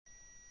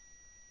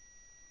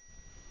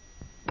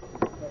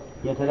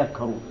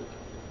يتذكرون،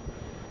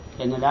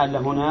 لأن لعل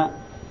هنا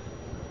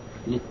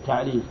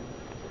للتعليل.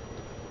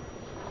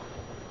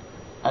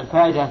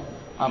 الفائدة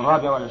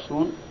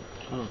 24.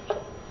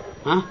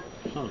 ها؟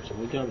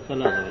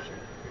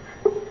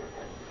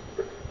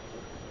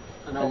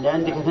 اللي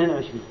عندك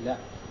 22. لا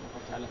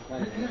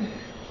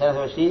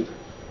 23.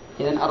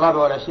 إذن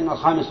 24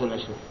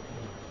 25.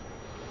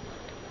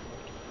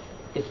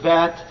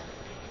 إثبات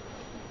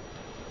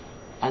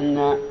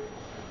أن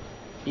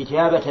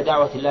إجابة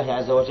دعوة الله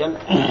عز وجل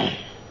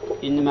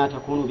إنما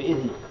تكون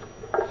بإذنه،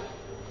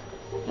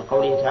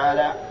 لقوله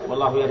تعالى: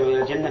 والله يدعو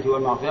إلى الجنة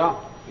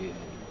والمغفرة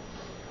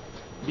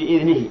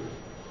بإذنه.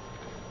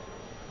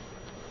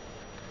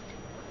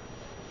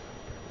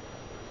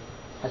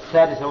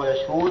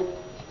 26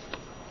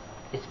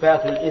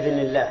 إثبات الإذن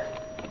لله،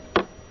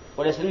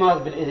 وليس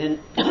المراد بالإذن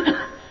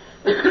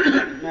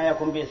ما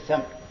يكون به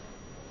السمع،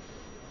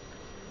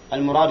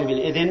 المراد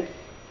بالإذن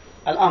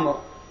الأمر،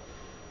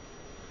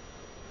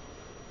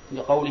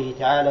 لقوله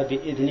تعالى: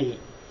 بإذنه.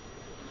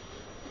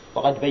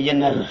 وقد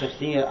بينا في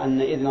التفسير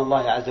أن إذن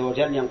الله عز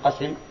وجل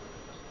ينقسم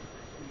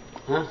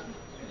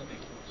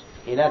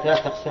إلى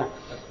 3 أقسام،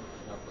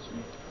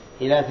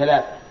 إلى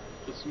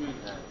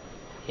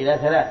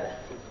 3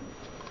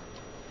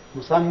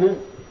 مصمم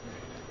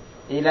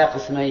إلى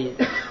قسمين: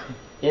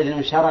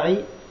 إذن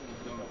شرعي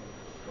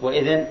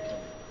وإذن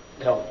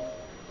كوني.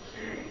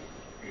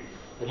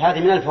 هذه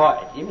من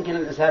الفوائد، يمكن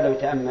الإنسان لو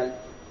يتأمل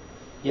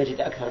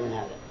يجد أكثر من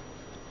هذا.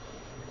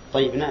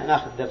 طيب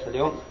نأخذ درس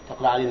اليوم.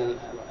 تقرأ علينا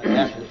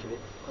الآيات التي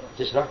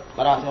تشرح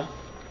قراءتها.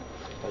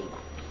 طيب.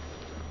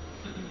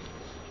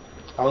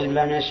 أعوذ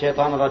بالله من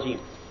الشيطان الرجيم.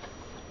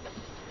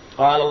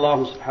 قال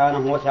الله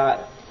سبحانه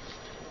وتعالى: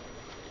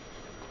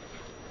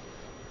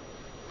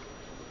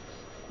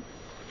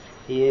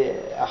 في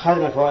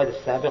أخذنا الفوائد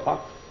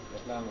السابقة.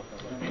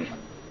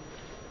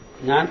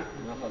 نعم.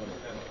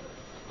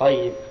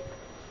 طيب.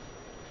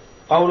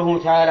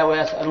 قوله تعالى: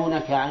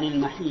 ويسألونك عن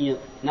المحيض،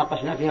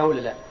 ناقشنا فيها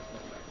ولا لا؟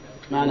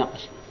 ما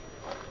ناقشنا.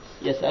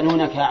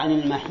 يسألونك عن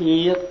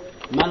المحيض،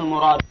 ما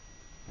المراد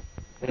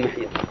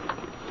بالمحيض؟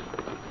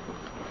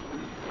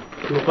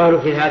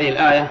 يقال في هذه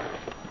الآية: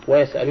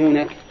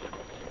 ويسألونك،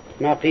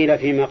 ما قيل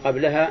فيما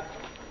قبلها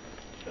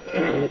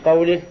من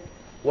قوله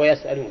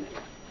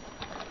ويسألونك،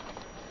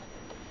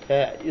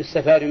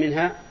 فيستفاد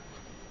منها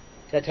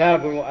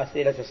تتابع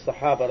أسئلة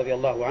الصحابة رضي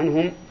الله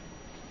عنهم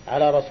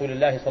على رسول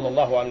الله صلى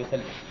الله عليه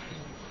وسلم،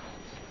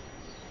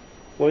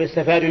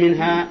 ويستفاد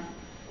منها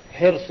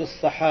حرص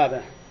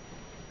الصحابة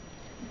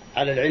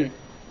على العلم،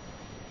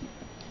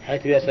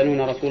 حيث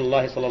يسألون رسول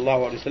الله صلى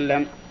الله عليه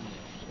وسلم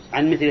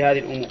عن مثل هذه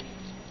الأمور.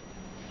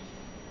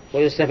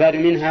 ويستفاد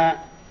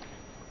منها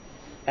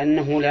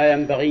أنه لا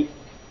ينبغي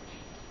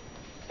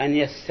أن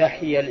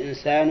يستحي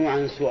الإنسان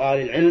عن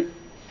سؤال العلم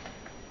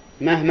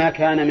مهما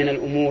كان من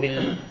الأمور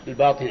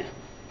الباطنة،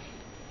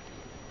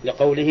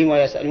 لقوله: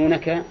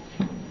 ويسألونك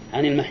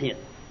عن المحيض.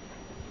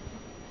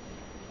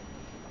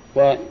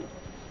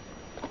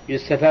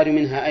 ويستفاد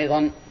منها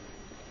أيضا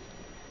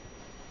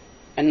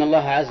أن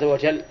الله عز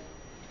وجل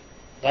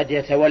قد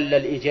يتولى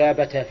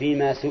الإجابة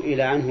فيما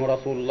سئل عنه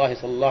رسول الله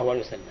صلى الله عليه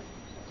وسلم،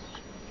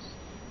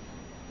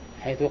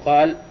 حيث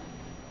قال: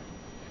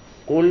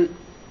 قل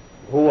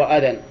هو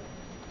أذن.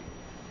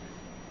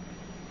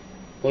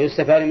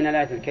 ويستفاد من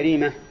الآية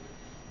الكريمة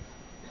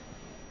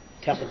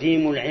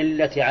تقديم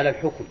العلة على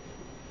الحكم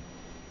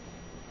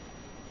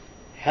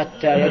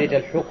حتى يرد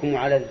الحكم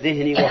على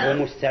الذهن وهو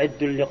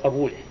مستعد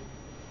لقبوله.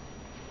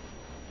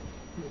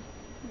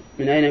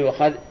 من أين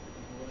يؤخذ؟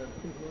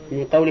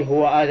 من قوله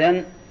هو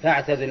آذن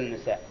فاعتزل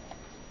النساء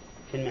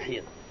في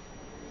المحيض.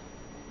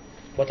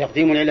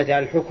 وتقديم العلة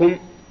على الحكم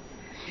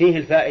فيه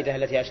الفائدة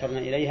التي أشرنا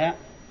إليها،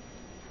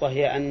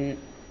 وهي أن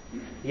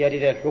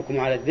يرد الحكم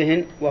على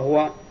الذهن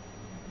وهو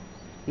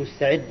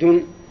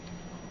مستعد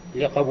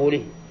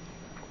لقبوله.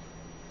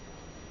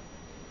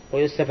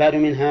 ويستفاد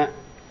منها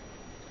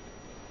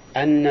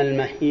أن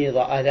المحيض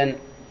أذن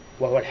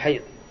وهو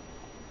الحيض،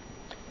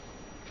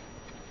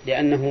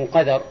 لأنه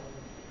قذر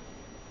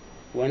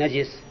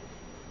ونجس،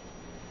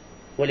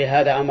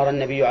 ولهذا أمر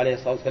النبي عليه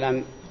الصلاة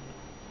والسلام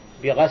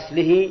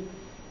بغسله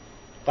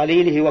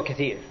قليله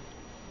وكثيره.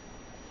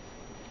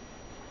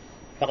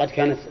 فقد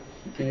كانت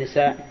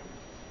النساء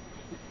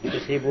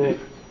يصيب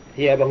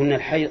ثيابهن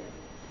الحيض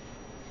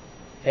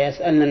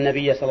فيسألن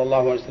النبي صلى الله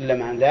عليه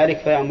وسلم عن ذلك،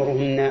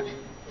 فيأمرهن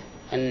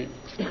أن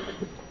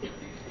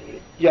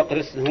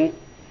يقرصنه،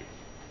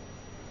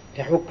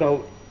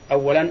 تحكه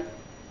أولا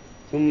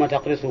ثم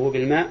تقرصه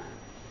بالماء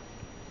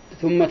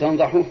ثم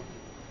تنضحه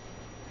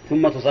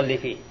ثم تصلي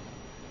فيه.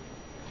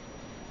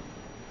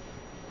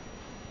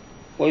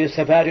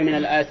 ويستفاد من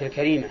الآية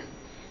الكريمة،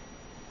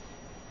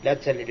 لا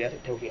تسلي بها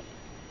التوفيق،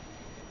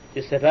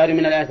 يستفاد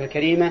من الآية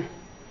الكريمة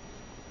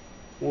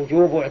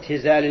وجوب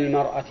اعتزال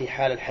المرأة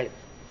حال الحيض،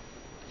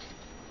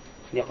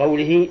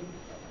 لقوله: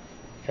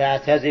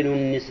 فاعتزلوا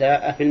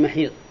النساء في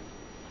المحيض.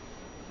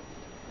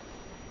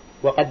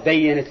 وقد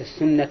بينت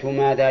السنة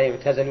ماذا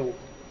يعتزل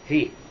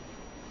فيه،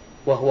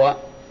 وهو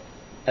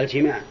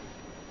الجماع،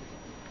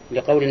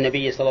 لقول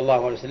النبي صلى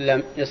الله عليه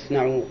وسلم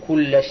اصنعوا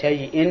كل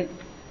شيء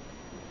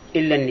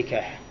إلا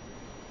النكاح.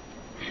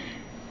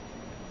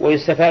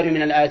 ويستفاد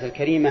من الآية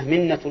الكريمة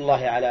منة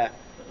الله على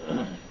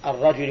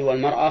الرجل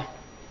والمرأة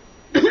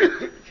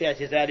في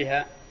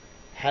اعتزالها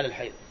حال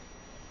الحيض،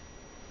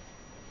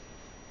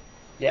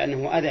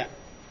 لأنه أذى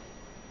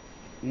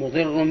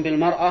مضر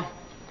بالمرأة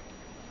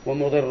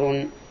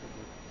ومضر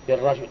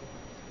بالرجل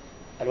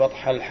الوضع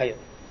حال الحيض.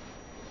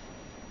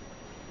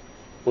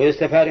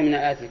 ويستفاد من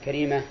الآية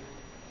الكريمة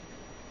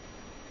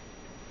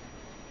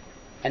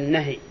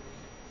النهي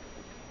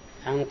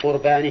عن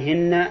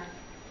قربانهن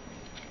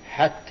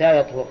حتى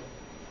يطهر،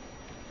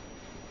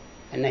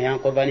 النهي عن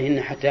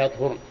قربانهن حتى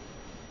يطهر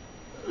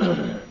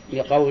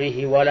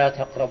لقوله ولا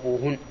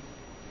تقربوهن.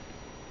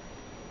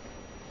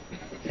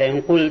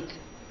 فإن قلت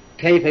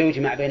كيف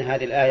يجمع بين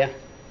هذه الآية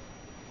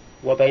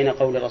وبين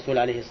قول الرسول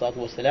عليه الصلاة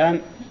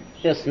والسلام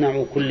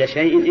اصنعوا كل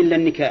شيء إلا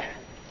النكاح،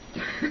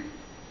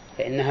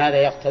 فإن هذا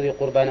يقتضي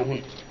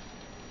قربانهن.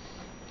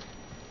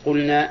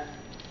 قلنا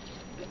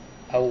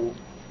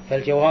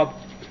فالجواب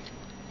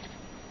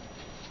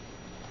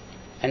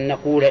أن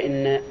نقول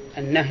إن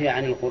النهي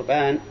عن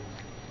القربان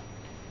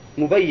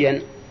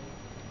مبين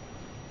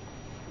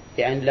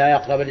بأن لا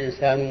يقرب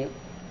الإنسان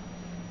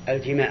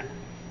الجماع،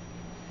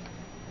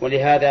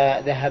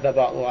 ولهذا ذهب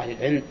بعض أهل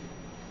العلم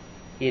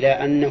إلى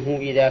أنه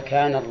إذا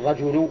كان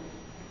الرجل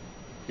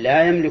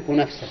لا يملك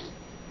نفسه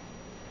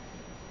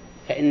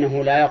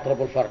فإنه لا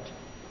يقرب الفرج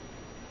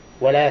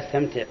ولا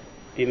يستمتع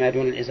بما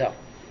دون الإزار،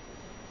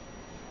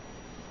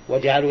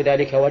 وجعلوا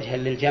ذلك وجها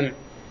للجمع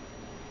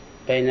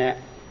بين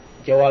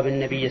جواب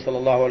النبي صلى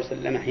الله عليه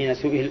وسلم حين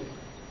سئل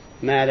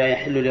ما لا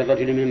يحل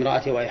للرجل من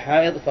امرأته وهي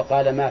حائض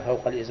فقال ما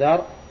فوق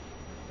الإزار،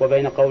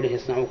 وبين قوله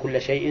اصنعوا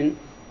كل شيء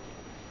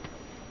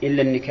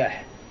إلا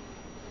النكاح.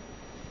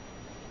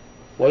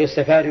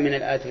 ويستفاد من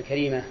الآية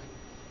الكريمة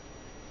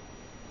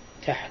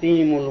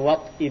تحريم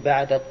الوطء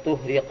بعد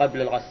الطهر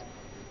قبل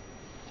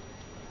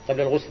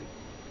الغسل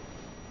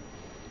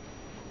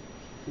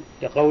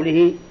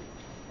لقوله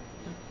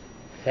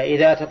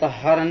فإذا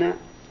تطهرن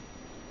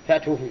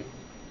فأتوهن،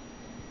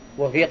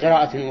 وفي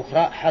قراءة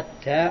أخرى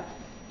حتى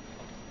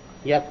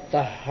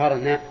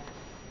يطهرن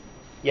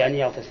يعني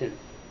يغتسلن.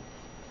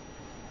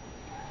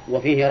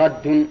 وفيه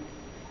رد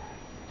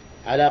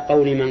على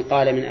قول من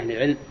قال من أهل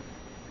العلم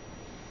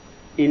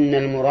إن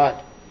المراد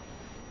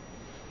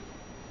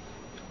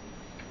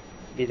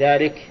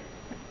بذلك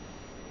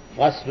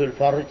غسل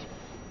الفرج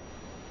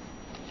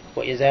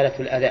وإزالة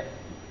الأذى،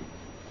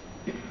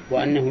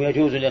 وأنه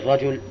يجوز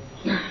للرجل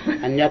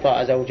أن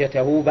يطأ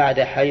زوجته بعد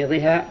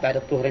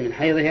الطهر من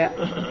حيضها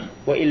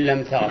وإن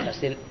لم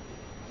تغتسل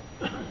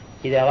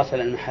إذا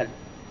غسل المحل.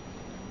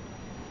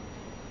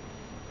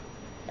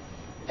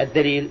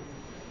 الدليل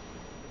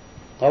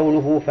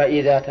قوله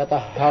فإذا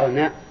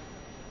تطهرن،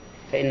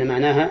 فإن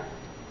معناها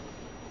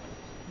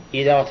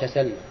إذا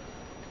اغتسلن،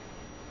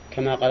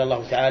 كما قال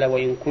الله تعالى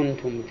وإن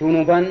كنتم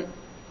جنبا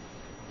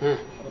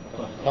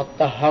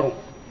فاطهروا.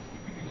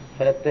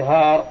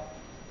 فالاطهار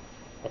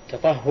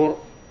والتطهر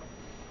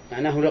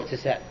معناه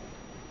الاغتسال.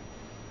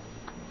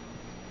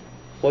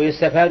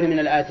 ويستفاد من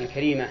الآية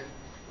الكريمة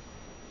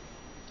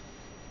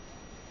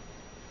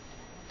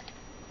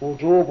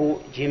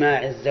وجوب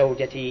جماع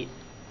الزوجة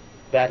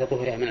بعد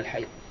طهرها من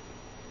الحيض.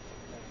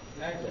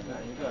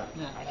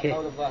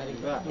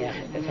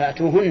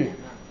 فأتوهن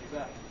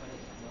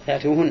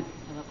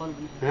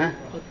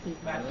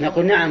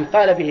نقول نعم،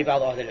 قال به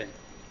بعض أهل العلم،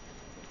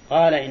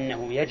 قال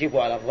إنه يجب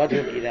على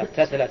الرجل إذا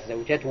اغتسلت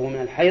زوجته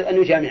من الحيض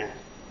أن يجامعها،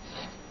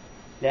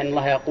 لأن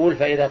الله يقول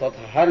فإذا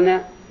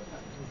تطهرن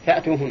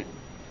فأتوهن.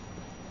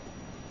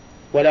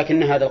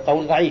 ولكن هذا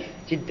القول ضعيف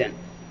جدا،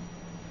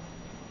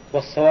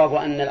 والصواب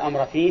أن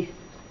الأمر فيه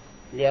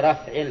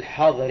لرفع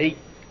الحظر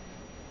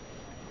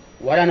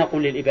ولا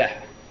نقول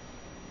للإباحة.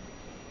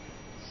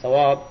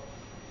 الصواب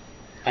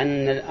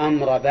أن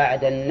الأمر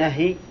بعد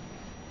النهي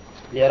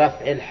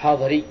لرفع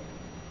الحظر،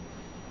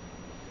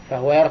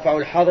 فهو يرفع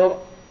الحظر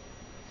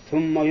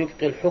ثم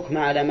يبقي الحكم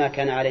على ما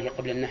كان عليه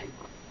قبل النهي.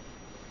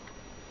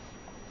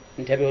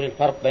 انتبهوا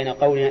للفرق بين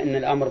قولنا إن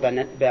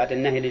الأمر بعد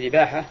النهي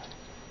للإباحة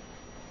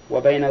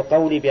وبين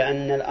القول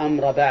بأن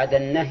الأمر بعد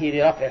النهي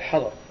لرفع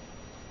الحظر،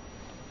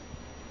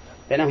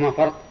 بينهما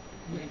فرق.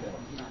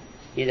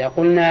 إذا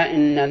قلنا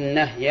إن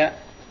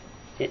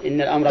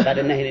الأمر بعد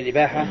النهي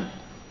للإباحة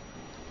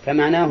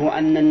فمعناه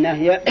أن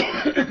النهي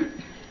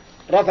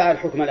رفع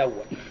الحكم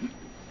الأول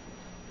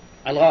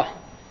ألغاه،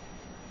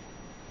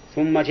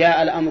 ثم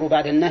جاء الأمر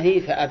بعد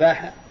النهي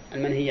فأباح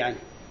المنهي عنه.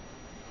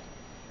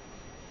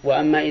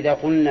 وأما إذا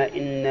قلنا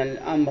إن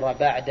الأمر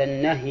بعد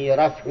النهي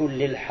رفع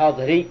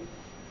للحظر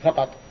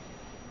فقط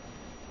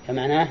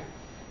فمعناه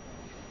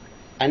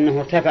أنه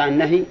ارتفع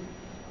النهي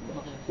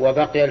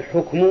وبقي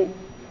الحكم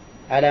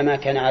على ما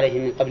كان عليه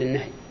من قبل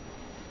النهي.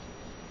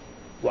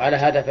 وعلى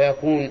هذا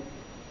فيكون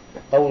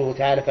قوله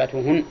تعالى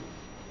فأتوهن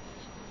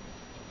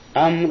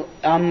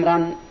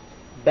أمرا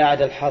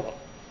بعد الحظر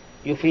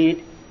يفيد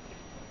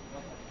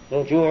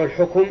رجوع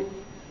الحكم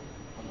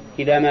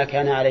إلى ما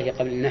كان عليه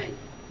قبل النهي.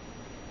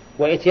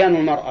 وإتيان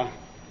المرأة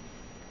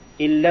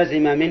إن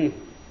لزم منه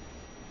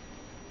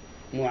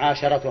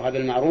معاشرتها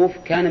بالمعروف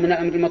كان من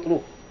الأمر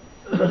المطلوب،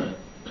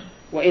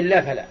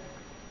 وإلا فلا.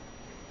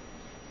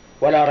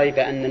 ولا ريب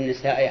أن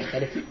النساء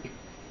يختلف،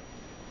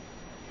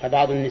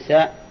 فبعض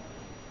النساء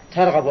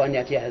ترغب أن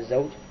يأتيها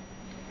الزوج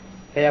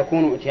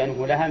فيكون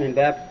إتيانه لها من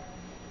باب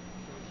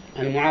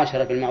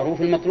المعاشرة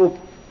بالمعروف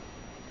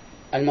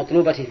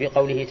المطلوبة في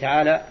قوله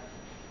تعالى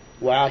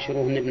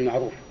وعاشروهن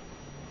بالمعروف.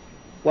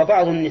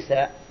 وبعض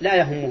النساء لا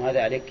يهمها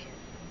ذلك،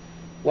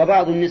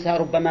 وبعض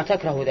النساء ربما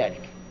تكره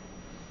ذلك.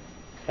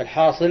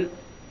 فالحاصل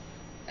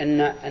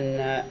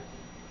أن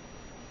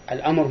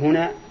الأمر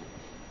هنا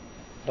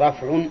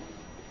رفع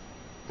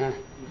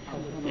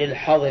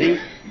للحظر،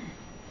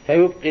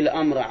 فيبقي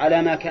الأمر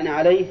على ما كان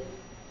عليه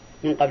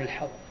من قبل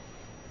الحظر.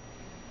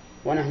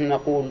 ونحن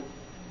نقول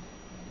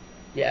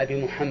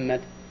لأبي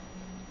محمد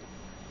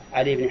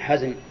علي بن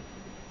حزم: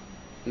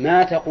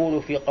 ما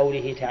تقول في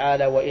قوله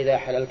تعالى وإذا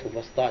حللتم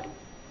فاصطادوا؟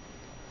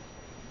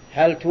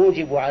 هل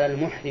توجب على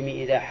المحرم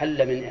إذا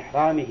حل من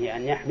إحرامه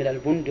أن يحمل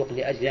البندق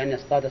لأجل أن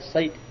يصطاد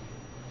الصيد؟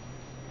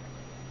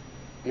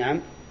 نعم،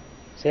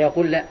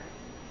 سيقول لا.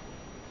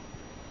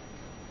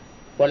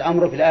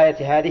 والأمر في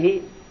الآية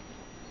هذه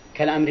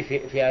كالأمر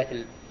في آية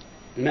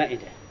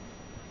المائدة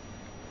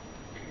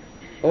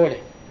أولى،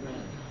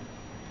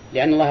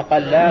 لأن الله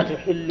قال لا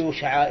تحلوا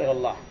شعائر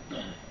الله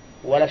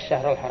ولا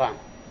الشهر الحرام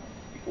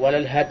ولا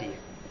الهدي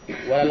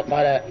ولا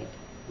القلائد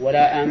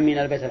ولا آمين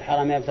البيت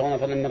الحرام يبتغون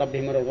فضلا من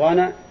ربهم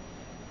ورضوانا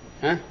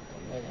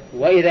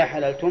وإذا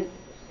حللتم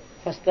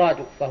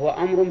فاصطادوا، فهو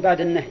أمر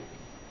بعد النهي.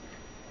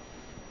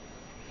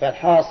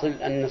 فالحاصل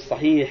أن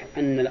الصحيح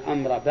أن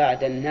الأمر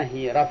بعد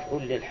النهي رفع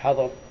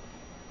للحظر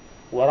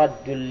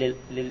ورد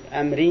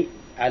للأمر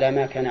على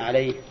ما كان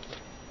عليه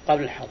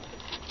قبل الحظر.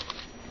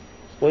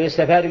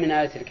 ويستفاد من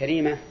الآية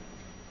الكريمة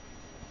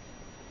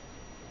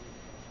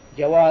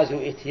جواز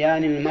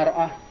إتيان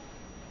المرأة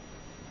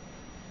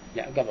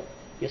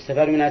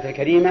يستفاد من الآية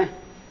الكريمة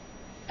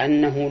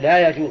أنه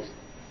لا يجوز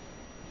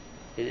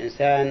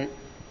للإنسان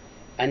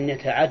أن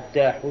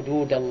يتعدى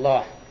حدود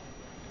الله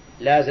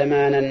لا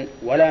زمانا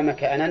ولا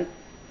مكانا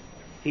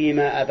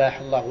فيما أباح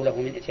الله له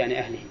من إتيان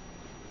أهله.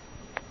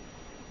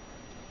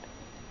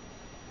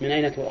 من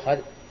أين تؤخذ؟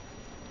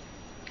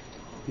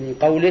 من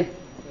قوله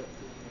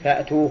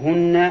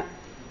فأتوهن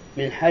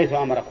من حيث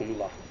أمركم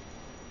الله،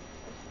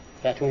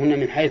 فأتوهن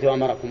من حيث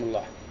أمركم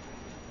الله.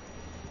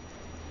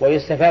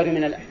 ويستفاد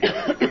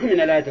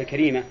من الآية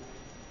الكريمة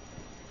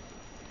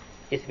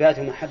إثبات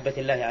محبة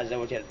الله عز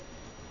وجل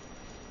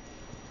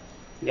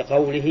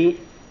لقوله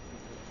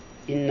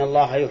إن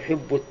الله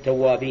يحب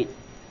التوابين.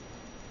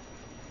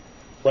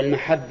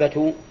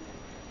 والمحبة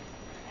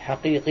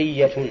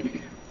حقيقية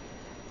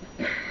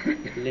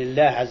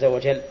لله عز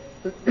وجل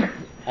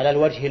على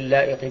الوجه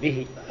اللائق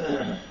به،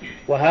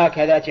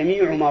 وهكذا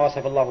جميع ما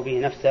وصف الله به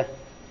نفسه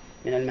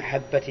من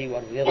المحبة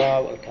والرضا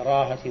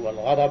والكراهة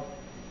والغضب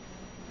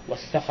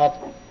والسخط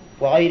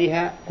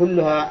وغيرها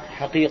كلها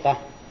حقيقة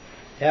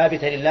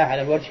ثابتة لله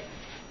على الوجه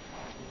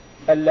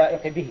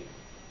اللائق به.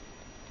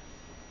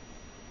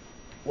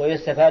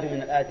 ويستفاد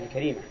من الآية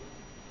الكريمة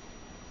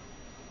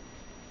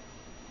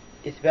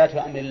إثبات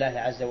أمر الله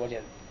عز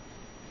وجل،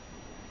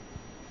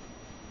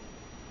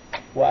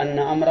 وأن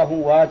أمره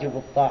واجب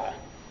الطاعة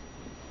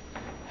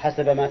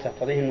حسب ما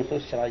تقتضيه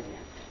النصوص الشرعية،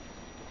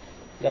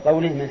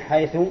 لقوله من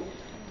حيث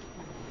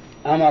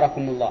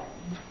أمركم الله.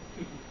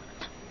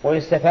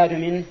 ويستفاد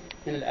من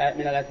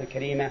الآية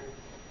الكريمة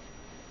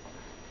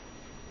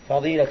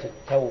فضيلة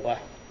التوبة،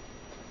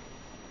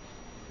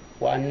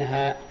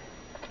 وأنها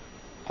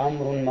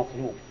أمر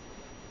مطلوب.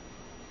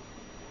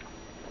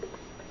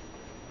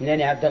 منين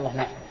يا عبد الله؟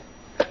 نعم.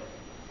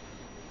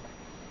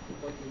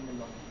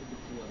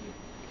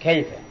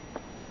 كيف؟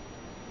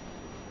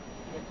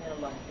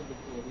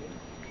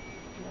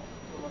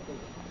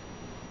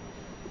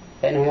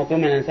 فإنه مطلوب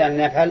من الإنسان أن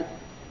يفعل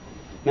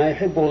ما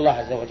يحبه الله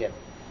عز وجل.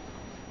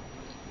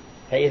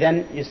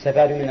 فإذن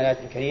يستفاد من الآية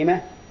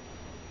الكريمة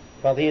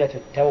فضيلة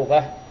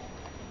التوبة،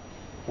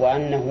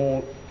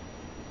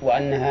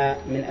 وأنها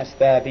من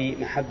أسباب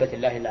محبة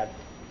الله العبد.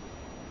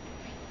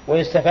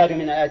 ويستفاد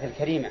من الآية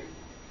الكريمة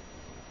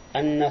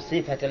أن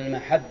صفة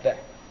المحبة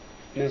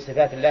من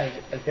صفات الله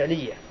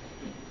الفعلية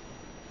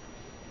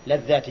لا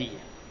الذاتية.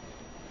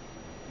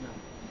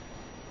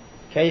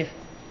 كيف؟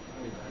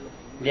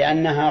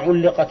 لأنها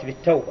علقت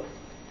بالتوبة،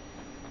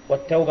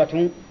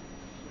 والتوبة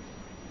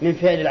من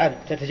فعل العبد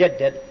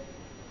تتجدد،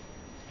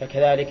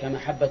 فكذلك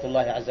محبة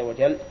الله عز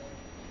وجل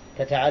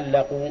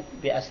تتعلق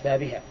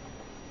بأسبابها،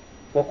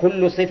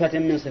 وكل صفة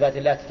من صفات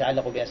الله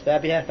تتعلق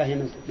بأسبابها فهي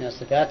من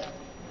الصفات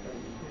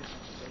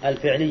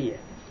الفعلية.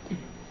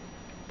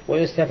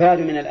 ويستفاد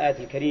من الآية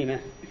الكريمة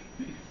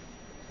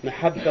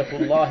محبة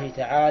الله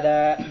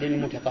تعالى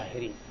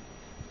للمتطهرين،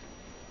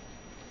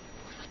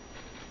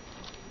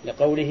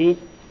 لقوله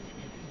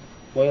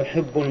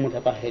ويحب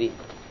المتطهرين.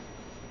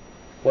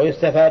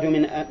 ويستفاد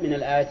من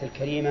الآية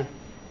الكريمة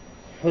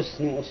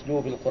حسن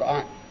أسلوب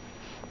القرآن،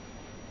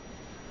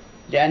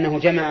 لأنه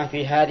جمع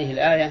في هذه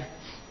الآية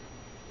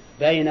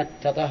بين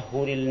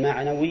التطهر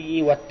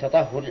المعنوي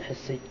والتطهر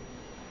الحسي.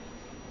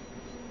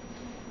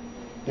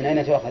 من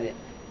أين تؤخذ؟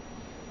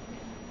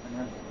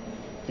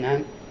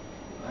 نعم.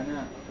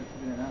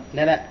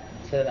 لا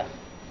سلام.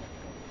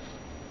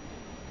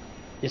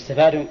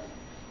 يستفاد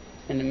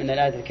من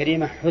الآية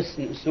الكريمة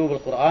حسن أسلوب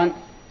القرآن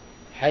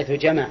حيث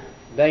جمع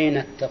بين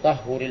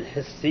التطهر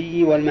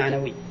الحسي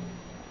والمعنوي.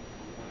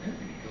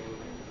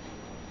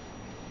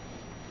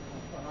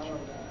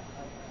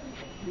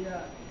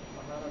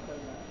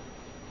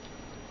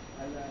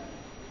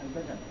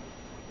 البدن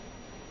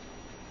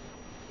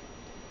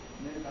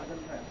من بعد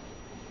الفعل،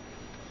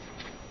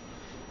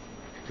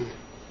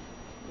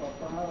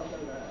 والطهارة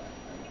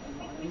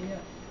المعنوية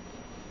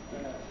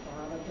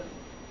طهارة.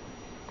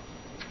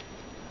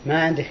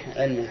 ما عندك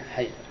علم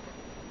حي.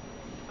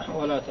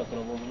 ولا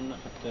تقربوهن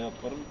حتى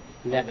يطهرن.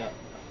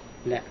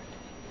 لا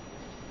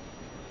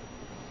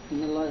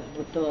إن الله يحب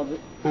التوابين.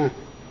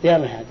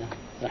 يلا هذا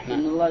رحمن.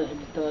 إن الله يحب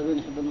التوابين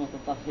يحب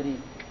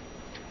المتطهرين.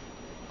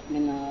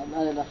 من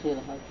الآية الأخيرة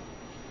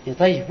هذه.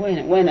 طيب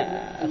وين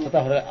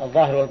التطهر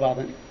الظاهر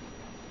والباطن؟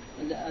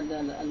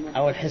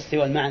 أو الحسي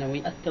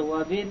والمعنوي؟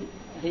 التوابين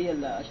هي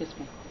شو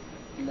اسمه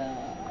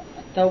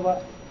التوبة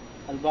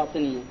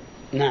الباطنية.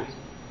 نعم.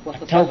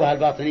 التوبة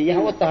الباطنية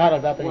والطهارة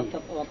الباطنية.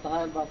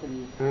 والطهارة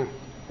الباطنية.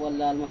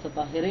 ولا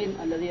المتطهرين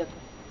الذي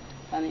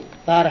يعني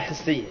طهارة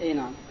حسية. اي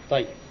نعم.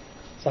 طيب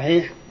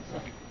صحيح.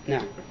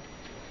 نعم.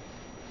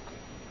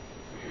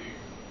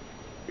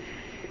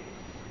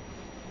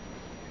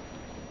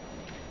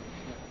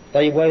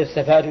 طيب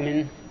ويستفاد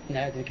من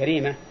الآية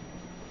الكريمة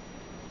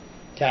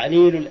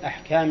تعليل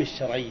الأحكام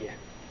الشرعية.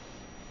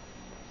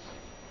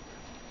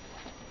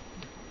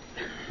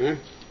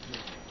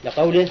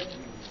 لقوله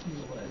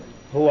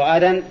هو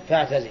أذى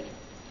فاعتزل.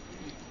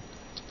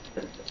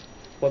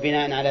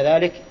 وبناء على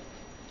ذلك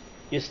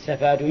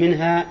يستفاد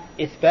منها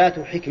إثبات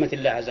حكمة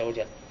الله عز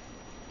وجل،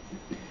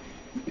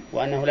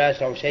 وأنه لا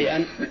يشرع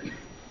شيئا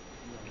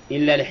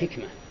إلا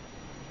لحكمة،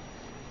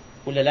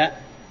 ولا لا؟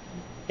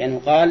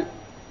 لأنه قال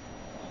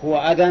هو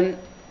أذى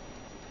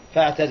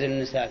فاعتزل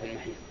النساء في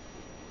المحيض.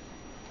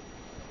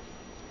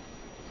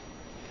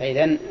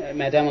 فإذن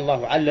ما دام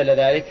الله علل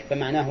ذلك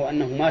فمعناه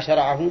أنه ما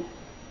شرعه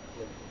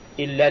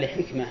إلا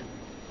لحكمة،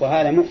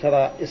 وهذا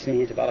مقتضى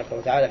اسمه تبارك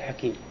وتعالى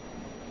الحكيم.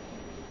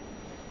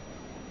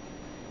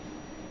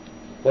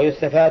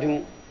 ويستفاد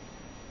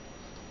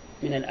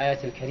من الآية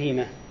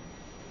الكريمة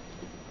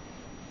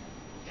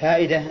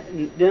فائدة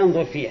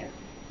لننظر فيها،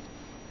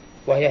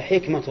 وهي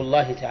حكمة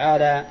الله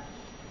تعالى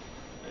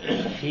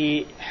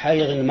في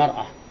حيض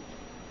المرأة،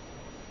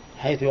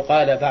 حيث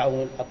قال بعض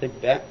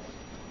الأطباء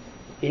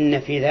إن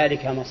في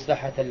ذلك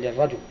مصلحة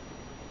للرجل،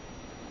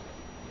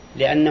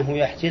 لأنه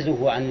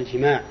يحجزه عن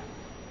الجماع،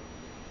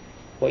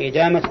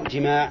 وإدامة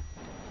الجماع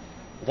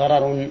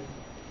ضرر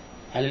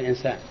على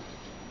الإنسان.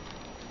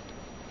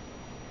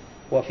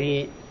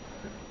 وفي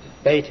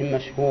بيت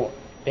مشهور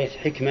بيت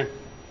حكمة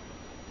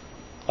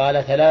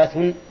قال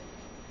 3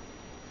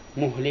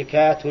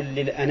 مهلكات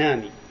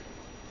للأنام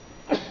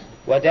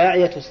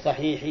وداعية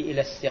الصحيح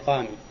إلى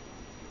السقام،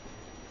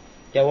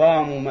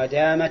 دوام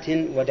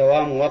مدامة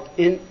ودوام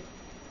وطء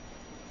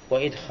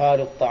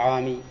وإدخال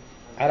الطعام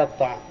على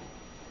الطعام.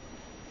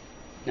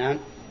 نعم.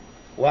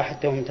 واحد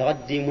توه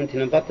متغدي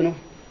منتن بطنه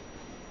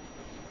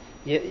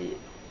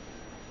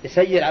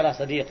يسير على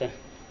صديقه،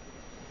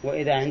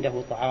 وإذا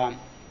عنده طعام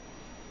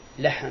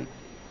لحم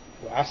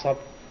وعصب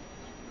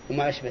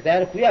وما أشبه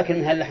ذلك ويأكل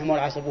من هاللحم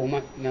والعصب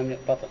وهو مملئ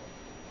بطن،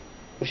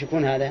 وش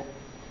يكون هذا؟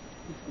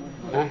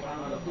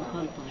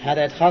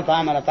 هذا إدخال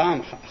طعام على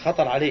طعام،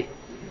 خطر عليه.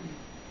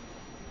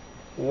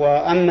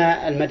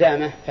 وأما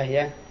المدامة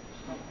فهي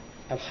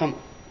الخمر،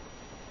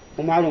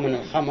 ومعلوم أن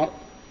الخمر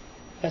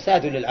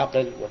فساد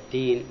للعقل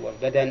والدين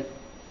والبدن،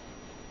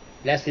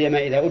 لا سيما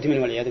إذا أدمن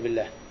والعياذ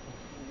بالله.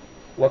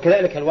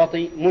 وكذلك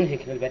الوطي منهك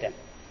للبدن.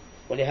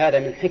 ولهذا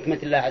من حكمة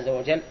الله عز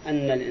وجل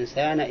أن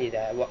الإنسان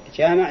إذا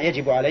جامع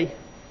يجب عليه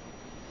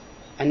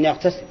أن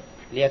يغتسل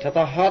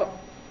ليتطهر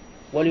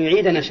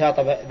وليعيد نشاط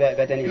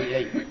بدنه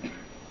إليه.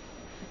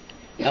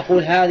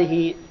 أقول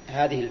هذه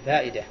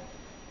الفائدة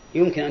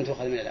يمكن أن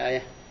تؤخذ من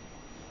الآية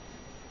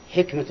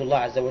حكمة الله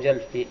عز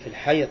وجل في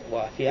الحيض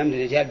وفي أمر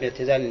الرجال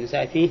باعتزال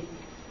النساء فيه،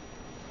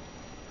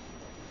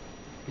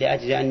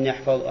 لأجل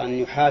أن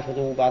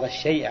يحافظوا بعض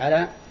الشيء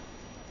على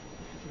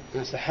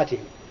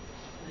صحتهم.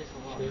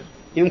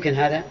 يمكن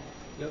هذا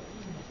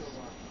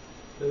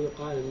لو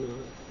يقال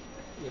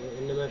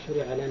إنما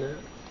شرع لنا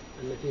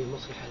أن فيه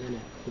مصلحة لنا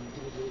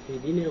في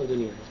ديننا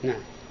ودنيانا.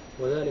 نعم.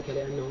 وذلك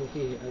لأنه فيه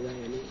أذى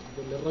يعني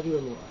للرجل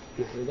والمرأة.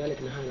 نعم.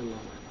 ولذلك نهانا الله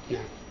عنه.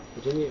 نعم.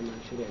 وجميع ما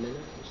شرع لنا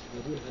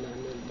يستفادون على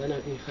أن لنا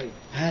فيه خير.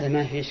 هذا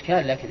ما فيه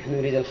إشكال، لكن نحن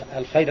نريد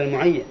الخير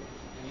المعين،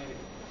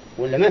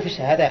 ولا ما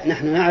فيش. هذا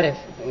نحن نعرف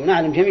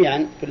ونعلم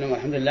جميعا كلنا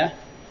والحمد لله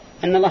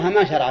أن الله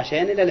ما شرع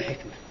شيئا إلا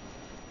لحكمة،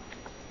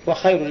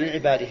 وخير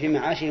للعباد في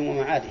معاشهم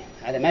ومعادهم،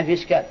 هذا ما فيه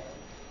إشكال.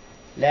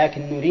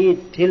 لكن نريد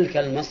تلك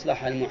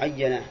المصلحة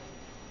المعينة،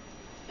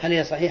 هل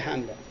هي صحيحة أم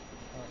لا؟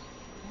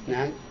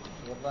 نعم.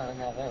 والله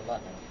أنها غير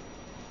ظاهرة،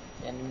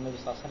 لأن النبي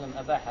صلى الله عليه وسلم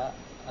أباح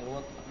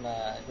الوضع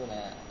ما دون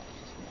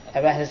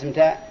أباح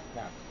الاستمتاع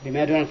نعم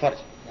بما دون الفرج.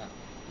 نعم.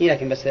 إيه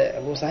لكن بس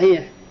هو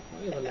صحيح.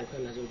 وأيضا لو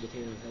كان له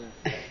زوجتين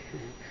وثلاث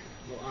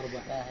أو أربع.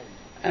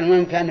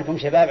 المهم كأنكم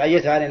شباب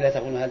عيتوا علينا لا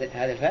تقولوا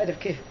هذه الفائدة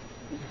كيف.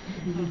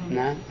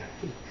 نعم.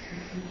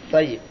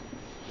 طيب.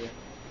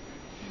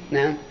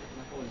 نعم.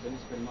 نقول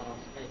بالنسبة للمرأة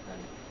صحيح هذا،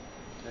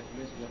 لكن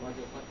بالنسبة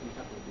للرجل قد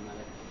تقلب بما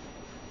ذكر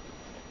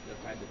لو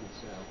تعدد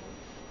نساء.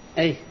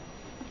 أي.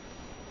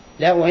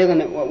 لا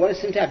وأيضا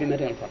والاستمتاع بما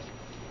دون الفرج.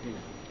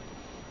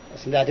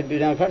 الاستمتاع بما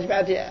دون الفرج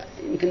بعد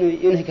يمكن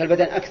ينهك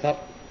البدن أكثر،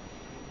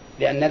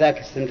 لأن ذاك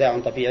استمتاع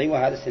طبيعي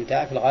وهذا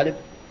استمتاع في الغالب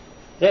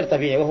غير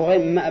طبيعي وهو غير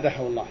مما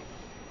أباحه الله.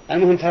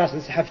 المهم خلاص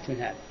انسحبت من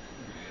هذا.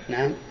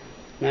 نعم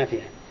ما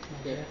فيها.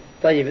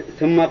 طيب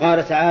ثم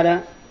قال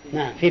تعالى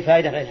نعم في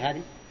فائدة غير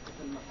هذه.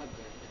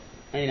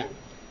 أي نعم.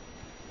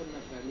 قلنا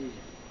فعلية.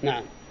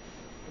 نعم.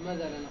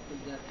 لماذا لا نقول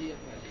ذاتية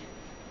فعلية؟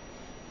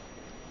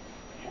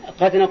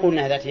 قد نقول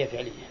انها ذاتية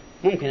فعلية،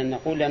 ممكن ان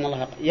نقول لان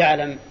الله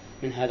يعلم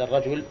من هذا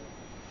الرجل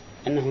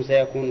انه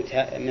سيكون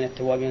من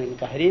التوابين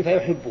المطهرين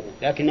فيحبه،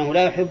 لكنه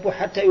لا يحبه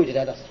حتى يوجد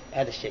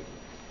هذا الشيء.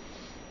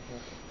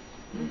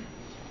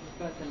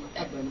 إثبات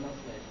المحبة من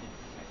أصل يا شيخ.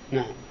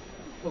 نعم.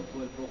 الحب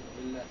والبغض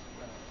لله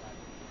سبحانه وتعالى.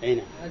 أي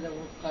نعم. هذا هو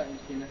قائم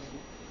في نفسه.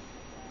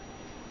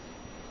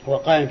 هو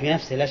قائم في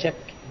نفسه لا شك،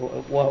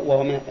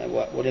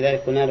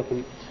 ولذلك قلنا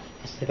لكم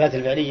الصفات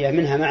الفعلية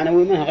منها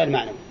معنوي ومنها غير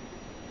معنوي،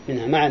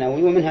 منها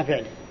معنوي ومنها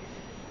فعلي،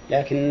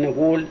 لكن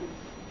نقول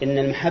إن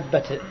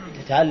المحبة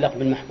تتعلق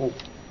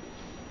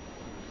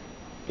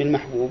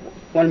بالمحبوب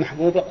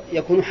والمحبوب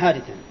يكون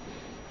حادثا،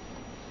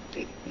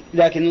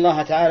 لكن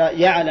الله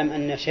تعالى يعلم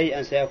أن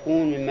شيئا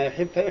سيكون مما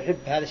يحب فيحب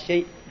هذا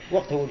الشيء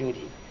وقت وجوده.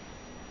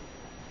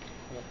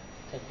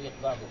 تفريق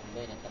بعضهم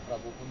بين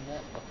تقربوهن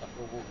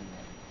وتقربوهن.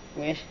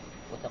 وإيش؟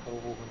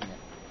 وتقربوهن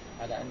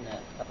على أن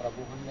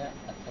تقربوهن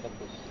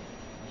التلبس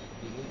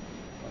به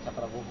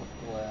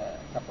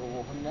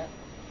وتقربوهن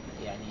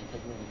يعني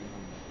تدنون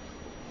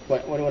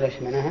منهن. ولا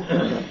إيش معناها؟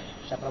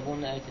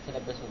 تقربوهن أي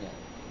تتلبسون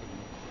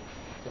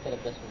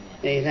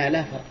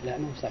لا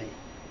مو صحيح،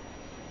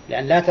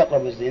 لأن لا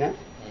تقربوا الزنا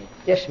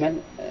يشمل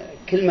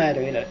كل ما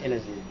يدعو إلى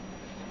الزنا،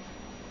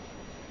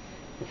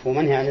 وفو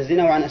منهي عن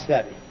الزنا وعن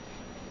أسبابه.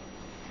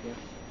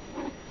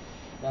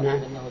 نعم.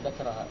 أنه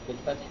ذكرها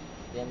بالفتح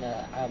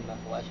لأنها عامة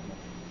وأشمل،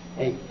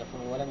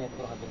 يقول ولم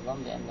يذكرها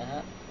بالضم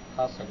لأنها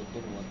خاصة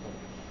بالدنيا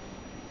والقرب.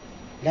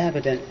 لا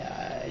أبدا،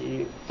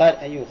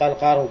 يقال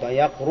قارب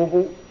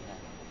يقرب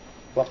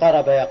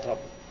وقرب يقرب،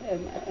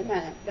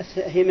 بس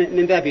هي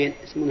من بابين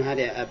اسمها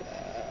هذه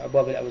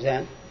أبواب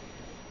الأوزان،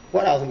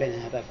 ولا أظن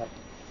بينها هذا فرق.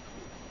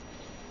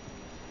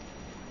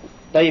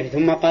 طيب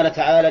ثم قال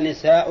تعالى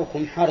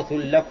نساؤكم حرث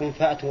لكم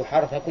فأتوا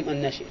حرثكم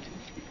أن شئتم.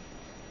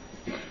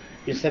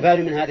 يستفاد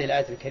من هذه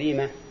الآية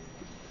الكريمة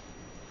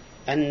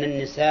أن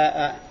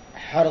النساء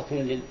حرث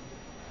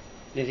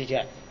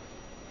للرجال،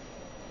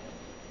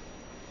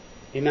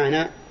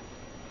 بمعنى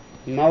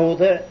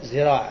موضع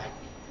زراعة.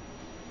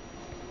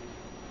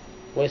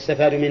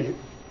 ويستفاد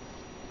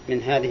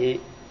من هذه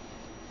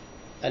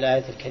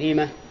الآية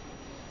الكريمة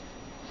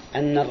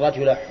أن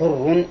الرجل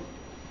حر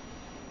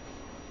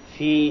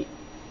في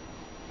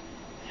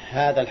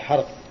هذا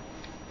الحرث،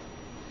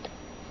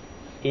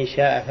 إن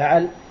شاء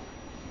فعل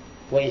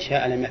وإن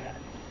شاء لم يفعل،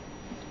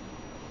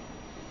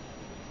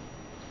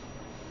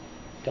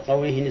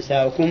 كقوله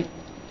نساؤكم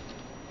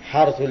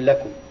حرث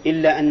لكم،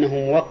 إلا أنه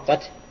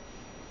موقت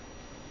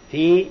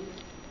في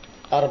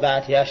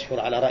 4 أشهر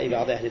على رأي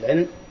بعض أهل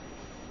العلم،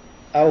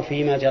 أو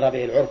فيما جرى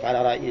به العرف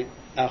على رأي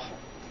آخر.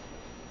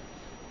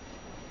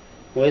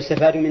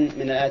 ويستفاد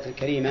من الآية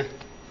الكريمة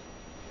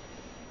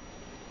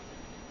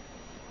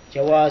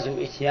جواز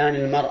إتيان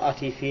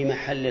المرأة في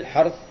محل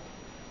الحرث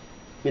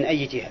من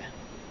أي جهة،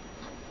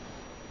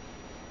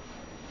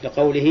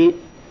 لقوله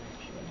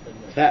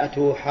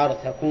فأتوا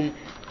حرثكم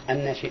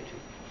أن شئتم،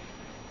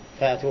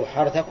 فأتوا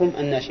حرثكم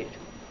أن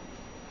شئتم.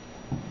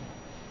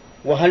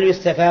 وهل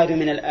يستفاد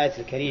من الآية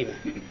الكريمة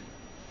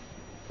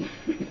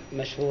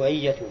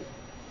مشروعية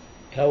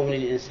كون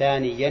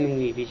الإنسان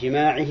ينوي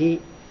بجماعه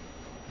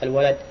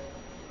الولد؟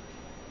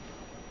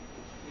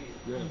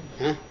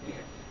 ها؟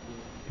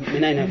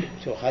 من أين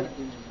تؤخذ؟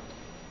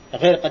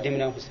 غير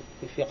قدمناه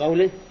في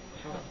قوله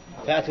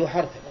فأتوا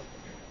حرثكم،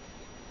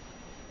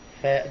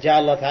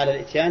 فجعل الله تعالى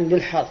الإتيان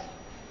للحرث،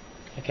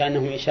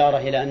 فكأنه إشارة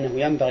إلى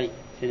أنه ينبغي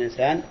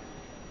للإنسان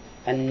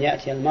أن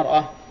يأتي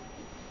المرأة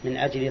من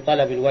أجل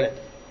طلب الولد.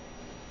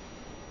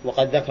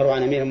 وقد ذكروا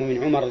عن أمير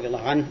المؤمنين عمر رضي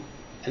الله عنه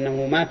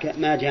أنه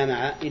ما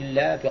جامع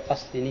إلا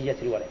بقصد نية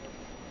الولد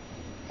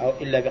أو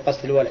إلا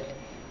بقصد الولد.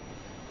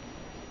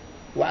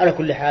 وعلى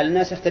كل حال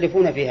الناس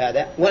يختلفون في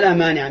هذا، ولا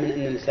مانع من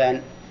أن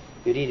الإنسان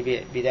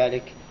يريد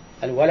بذلك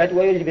الولد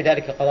ويريد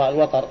بذلك قضاء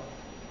الوطر.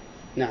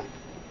 نعم.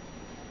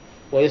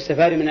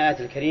 ويستفاد من الآية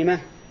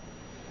الكريمة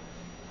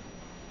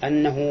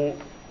أنه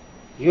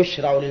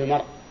يشرع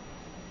للمرء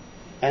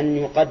أن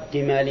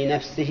يقدم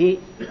لنفسه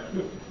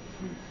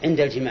عند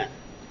الجماع،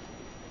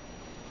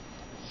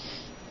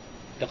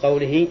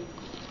 لقوله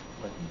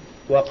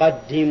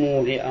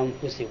وقدموا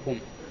لأنفسكم،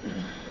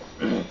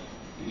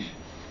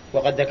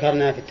 وقد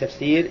ذكرنا في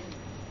التفسير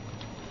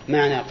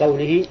معنى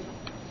قوله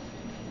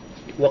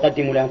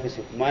وقدموا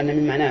لأنفسكم، وأن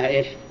من معناها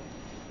إيش؟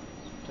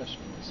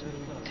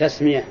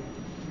 تسمية،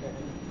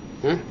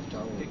 ها؟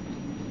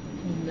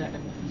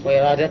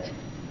 وإرادة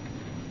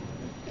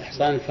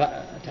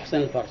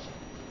تحصين الفرج،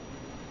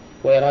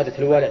 وإرادة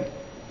الولد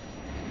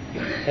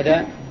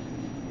كذا.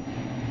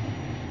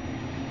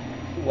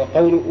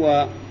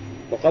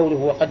 وقوله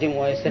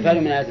وقدموا. ويستفاد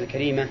من الآية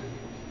الكريمة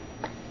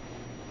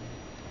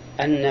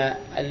أن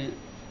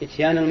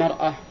إتيان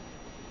المرأة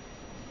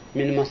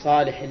من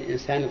مصالح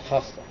الإنسان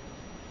الخاصة،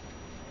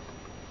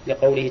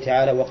 لقوله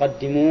تعالى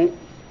وقدموا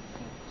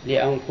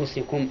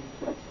لأنفسكم،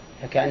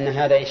 فكأن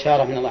هذا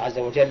إشارة من الله عز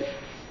وجل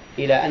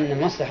إلى أن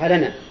المصلحة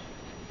لنا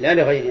لا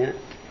لغيرنا،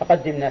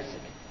 فقدم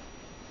نفسك.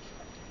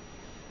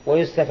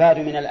 ويستفاد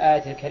من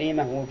الآية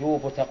الكريمة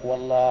وجوب تقوى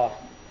الله،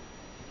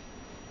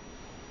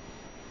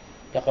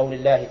 لقول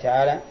الله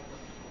تعالى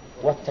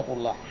واتقوا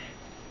الله.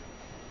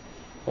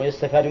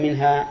 ويستفاد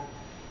منها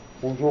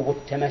وجوب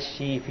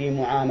التمشي في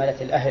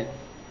معاملة الأهل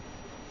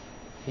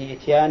في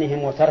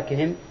إتيانهم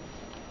وتركهم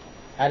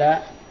على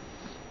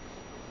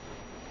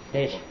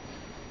ليش؟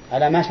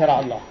 على ما شرع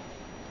الله،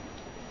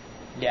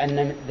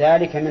 لأن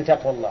ذلك من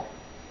تقوى الله،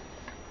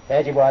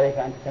 فيجب عليك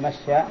أن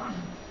تتمشى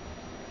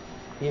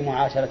في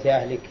معاشرة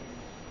أهلك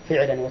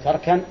فعلا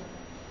وتركا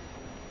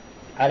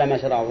على ما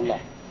شرعه الله.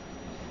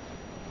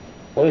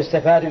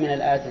 ويستفاد من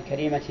الآية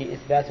الكريمة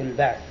إثبات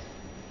البعث.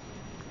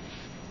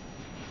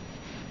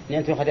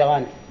 لأنتم قد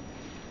يغاني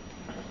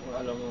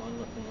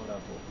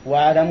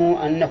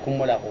واعلموا أنكم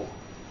ملاقوه.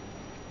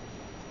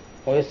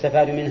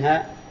 ويستفاد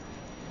منها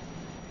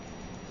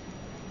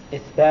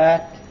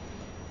إثبات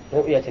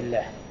رؤية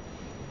الله.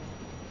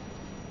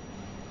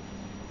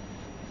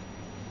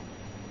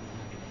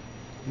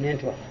 منين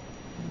توقع؟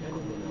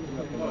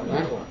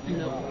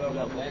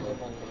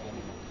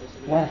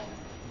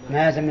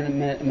 ما يلزم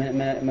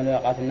من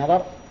ملاقاة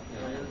النظر؟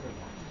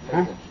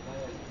 ها؟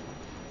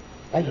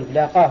 طيب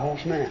لاقاه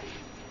وش منع؟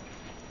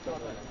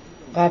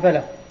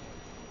 قابله،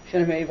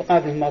 شنو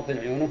يقابله ماضي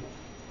عيونه؟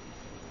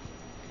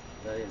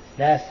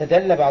 لا،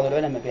 استدل بعض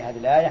العلماء بهذه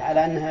الآية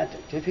على أنها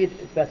تفيد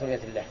إثبات رؤية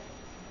الله،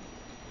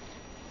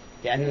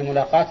 لأن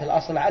الملاقاة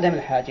الأصل عدم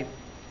الحاجب،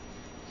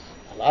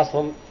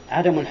 الأصل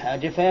عدم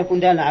الحاجب، فيكون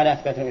دالنا على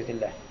إثبات رؤية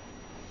الله.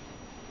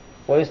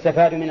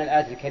 ويستفاد من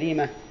الآية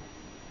الكريمة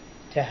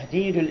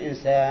تهديد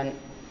الإنسان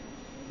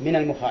من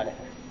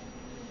المخالفة،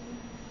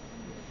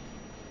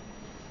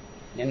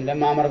 لأن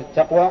لما أمر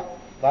بالتقوى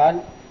قال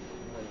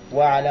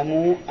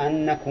واعلموا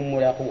أنكم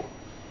ملاقوه.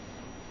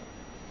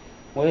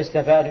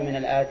 ويستفاد من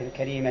الآية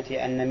الكريمة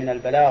أن من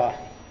البلاغة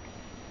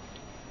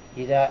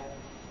إذا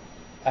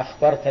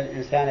أخبرت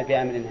الإنسان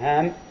بأمر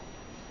هام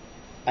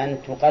أن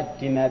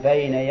تقدم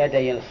بين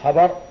يدي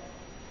الخبر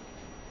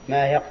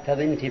ما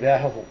يقتضي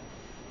انتباهه.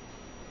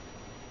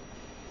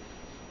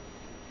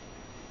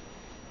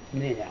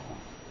 منين يا أخوان؟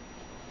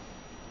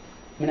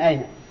 من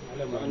أين؟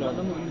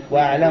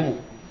 واعلموا،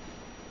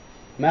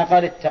 ما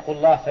قال اتقوا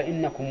الله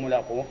فإنكم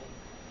ملاقوه،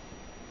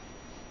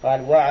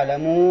 قال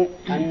واعلموا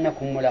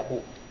أنكم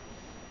ملاقوه،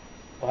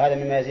 وهذا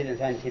مما يزيد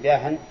الإنسان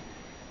انتباها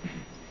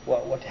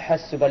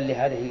وتحسبا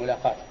لهذه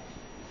الملاقات.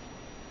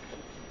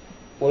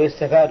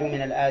 ويستفاد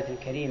من الآية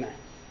الكريمة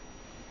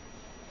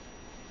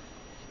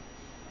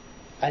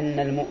أن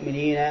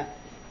المؤمنين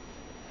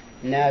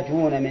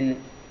ناجون من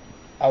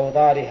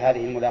أوضار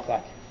هذه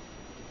الملاقات،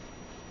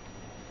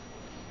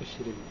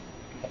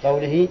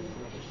 قوله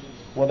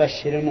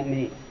وبشر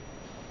المؤمنين.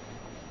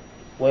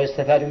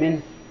 ويستفاد منه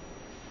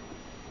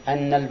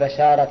أن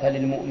البشارة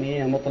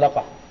للمؤمنين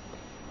مطلقة،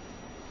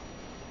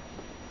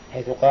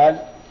 حيث قال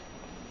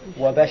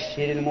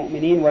وبشر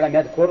المؤمنين ولم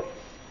يذكر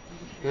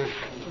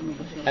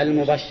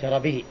المبشر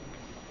به.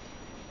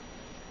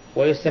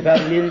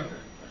 ويستفاد منه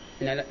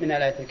من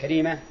الآية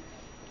الكريمة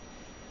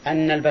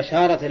أن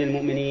البشارة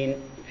للمؤمنين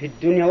في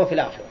الدنيا وفي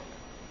الآخرة.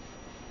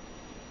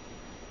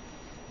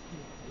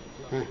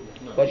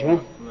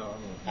 وجهه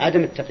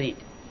عدم التقييد،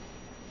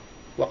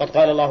 وقد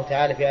قال الله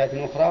تعالى في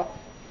آية أخرى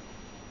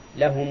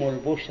لهم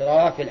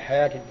البشرى في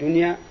الحياة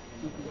الدنيا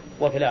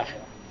وفي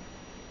الآخرة.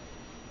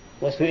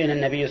 وسئل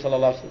النبي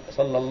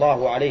صلى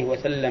الله عليه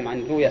وسلم عن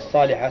الرؤيا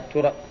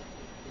الصالحة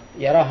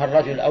يراها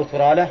الرجل أو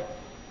ترى له،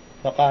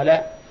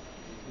 فقال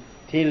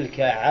تلك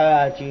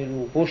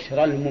عاجل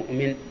بشرى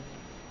المؤمن.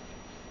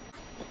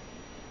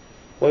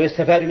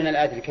 ويستفاد من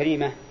الآية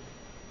الكريمة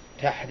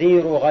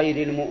تحذير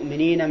غير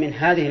المؤمنين من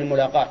هذه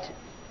الملاقات.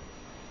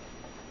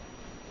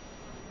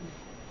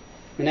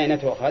 من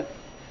أين تؤخذ؟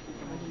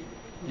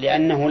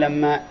 لأنه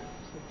لما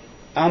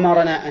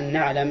أمرنا أن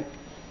نعلم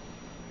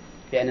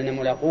بأننا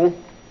ملاقوه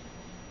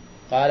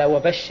قال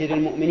وبشر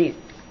المؤمنين،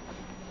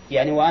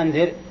 يعني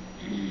وأنذر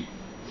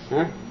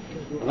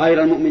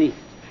غير المؤمنين.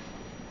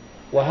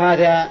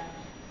 وهذا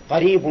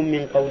قريب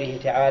من قوله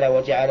تعالى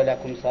وجعل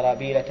لكم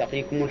سرابيل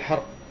تقيكم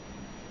الحر،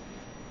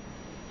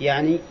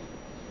 يعني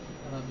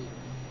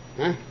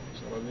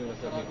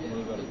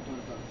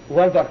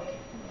والبرد،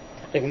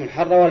 تقيكم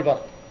الحر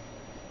والبرد.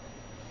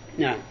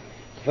 نعم،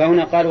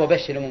 فهنا قال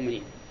وبشر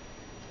المؤمنين.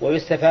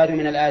 ويستفاد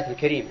من الآية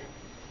الكريمة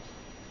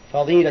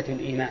فضيلة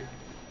الإيمان،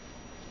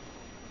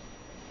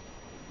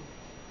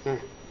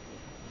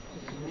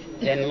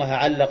 لأن الله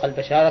علق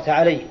البشارة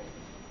عليه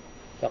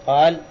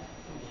فقال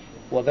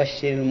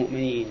وبشر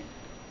المؤمنين.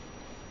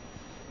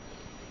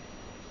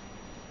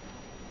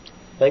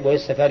 طيب،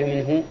 ويستفاد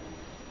منه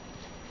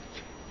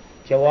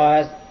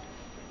جواز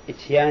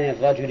اتيان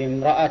الرجل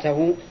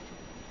امرأته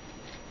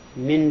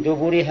من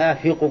دبرها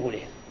في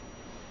قبلها،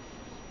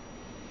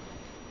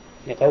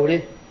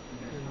 لقوله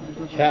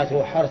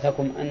فاتوا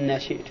حرثكم أن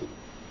شئتم.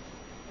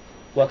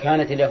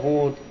 وكانت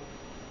اليهود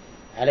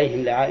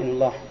عليهم لعائن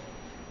الله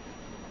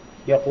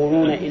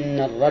يقولون إن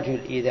الرجل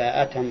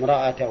إذا أتى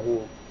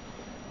امرأته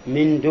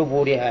من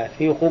دبرها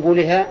في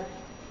قبلها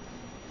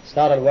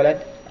صار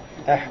الولد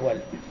أحول،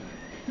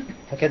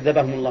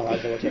 فكذبهم الله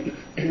عز وجل.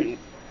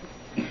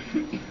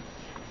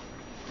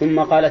 ثم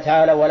قال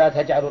تعالى ولا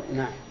تجعلوا.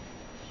 نعم.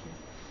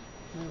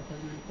 ما يؤخذ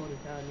من قوله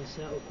تعالى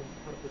نساؤكم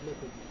حرث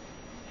لكم،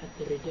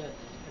 حتى الرجال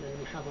على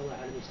المحافظة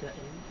على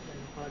نسائهم،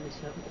 لأنه قال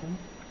نساؤكم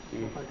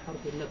وقال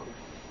حرث لكم.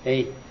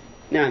 أي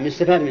نعم،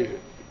 يستفاد منها،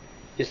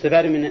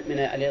 يستفاد من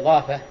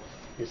الإضافة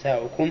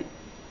نساؤكم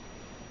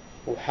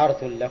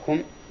وحرث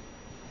لكم،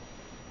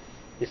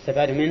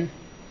 يستفاد منه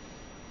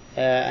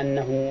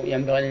أنه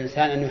ينبغي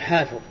للإنسان أن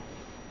يحافظ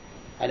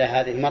على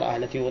هذه المرأة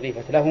التي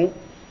أضيفت له،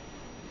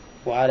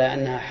 وعلى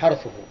أنها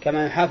حرثه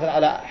كما يحافظ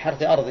على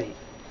حرث أرضه.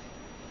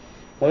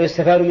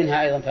 ويستفاد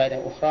منها أيضا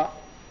فائدة أخرى،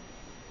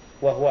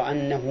 وهو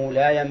أنه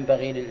لا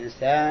ينبغي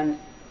للإنسان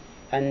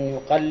أن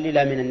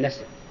يقلل من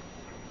النسل،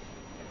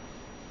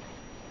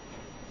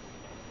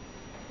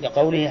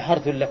 لقوله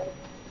حرث لكم.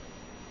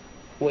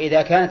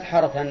 وإذا كانت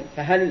حرثا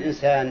فهل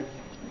الإنسان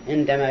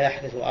عندما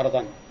يحرث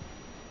أرضا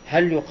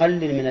هل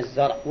يقلل من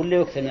الزرع ولا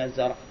يكثر من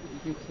الزرع؟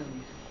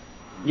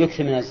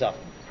 يكثر من الزرع.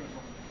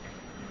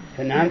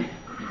 فنعم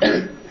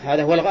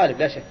هذا هو الغالب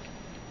لا شك،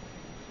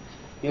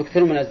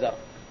 يكثر من الزرع.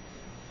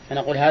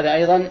 فنقول هذا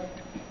أيضا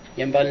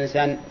ينبغي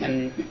الإنسان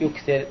أن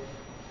يكثر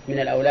من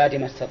الأولاد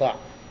ما استطاع.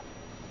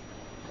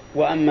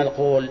 وأما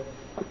القول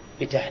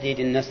بتحديد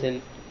النسل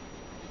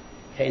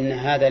فإن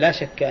هذا لا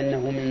شك أنه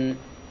من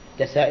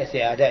دسائس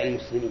أعداء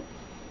المسلمين،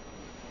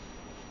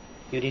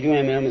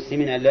 يريدون من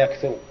المسلمين أن لا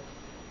يكثروا،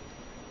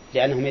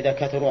 لأنهم إذا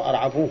كثروا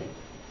أرعبوهم،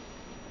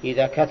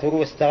 إذا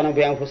كثروا استغنوا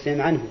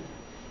بأنفسهم عنهم،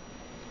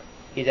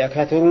 إذا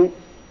كثروا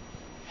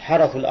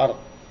حرثوا الأرض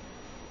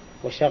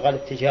وشغلوا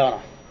التجارة،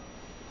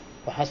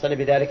 وحصل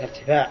بذلك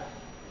ارتفاع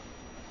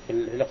في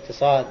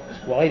الاقتصاد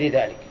وغير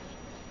ذلك.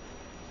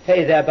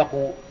 فإذا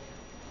بقوا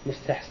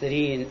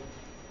مستحسرين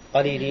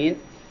قليلين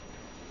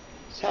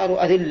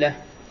صاروا أذلة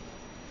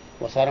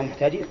وصاروا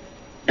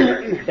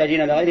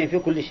محتاجين لغيرهم في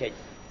كل شيء.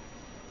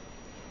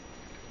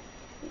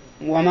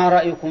 وما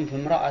رأيكم في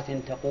امرأة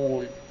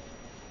تقول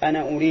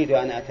أنا أريد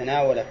أن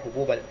أتناول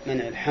حبوب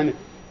منع الحمل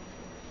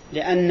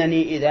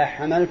لأنني إذا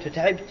حملت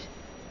تعبت،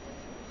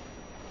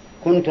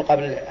 كنت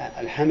قبل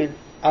الحمل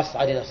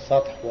أصعد إلى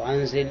السطح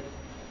وأنزل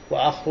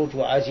وأخرج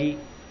وأجي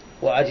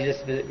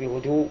وأجلس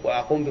بهدوء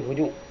وأقوم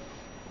بهدوء،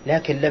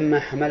 لكن لما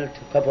حملت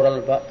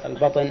كبر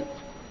البطن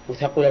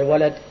وثقل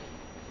الولد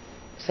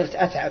صرت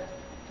أتعب،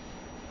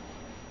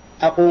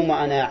 أقوم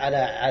أنا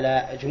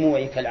على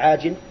جموعي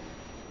كالعاجن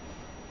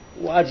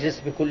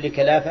وأجلس بكل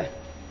كلافة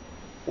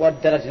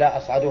والدرج لا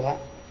أصعدها،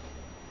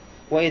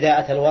 وإذا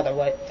أتى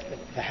الوضع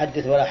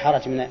فحدث ولا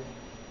حرج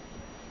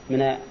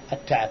من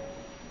التعب.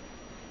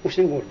 وش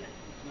نقول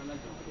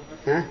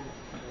له؟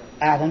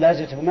 أعظم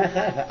الأجر ما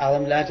خاف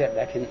أعظم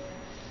الأجر،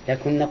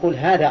 لكن نقول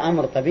هذا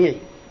أمر طبيعي.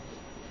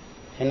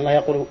 إن الله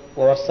يقول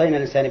ووصينا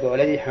الإنسان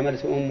بولده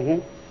حملته أمه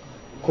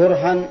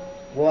كرها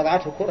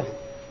ووضعته كرها،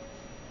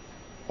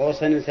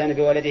 ووصينا الإنسان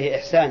بولده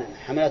إحسانا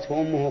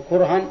حملته أمه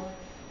كرها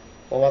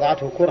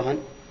ووضعته كرها،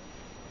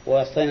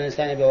 ووصينا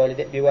الإنسان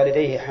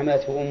بوالديه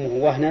حملته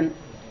أمه وهنا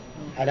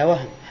على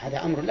وهن.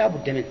 هذا أمر لا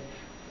بد منه.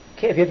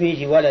 كيف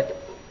يجي ولد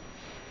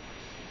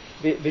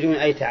بدون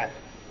أي تعب؟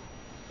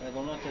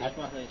 أيضا لا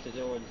تسمح له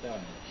يتزوج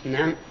ثاني.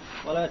 نعم.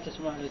 ولا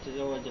تسمح له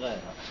يتزوج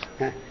غيرها.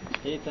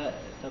 هي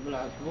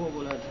تبلع الحبوب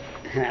ولا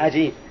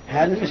عجيب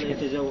هذا المشكلة.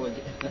 يتزوج.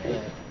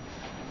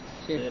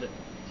 شيخ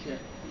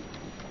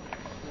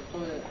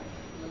يقول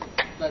من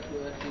إثبات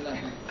الله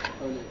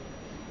قوله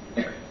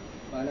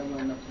واعلموا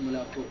أنكم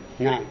ملاقوه.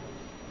 نعم.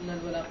 إن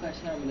الملاقاة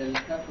شاملة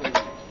للكافر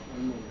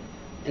والمؤمن.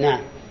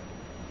 نعم.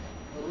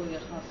 الرؤية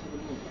خاصة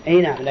بالمؤمن.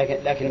 أي نعم،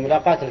 لكن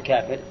ملاقاة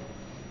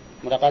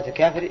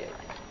الكافر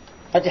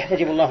قد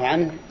يحتجب الله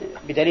عنه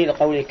بدليل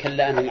قوله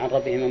كلا أنهم عن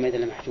ربهم يومئذ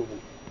لمحجوبون.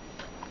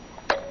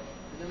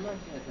 إذا ما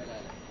فيها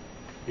دلالة.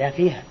 لا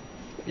فيها،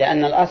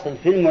 لأن الأصل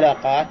في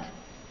الملاقاة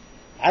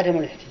عدم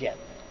الاحتجاب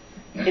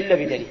إلا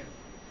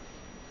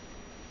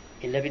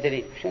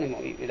بدليل. شنو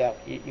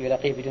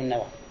يلاقيه بدون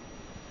نظر؟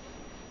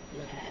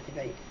 هذا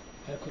بعيد.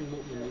 كل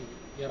مؤمن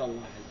يرى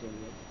الله عز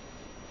وجل.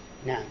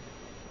 نعم.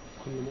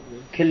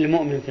 كل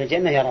مؤمن في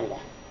الجنة يرى الله.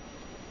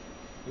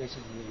 ليست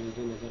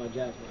الجنة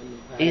درجات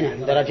وأنه. إيه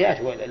نعم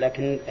درجات،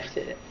 لكن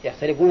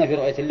يختلفون في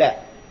رؤية الله.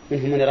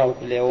 منهم من يراه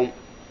كل يوم،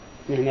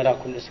 منهم يراه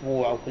كل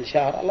أسبوع أو كل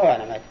شهر، الله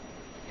أعلم،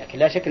 لكن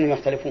لا شك أنهم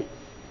يختلفون.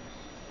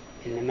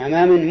 إنما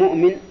ما من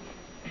مؤمن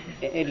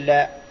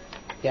إلا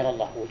يرى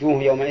الله.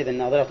 وجوه يومئذ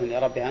ناظرة إلى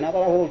ربها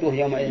ناظرة، ووجوه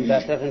يومئذ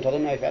باسرة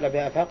تظن أن يفعل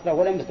بها فاقرة،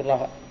 ولم يذكر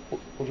الله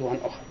وجوها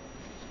أخرى.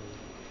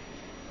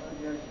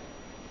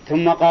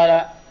 ثم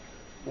قال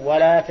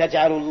ولا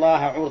تجعلوا الله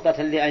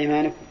عرضة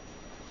لأيمانكم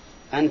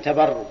أن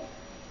تبروا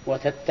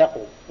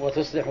وتتقوا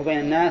وتصلحوا بين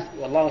الناس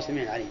والله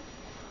سميع عليم.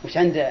 وش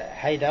عند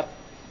حيدر؟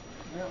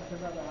 ما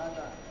يعتبر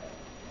هذا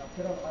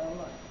اعتراض على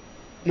الله؟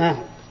 ما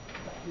هو؟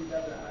 تحديد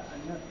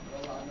النفس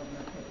والله عز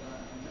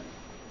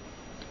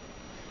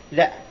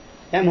وجل.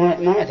 لا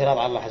ما هو اعتراض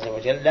على الله عز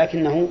وجل،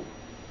 لكنه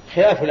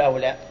خلاف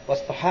الأولى.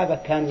 والصحابة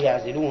كانوا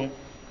يعزلون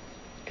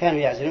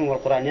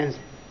والقرآن ينزل،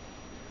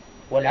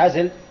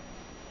 والعزل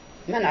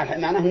معناه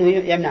أنه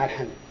يمنع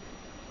الحمل.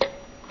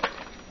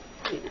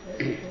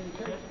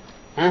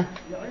 ها؟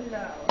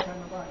 لعلة وكان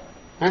ظاهرة.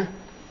 ها؟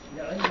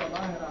 لعلة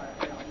ظاهرة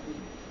يعني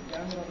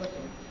بأمر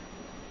الرسول.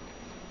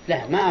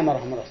 لا ما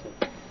أمرهم الرسول.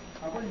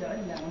 أقول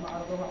لعلة هم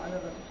عرضوها على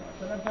الرسول صلى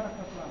الله عليه وسلم ترك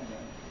أصلا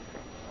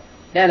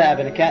يعني. لا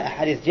أبدا، كان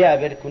حديث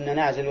جابر كنا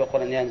نعزل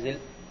والقرآن ينزل،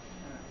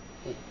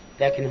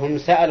 لكن هم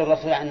سألوا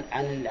الرسول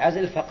عن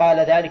العزل فقال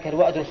ذلك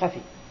الوأد الخفي.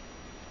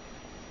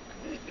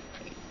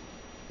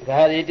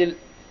 فهذا يدل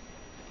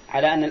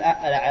على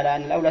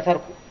أن الأولى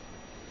تركه،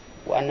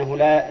 وأنه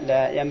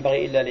لا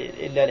ينبغي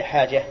إلا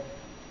لحاجة،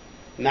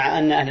 مع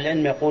أن أهل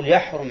العلم يقول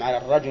يحرم على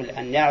الرجل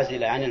أن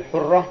يعزل عن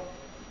الحرة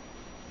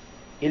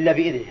إلا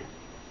بإذنها،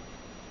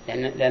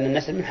 لأن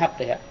النسل من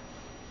حقها.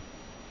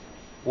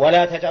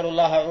 ولا تجعلوا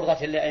الله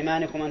عرضة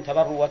لأيمانكم أن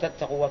تبروا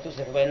وتتقوا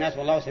وتصلحوا بين الناس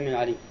والله سميع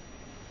عليم.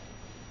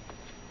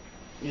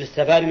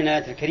 يستفاد من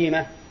الآية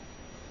الكريمة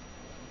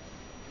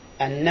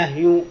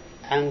النهي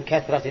عن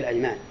كثرة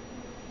الأيمان،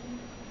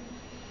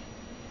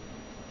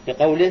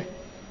 بقوله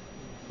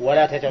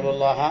ولا تجعلوا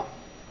الله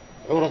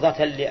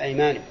عرضة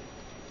لأيمانكم،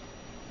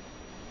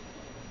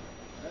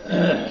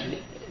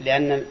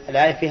 لأن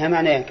الآية فيها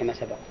معنيين كما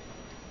سبق.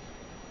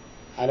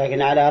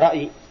 لكن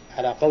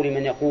على قول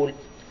من يقول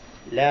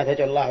لا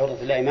تجعلوا الله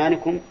عرضة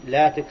لأيمانكم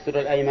لا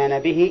تكثروا الأيمان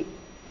به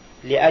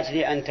لأجل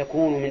أن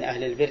تكونوا من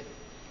أهل البر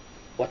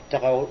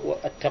والتقوى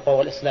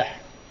والإصلاح.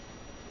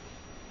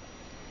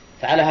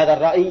 فعلى هذا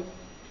الرأي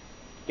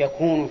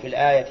يكون في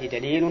الآية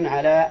دليل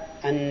على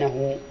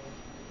أنه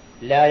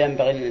لا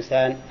ينبغي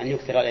للإنسان أن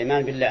يكثر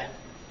الأيمان بالله،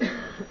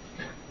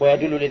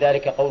 ويدل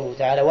لذلك قوله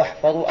تعالى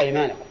واحفظوا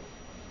أيمانكم.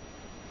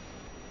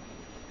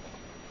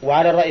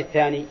 وعلى الرأي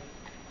الثاني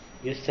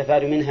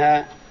يستفاد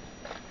منها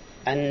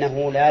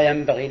أنه لا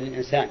ينبغي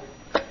للإنسان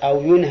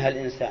أو ينهى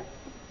الإنسان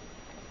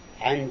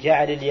عن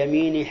جعل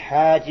اليمين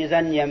حاجزا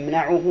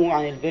يمنعه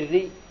عن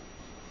البر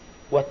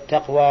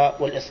والتقوى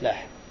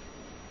والإصلاح.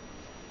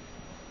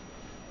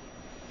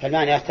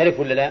 فالمعنى يختلف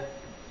ولا لا؟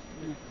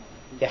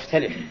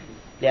 يختلف،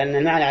 لأن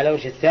المعنى على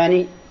وجه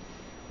الثاني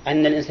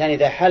أن الإنسان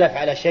إذا حلف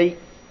على شيء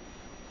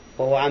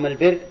وهو عمل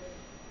بر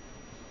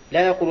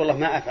لا يقول والله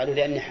ما أفعله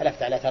لأني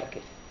حلفت على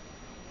تركه.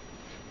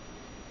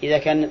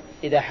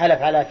 إذا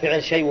حلف على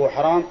فعل شيء وهو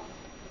حرام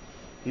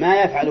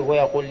ما يفعله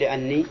ويقول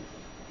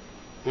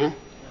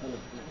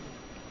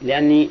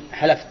لأني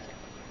حلفت.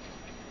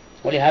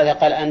 ولهذا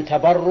قال أن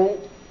تبروا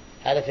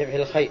هذا في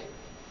فعل الخير،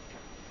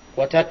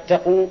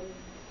 وتتقوا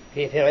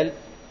في فعل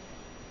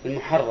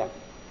المحرم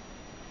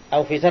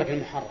أو في ترك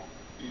المحرم،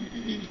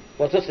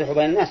 وتصلحوا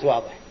بين الناس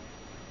واضح.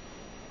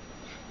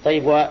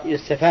 طيب،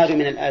 ويستفاد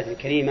من الآية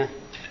الكريمة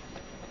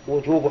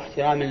وجوب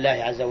احترام الله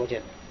عز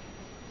وجل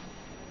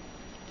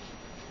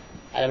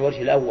على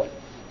الوجه الأول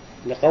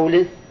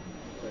لقوله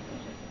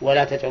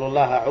ولا تجعلوا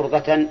الله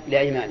عرضة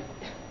لأيمانكم.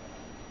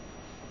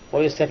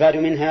 ويستفاد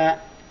منها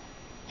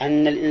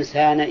أن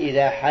الإنسان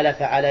إذا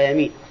حلف على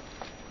يمين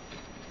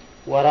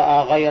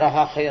ورأى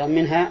غيرها خيرا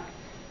منها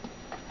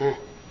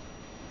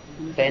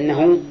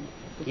فإنه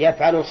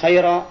يفعل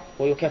الخير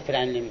ويكفر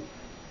عن اليمين،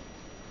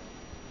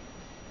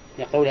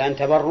 لقول أن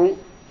تبروا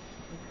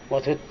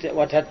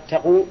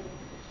وتتقوا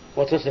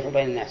وتصلحوا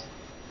بين الناس.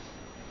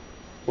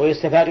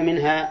 ويستفاد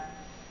منها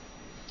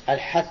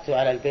الحث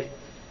على البر،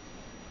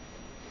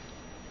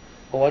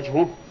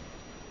 ووجهه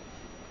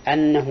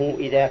أنه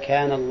إذا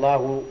كان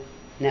الله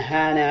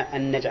نهانا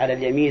أن نجعل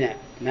اليمين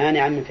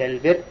مانعا من فعل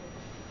البر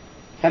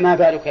فما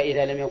بالك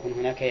إذا لم يكن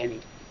هناك يمين.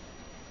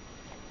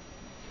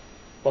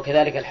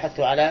 وكذلك الحث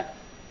على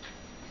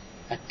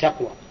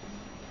التقوى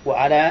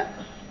وعلى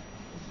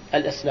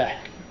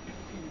الإصلاح.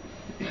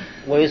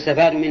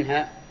 ويستفاد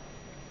منها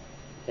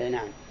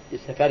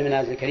يستفاد من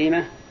هذه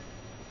الكريمة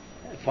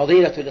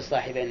فضيلة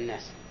الإصلاح بين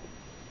الناس،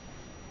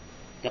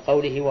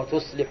 لقوله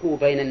وتصلحوا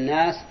بين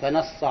الناس،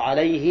 فنص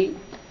عليه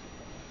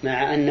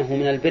مع أنه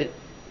من البر.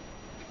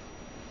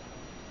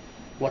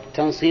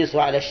 والتنصيص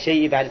على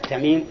الشيء بعد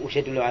التعميم وش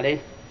يدل عليه؟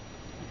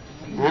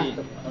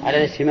 على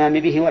الاهتمام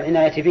به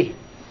والعناية به.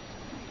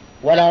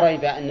 ولا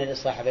ريب أن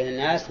الإصلاح بين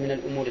الناس من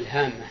الأمور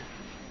الهامة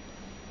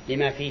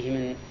لما فيه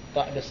من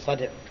طأب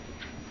الصدع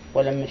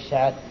ولم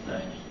الشعث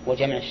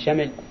وجمع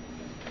الشمل.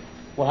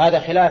 وهذا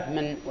خلاف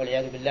من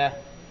والعياذ بالله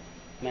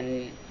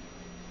من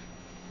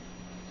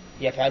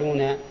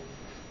يفعلون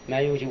ما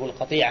يوجب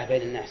القطيعة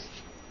بين الناس،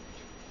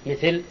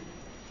 مثل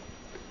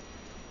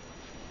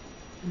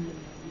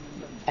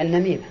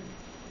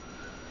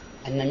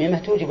النميمة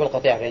توجب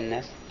القطيعة بين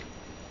الناس،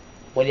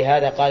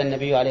 ولهذا قال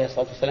النبي عليه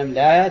الصلاة والسلام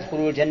لا يدخل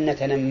الجنة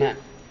نماء،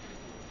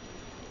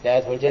 لا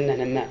يدخل الجنة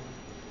نماء.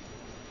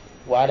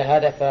 وعلى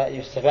هذا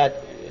فيستفاد،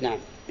 نعم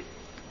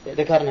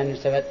ذكرنا أن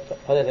يستفاد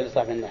فضيلة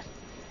الإصلاح بين الناس.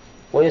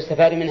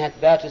 ويستفاد منها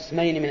إثبات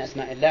اسمين من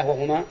أسماء الله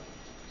وهما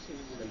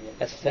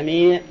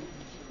السميع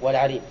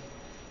والعليم،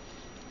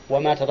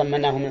 وما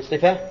تضمناه من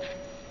صفة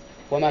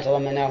وما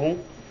تضمناه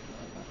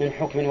من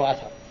حكم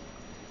وأثر.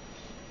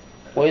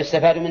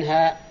 ويستفاد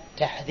منها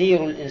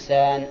تحذير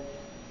الإنسان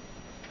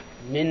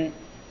من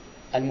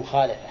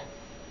المخالفة،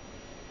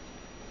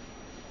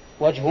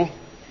 وجهه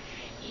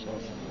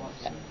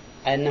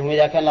أنه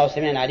إذا كان الله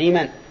سميعا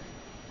عليما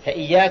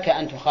فإياك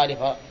أن تخالف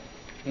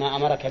ما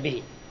أمرك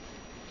به،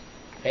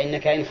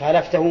 فإنك إن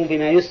خالفته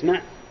بما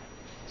يسمع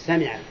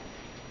سمع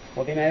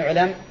وبما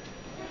يعلم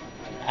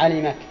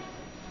علمك،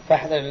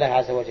 فاحذر الله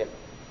عز وجل.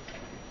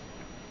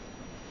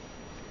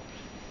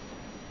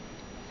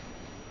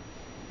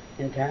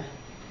 انتهى.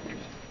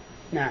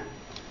 نعم.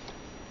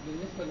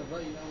 بالنسبة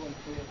للرأي الأول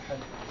في الحل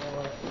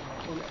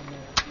يقول أن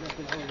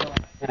نفي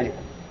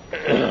الأول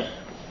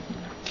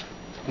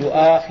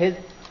يؤاخذ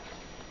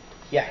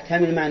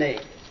يحتمل معنيين،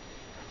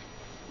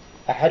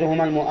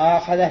 أحدهما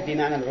المؤاخذة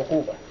بمعنى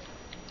العقوبة،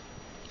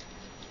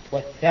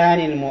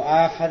 والثاني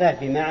المؤاخذة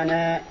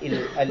بمعنى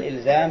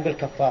الإلزام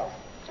بالكفارة،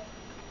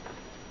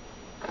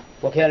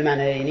 وكلا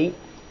المعنيين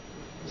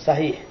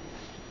صحيح.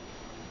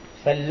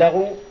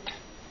 فاللغو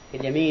في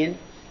اليمين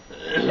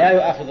لا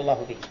يؤاخذ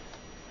الله به،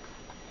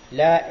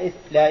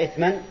 لا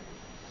إثما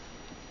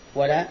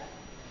ولا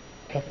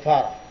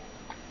كفارة.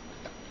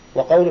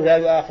 وقوله لا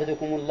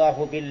يؤاخذكم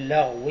الله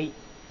باللغو،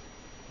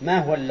 ما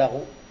هو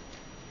اللغو؟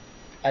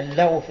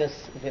 اللغو في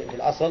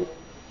الأصل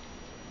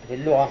في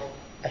اللغة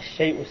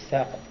الشيء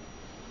الساقط،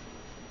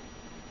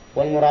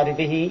 والمراد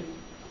به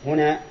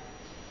هنا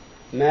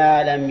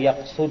ما لم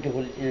يقصده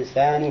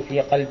الإنسان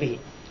في قلبه،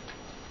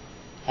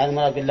 هذا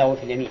المراد باللغو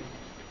في اليمين،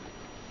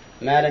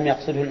 ما لم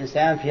يقصده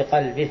الإنسان في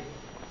قلبه.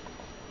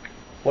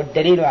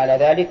 والدليل على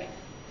ذلك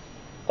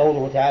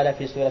قوله تعالى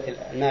في سورة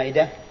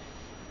المائدة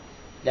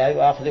لا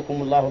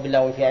يؤاخذكم الله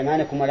باللغو في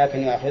أيمانكم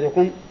ولكن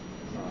يؤاخذكم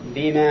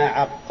بما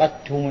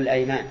عقدتم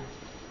الأيمان.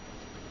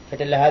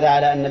 فدل هذا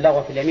على أن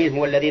اللغو في اليمين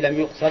هو الذي لم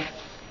يقصد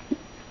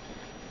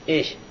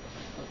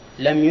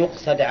لم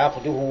يقصد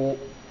عقده،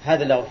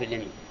 هذا اللغو في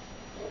اليمين.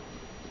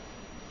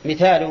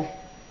 مثاله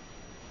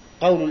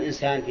قول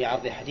الإنسان في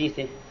عرض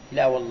حديثه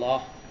لا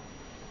والله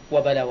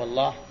وبلا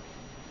والله،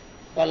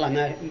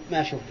 والله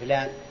ما أشوف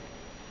فلان،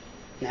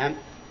 نعم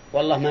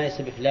والله ما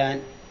يصب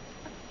فلان،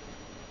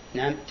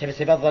 نعم تبي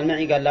تفضل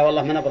معي، قال لا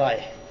والله ما أنا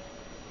برايح.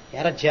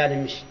 يا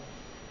رجال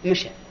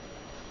مشى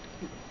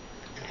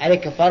عليك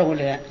كفارة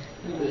ولا لا؟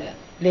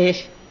 ليش؟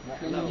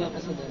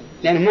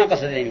 لأنه ما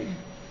قصد اليمين.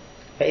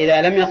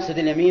 فإذا لم يقصد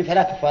اليمين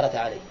فلا كفارة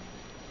عليه،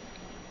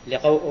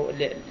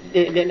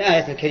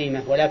 للآية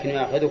الكريمة ولكن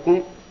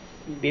يأخذكم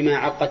بما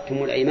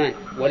عقدتم الأيمان،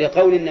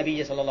 ولقول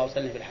النبي صلى الله عليه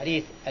وسلم في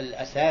الحديث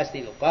الأساسي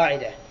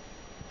القاعدة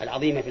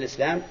العظيمة في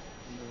الإسلام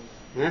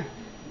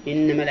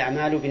إنما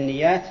الأعمال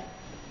بالنيات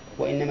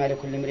وإنما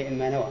لكل امرئ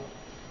ما نوى،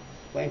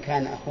 وإن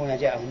كان أخونا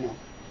جاءه النوم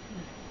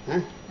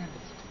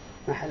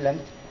ما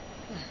حلمت.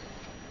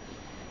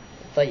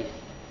 طيب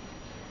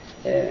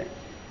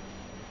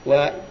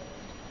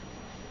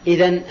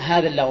وإذن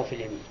هذا اللغو في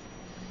اليمين.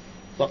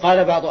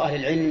 وقال بعض أهل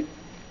العلم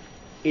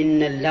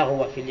إن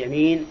اللغو في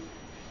اليمين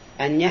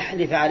أن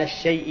يحلف على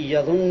الشيء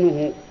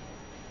يظنه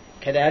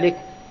كذلك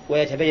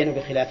ويتبين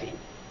بخلافه،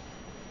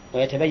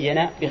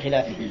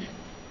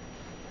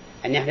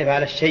 أن يحلف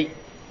على الشيء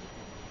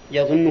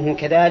يظنه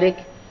كذلك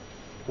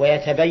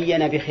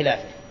ويتبين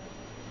بخلافه.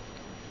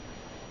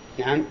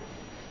 نعم.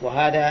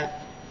 وهذا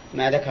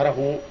ما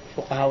ذكره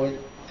فقهاء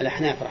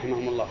الأحناف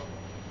رحمهم الله.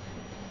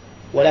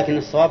 ولكن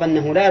الصواب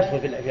أنه لا يدخل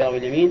في لغو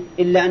اليمين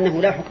إلا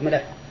أنه لا حكم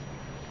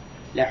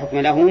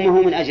له، ما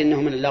هو من أجل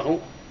أنه من اللغو،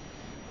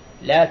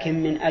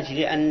 لكن من أجل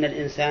أن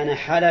الإنسان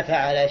حلف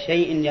على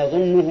شيء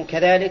يظنه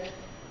كذلك،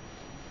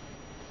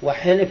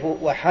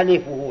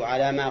 وحلفه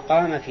على ما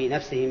قام في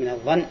نفسه من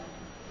الظن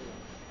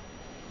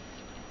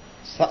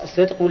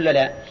صدق ولا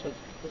لا؟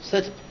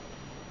 صدق.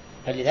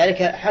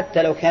 فلذلك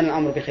حتى لو كان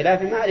الأمر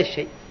بخلافه ما عليه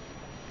شيء،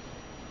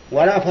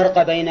 ولا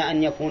فرق بين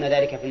أن يكون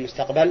ذلك في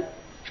المستقبل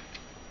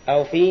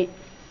أو في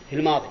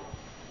الماضي.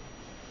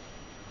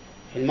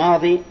 في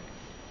الماضي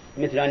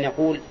مثل أن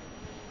يقول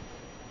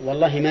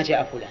والله ما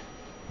جاء فلان،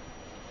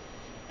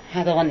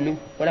 هذا ظنه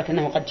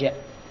ولكنه قد جاء.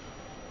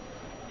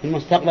 في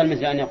المستقبل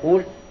مثل أن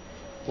يقول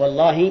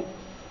والله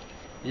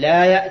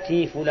لا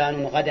يأتي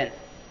فلان غدا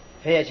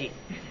فيجي،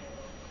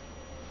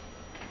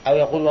 أو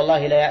يقول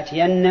والله لا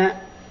يأتين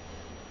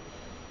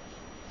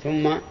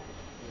ثم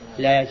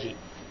لا يجي.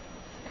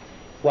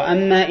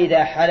 وأما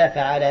إذا حلف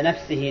على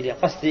نفسه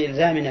لقصد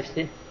إلزام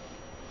نفسه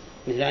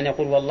مثل أن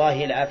يقول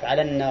والله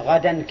لأفعلن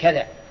غدا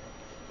كذا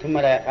ثم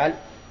لا يفعل،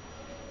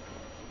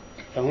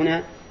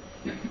 فهنا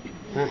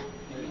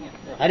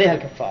عليها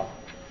الكفارة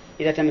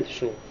إذا تمت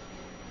الشروط.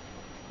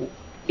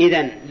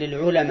 إذن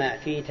للعلماء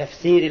في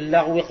تفسير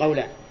اللغو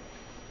قولان: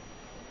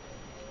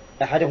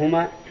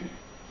 أحدهما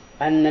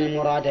أن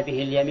المراد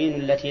به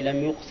اليمين التي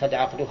لم يقصد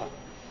عقدها،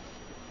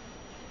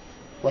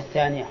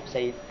 والثاني يا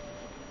حسين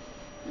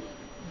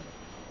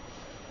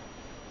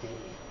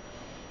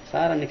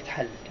صار أنك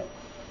تحل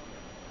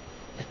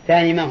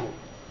الثاني ما هو؟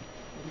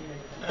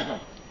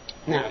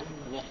 نعم،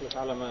 أن يحلف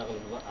على ما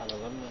يغلب على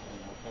ظنه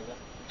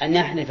أن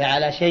يحلف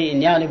على شيء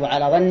يغلب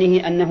على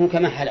ظنه أنه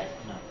كما حلف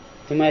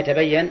ثم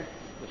يتبين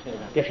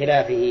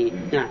بخلافه.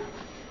 نعم.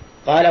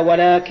 قال: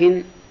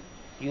 ولكن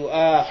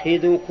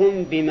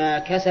يؤاخذكم بما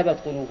كسبت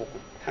قلوبكم.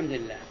 الحمد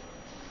لله،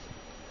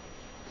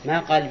 ما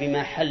قال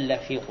بما حل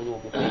في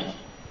قلوبكم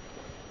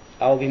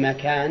أو بما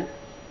كان،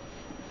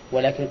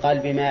 ولكن قال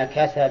بما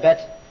كسبت،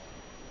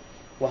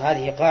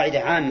 وهذه قاعدة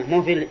عامة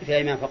مو في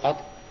الإيمان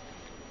فقط،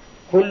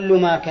 كل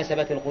ما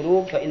كسبت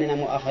القلوب فإننا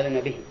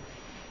مؤاخذون به.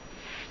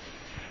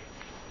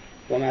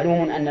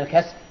 ومعلوم أن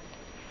الكسب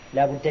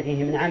لا بد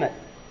فيه من عمل،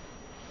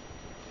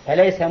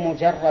 فليس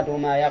مجرد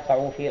ما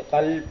يقع في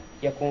قلب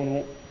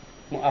يكون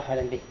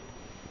مؤاخذا به،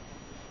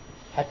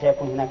 حتى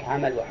يكون هناك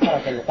عمل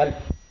وحركة للقلب.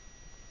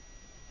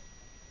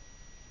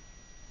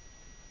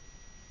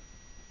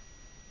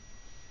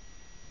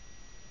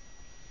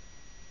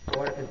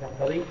 ولكن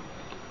تقتضي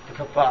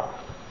الكفارة.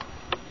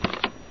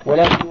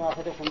 ولكن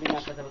يؤاخذكم بما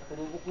كسبت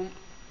قلوبكم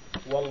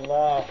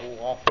والله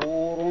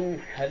غفور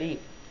حليم.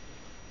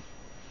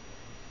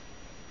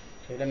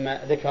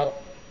 لما ذكر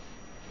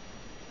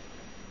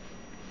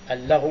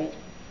اللغو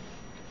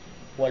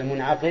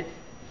والمنعقد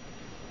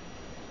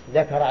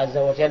ذكر عز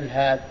وجل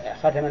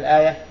ختم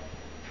الآية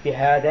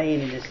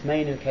بهذين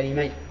الاسمين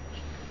الكريمين،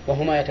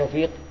 وهما يا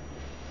توفيق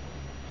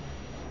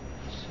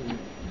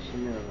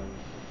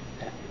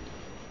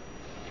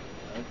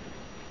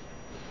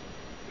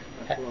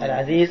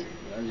العزيز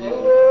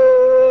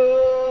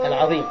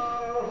العظيم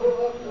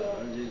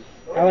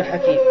أو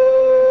الحكيم.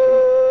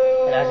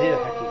 العزيز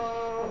الحكيم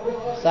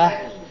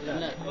صح.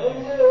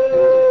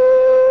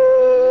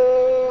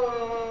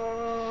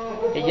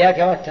 إياك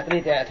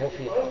والتقليد يا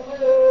توفيق.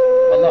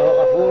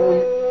 والله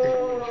غفور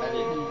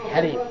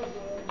حليم.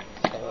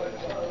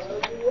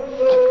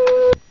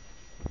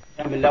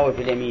 باللغو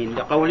في اليمين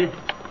لقوله: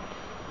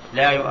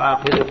 لا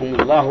يؤاخذكم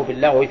الله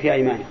باللغو في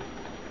أيمانكم.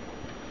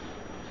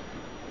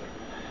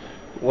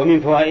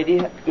 ومن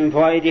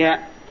فوائدها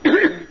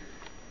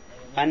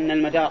أن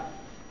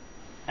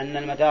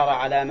المدار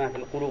على ما في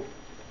القلوب،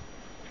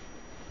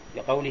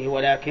 لقوله: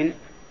 ولكن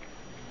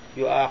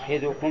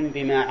يؤاخذكم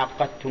بما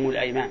عقدتم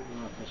الأيمان،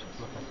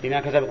 بما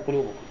كسبت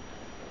قلوبكم.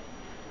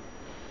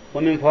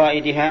 ومن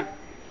فوائدها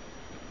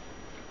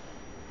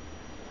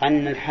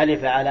أن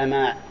الحلف على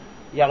ما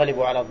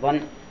يغلب على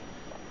الظن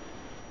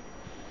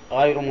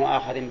غير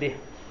مؤاخذ به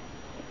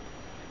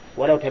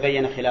ولو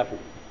تبين خلافه،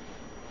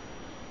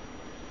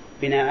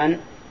 بناء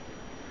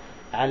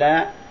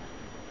على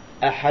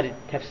أحد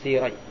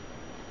التفسيرين،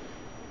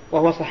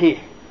 وهو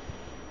صحيح،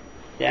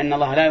 لأن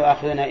الله لا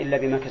يؤاخذنا إلا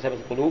بما كسبت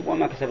القلوب،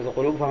 وما كسبت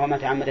القلوب فهو ما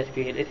تعمدت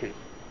فيه الإثم.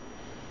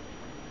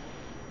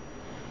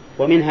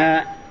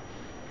 ومنها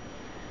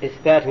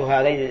إثبات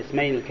هذين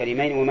الاسمين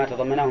الكريمين وما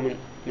تضمناه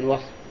من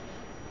وصف،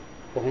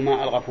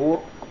 وهما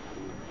الغفور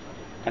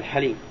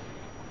الحليم.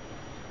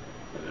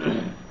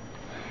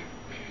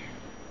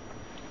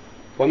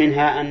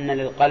 ومنها أن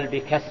للقلب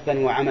كسبا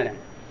وعملا،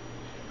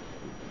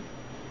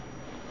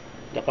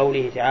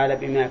 لقوله تعالى: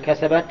 بما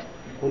كسبت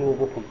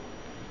قلوبكم.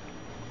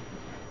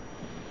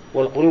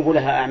 والقلوب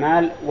لها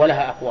أعمال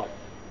ولها أقوال،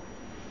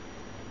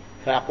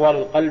 فأقوال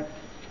القلب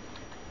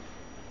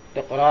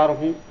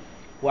إقراره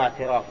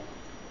واعترافه،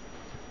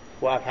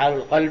 وأفعال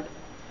القلب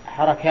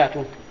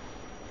حركاته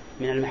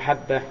من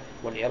المحبة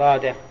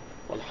والإرادة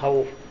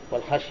والخوف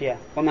والخشية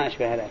وما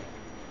أشبه ذلك.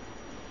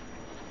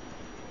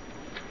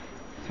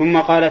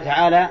 ثم قال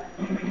تعالى: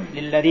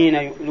 للذين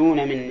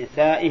يؤلون من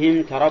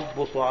نسائهم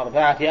تربص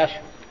 4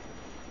 أشهر.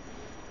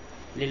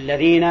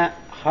 للذين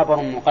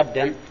خبر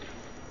مقدم،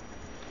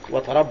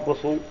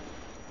 وتربص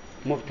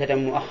مبتدا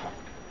مؤخر،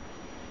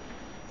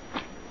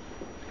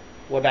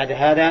 وبعد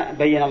هذا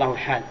بين الله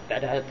الحال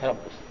بعد هذا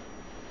التربص.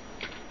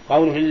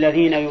 قوله: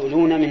 للذين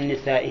يؤلون من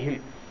نسائهم،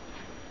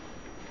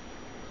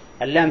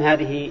 اللام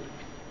هذه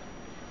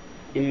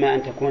إما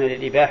أن تكون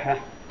للإباحة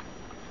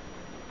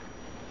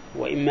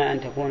وإما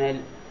أن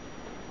تكون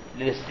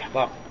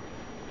للاستحقاق،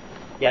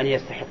 يعني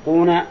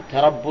يستحقون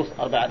تربص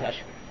 4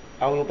 أشهر،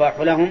 أو يباح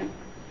لهم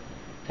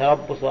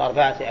تربص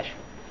 4 أشهر.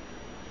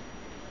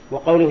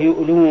 وقوله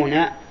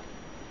يؤلون،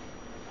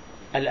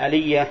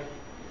 الألية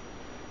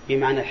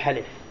بمعنى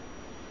الحلف،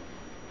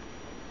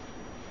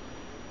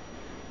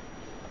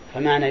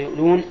 فمعنى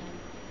يؤلون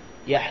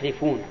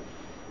يحلفون.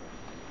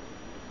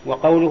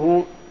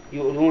 وقوله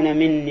يؤلون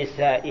من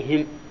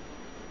نسائهم،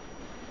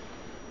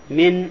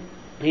 من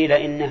قيل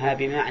إنها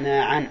بمعنى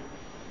عن،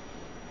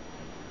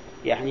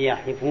 يعني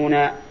يحلفون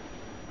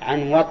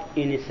عن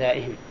وطء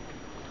نسائهم،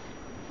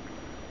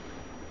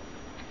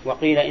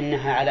 وقيل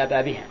إنها على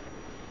بابها،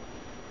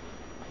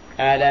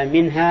 آلى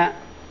منها،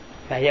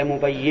 فهي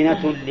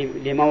مبينة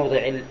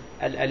لموضع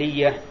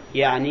الألية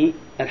يعني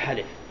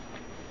الحلف.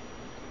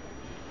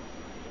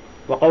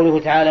 وقوله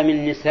تعالى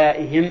من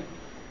نسائهم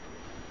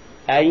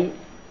أي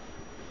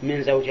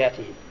من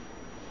زوجاتهم،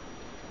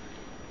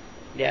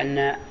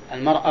 لأن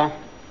المرأة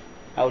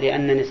أو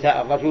لأن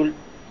نساء الرجل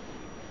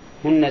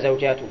هن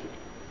زوجاته،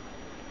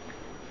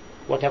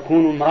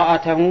 وتكون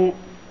امرأته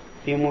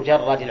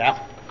بمجرد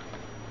العقد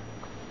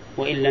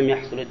وإن لم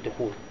يحصل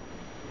الدخول.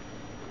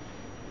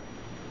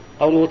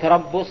 قوله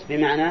تربص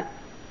بمعنى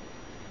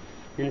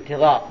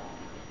انتظار،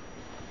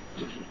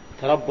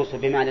 تربص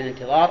بمعنى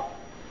الانتظار،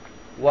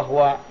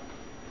 وهو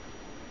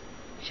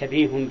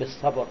شبيه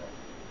بالصبر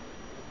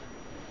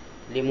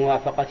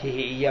لموافقته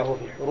إياه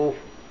في الحروف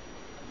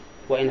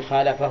وإن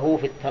خالفه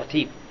في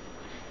الترتيب،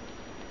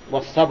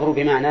 والصبر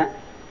بمعنى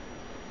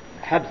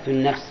حبس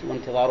النفس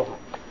وانتظارها.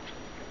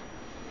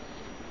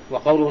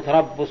 وقوله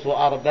تربص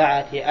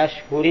 4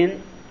 أشهر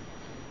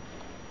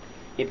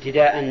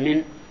ابتداء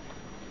من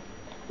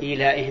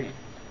إيلائهم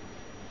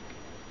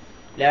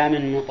لا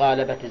من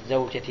مطالبة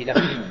الزوجة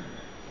له،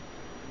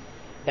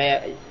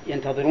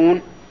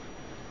 فينتظرون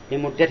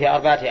لمدة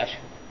 4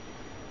 أشهر.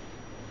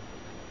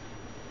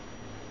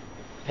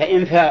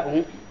 فإن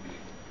فاءوا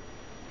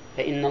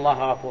فإن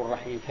الله غفور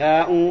رحيم.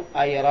 فاءوا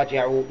أي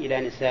رجعوا إلى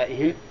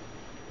نسائهم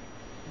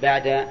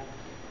بعد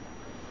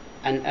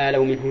أن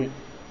آلوا منهن،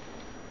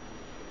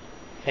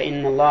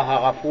 فإن الله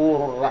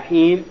غفور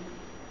رحيم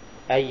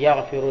أي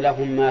يغفر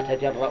لهم ما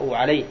تجرؤوا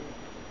عليه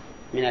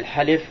من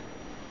الحلف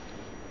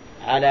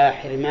على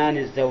حرمان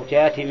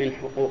الزوجات من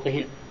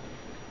حقوقهن،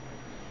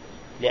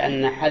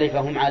 لأن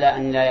حلفهم على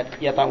أن لا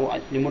يطأوا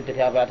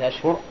لمدة 4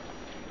 أشهر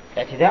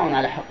اعتداء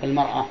على حق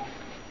المرأة،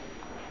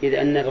 إذ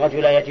أن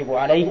الرجل يجب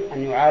عليه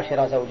أن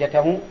يعاشر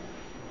زوجته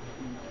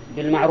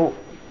بالمعروف،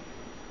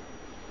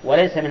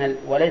 وليس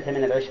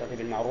من العشرة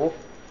بالمعروف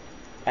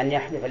أن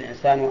يحلف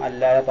الإنسان أن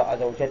لا يطأ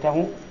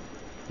زوجته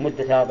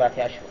مدة 4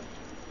 أشهر،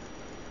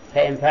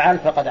 فإن فعل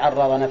فقد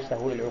عرض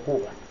نفسه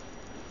للعقوبة،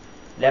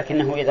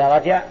 لكنه إذا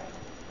رجع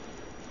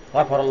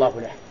غفر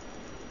الله له.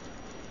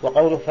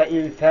 وقوله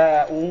فإن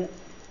فاءوا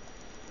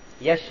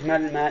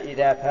يشمل ما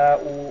إذا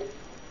فاءوا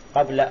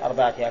قبل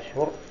 4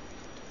 أشهر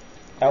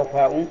أو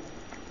فاءوا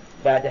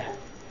بعدها.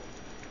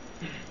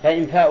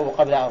 فإن فاءوا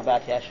قبل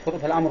 4 أشهر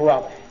فالأمر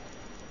واضح،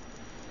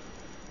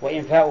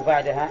 وإن فاءوا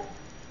بعدها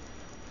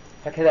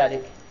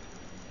فكذلك،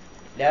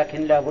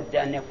 لكن لا بد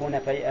أن يكون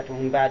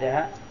فيئتهم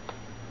بعدها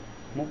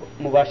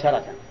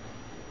مباشرة،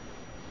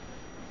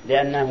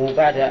 لأنه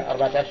بعد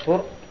 4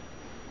 أشهر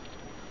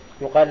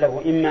يقال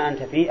له إما أن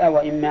تفيء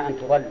وإما أن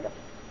تطلق.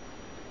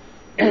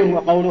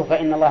 وقوله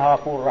فإن الله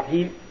غفور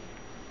رحيم،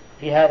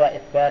 في هذا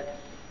إثبات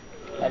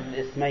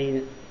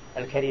الاسمين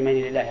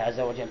الكريمين لله عز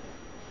وجل،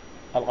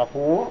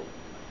 الغفور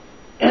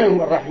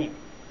والرحيم.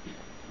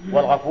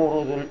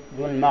 والغفور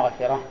ذو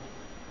المغفرة،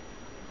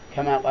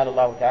 كما قال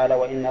الله تعالى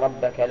وإن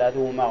ربك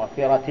لذو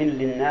مغفرة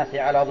للناس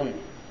على ظلمه.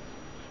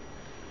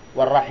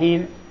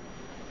 والرحيم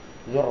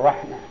ذو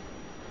الرحمة،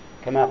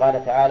 كما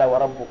قال تعالى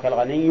وربك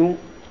الغني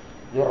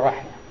ذو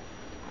الرحمة.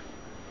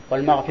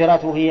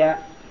 والمغفرة هي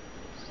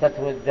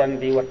ستر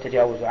الذنب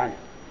والتجاوز عنه،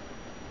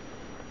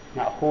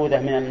 مأخوذة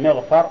من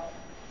المغفر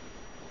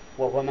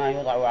وهو ما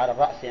يوضع على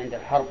الرأس عند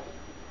الحرب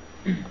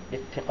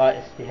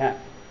لاتقاء السهام،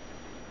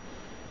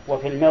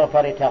 وفي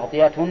المغفر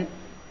تغطية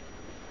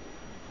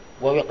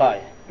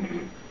ووقاية.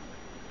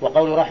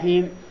 وقول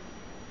رحيم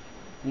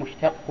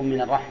مشتق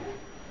من الرحمة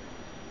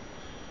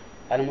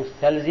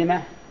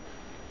المستلزمة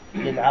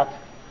للعطف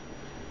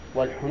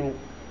والحنو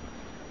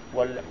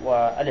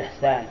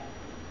والإحسان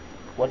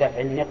ودفع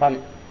النقم.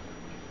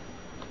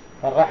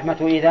 فالرحمة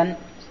إذن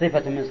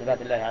صفة من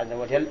صفات الله عز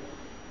وجل،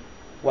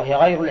 وهي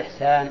غير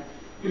الإحسان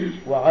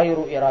وغير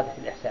إرادة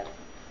الإحسان،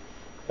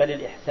 بل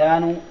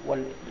الإحسان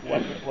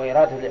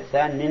وإرادة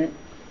الإحسان من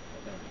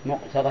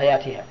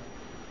مقتضياتها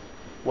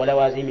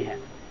ولوازمها.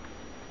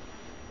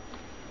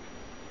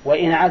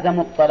 وإن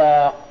عزموا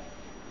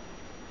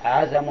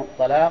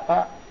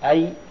الطلاق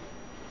أي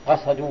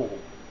قصدوه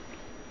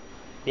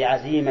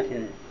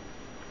بعزيمة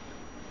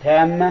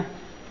تامة،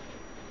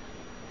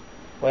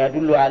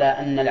 ويدل على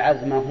أن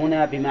العزم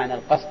هنا بمعنى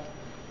القصد،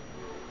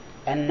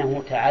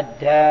 أنه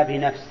تعدى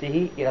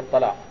بنفسه إلى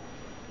الطلاق.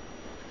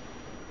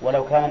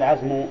 ولو كان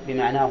العزم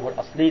بمعناه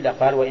الأصلي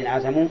لقال وإن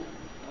عزموا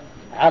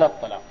على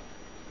الطلاق،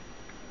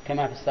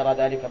 كما فسر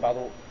ذلك بعض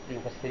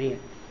المفسرين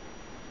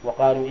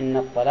وقالوا إن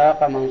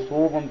الطلاق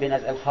منصوب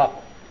بنزع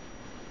الخافض،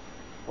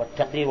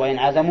 والتقدير وإن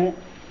عزموا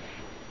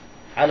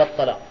على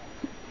الطلاق.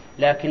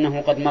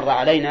 لكنه قد مر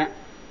علينا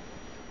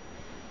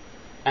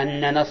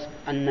أن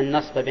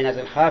النصب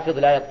بنزع الخافض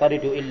لا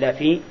يضطرد إلا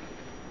في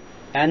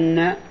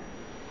أن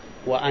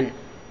وأن.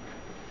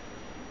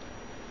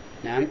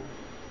 نعم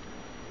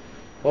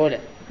أولا.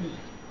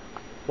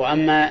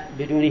 وأما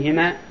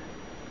بدونهما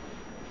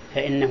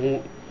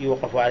فإنه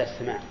يوقف على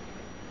السماع.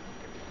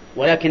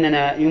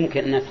 ولكننا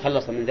يمكن أن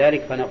نتخلص من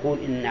ذلك فنقول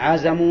إن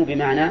عزموا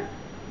بمعنى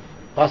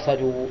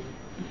قصدوا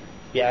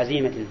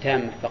بعزيمة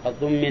تامة، فقد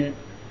ضمن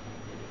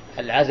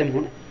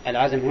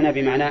العزم هنا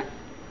بمعنى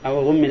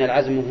أو ضمن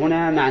العزم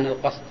هنا معنى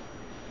القصد.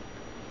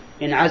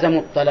 إن عزموا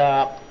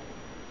الطلاق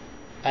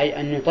أي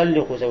أن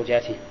يطلقوا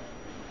زوجاته،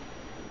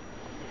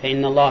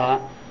 فإن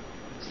الله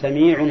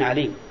سميع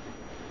عليم،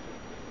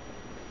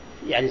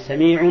 يعني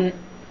سميع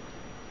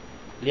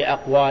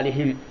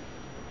لأقوالهم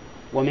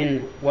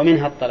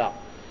ومنها الطلاق،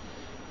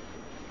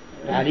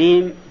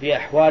 عليم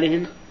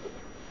بأحوالهم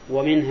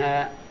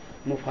ومنها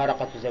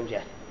مفارقة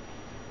الزوجات.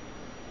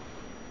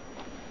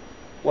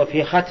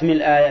 وفي ختم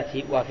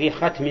الآية وفي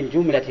ختم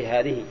الجملة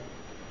هذه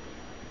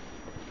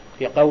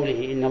في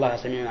قوله إن الله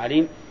سميع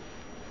عليم،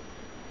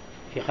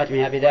 في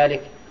ختمها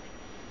بذلك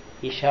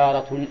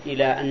إشارة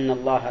إلى أن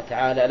الله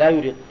تعالى لا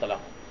يريد الطلاق،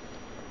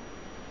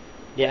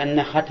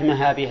 لأن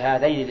ختمها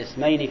بهذين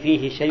الاسمين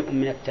فيه شيء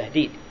من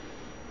التهديد.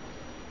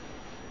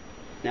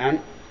 نعم،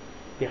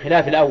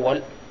 بخلاف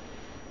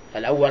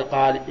الأول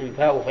قال إن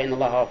فاءوا فإن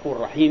الله غفور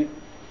رحيم،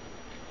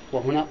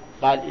 وهنا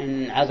قال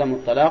إن عزموا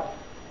الطلاق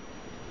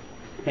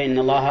فإن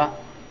الله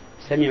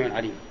سميع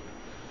عليم.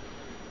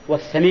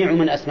 والسميع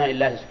من أسماء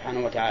الله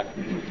سبحانه وتعالى،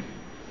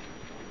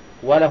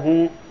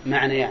 وله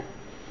معنيان،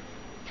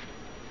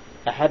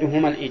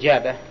 أحدهما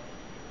الإجابة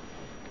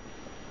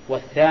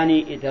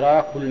والثاني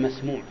إدراك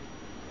المسموع.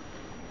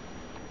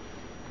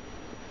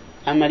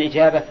 أما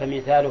الإجابة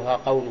فمثالها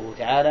قوله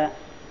تعالى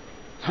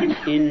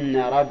إن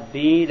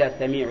ربي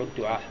لسميع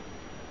الدعاء،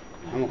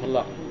 رحمك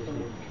الله.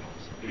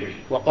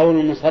 وقول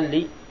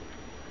المصلي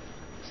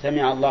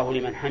سمع الله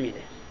لمن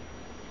حمده،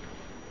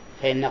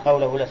 فإن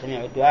قوله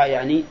لسميع الدعاء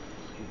يعني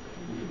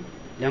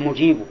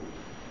لمجيب،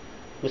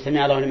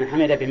 وسمع الله لمن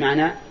حمده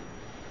بمعنى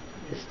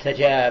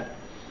استجاب،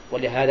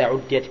 ولهذا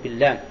عديت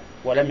باللام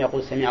ولم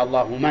يقل سمع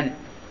الله من.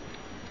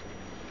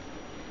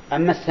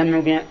 أما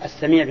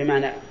السميع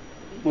بمعنى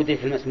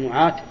مدرك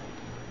المسموعات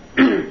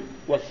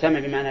والسمع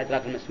بمعنى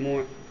إدراك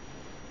المسموع،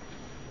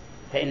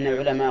 فإن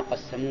العلماء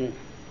قسموه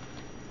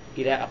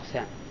إلى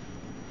أقسام،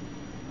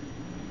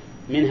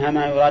 منها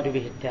ما يراد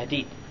به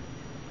التهديد،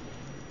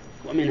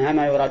 ومنها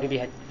ما يراد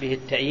به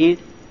التأييد،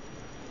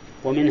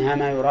 ومنها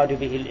ما يراد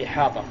به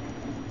الإحاطة.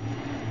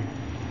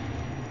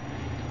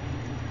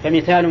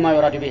 فمثال ما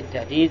يراد به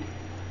التهديد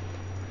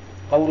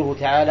قوله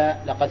تعالى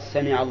لقد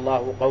سمع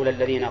الله قول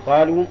الذين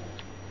قالوا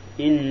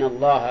إن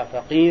الله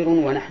فقير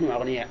ونحن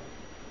أغنياء،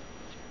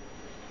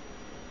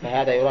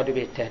 فهذا يراد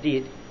به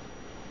التهديد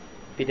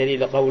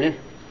بدليل قوله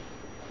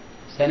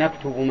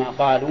سنكتب ما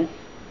قالوا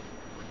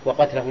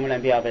وقتلهم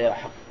الأنبياء بغير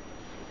حق.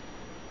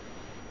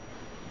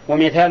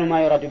 ومثال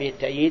ما يراد به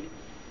التأييد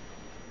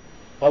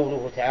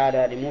قوله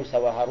تعالى لموسى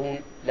وهارون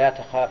لا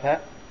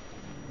تخافا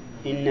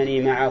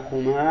إنني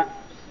معكما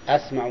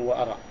أسمع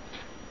وأرى.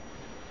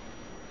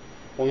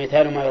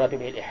 ومثال ما يراد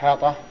به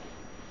الإحاطة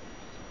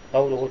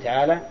قوله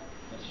تعالى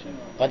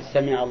قد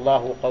سمع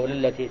الله قول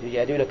التي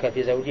تجادلك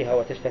في زوجها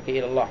وتشتكي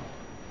إلى الله.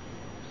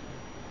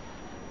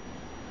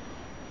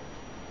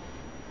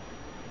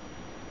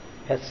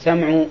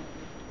 فالسمع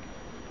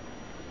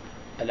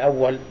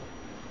الأول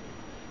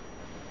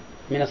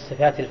من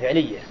الصفات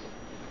الفعلية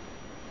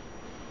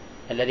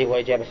الذي هو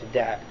إجابة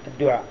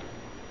الدعاء،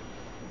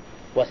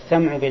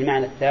 والسمع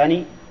بالمعنى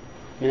الثاني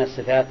من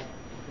الصفات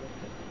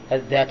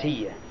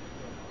الذاتية،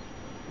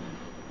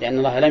 لأن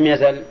الله لم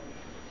يزل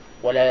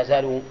ولا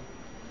يزال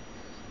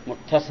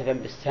متصفا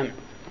بالسمع،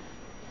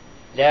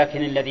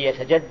 لكن الذي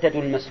يتجدد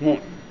المسموع.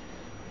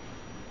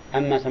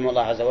 أما سمع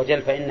الله عز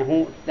وجل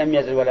فإنه لم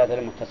يزل ولا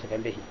يزال متصفا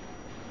به.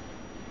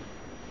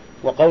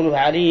 وقوله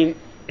عليم،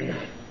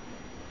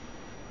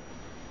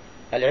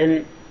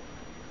 العلم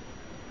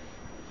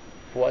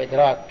هو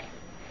إدراك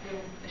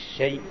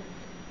الشيء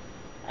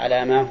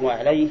على ما هو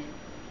عليه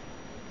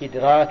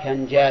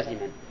إدراكا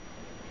جازما،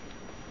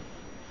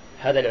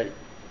 هذا العلم،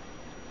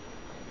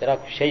 إدراك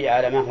الشيء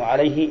على ما هو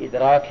عليه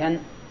إدراكا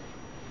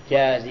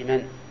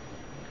جازما.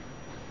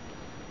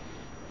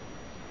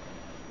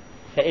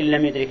 فإن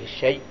لم يدرك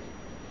الشيء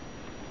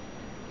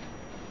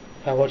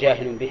فهو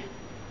جاهل به،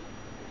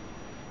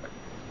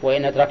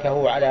 وإن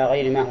أدركه على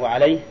غير ما هو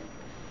عليه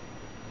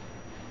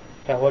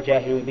فهو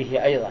جاهل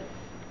به أيضا،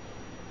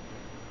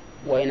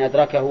 وإن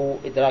أدركه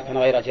إدراكا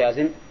غير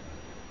جازم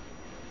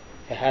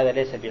فهذا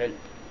ليس بعلم،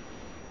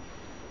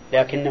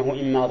 لكنه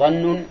إما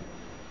ظن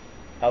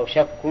أو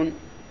شك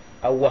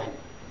أو وهم.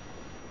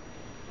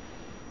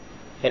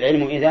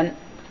 فالعلم إذن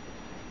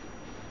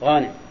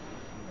غانم.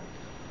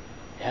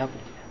 لا بد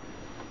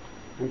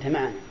أنت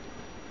معنا،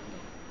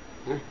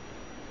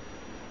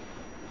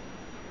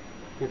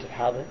 أنت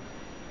الحاضر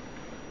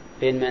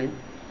بين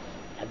من؟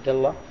 عبد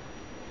الله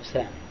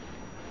وسامي.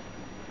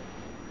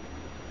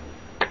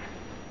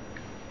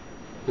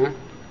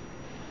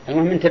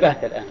 المهم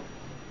انتبهت الآن.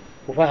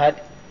 وفهد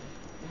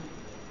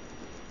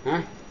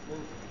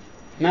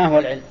ما هو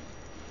العلم؟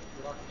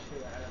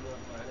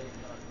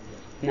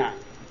 نعم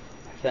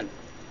أحسن.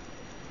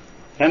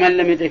 فمن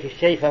لم يدرك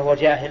الشيء فهو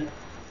جاهل،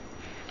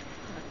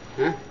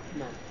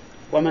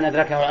 ومن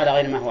أدركه على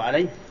غير ما هو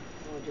عليه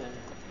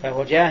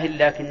فهو جاهل،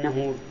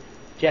 لكنه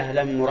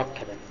جهلا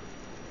مركبا،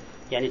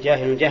 يعني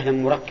جاهل جهلا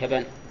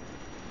مركبا.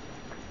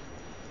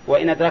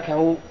 وإن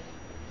أدركه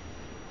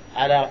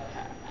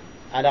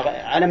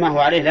على ما هو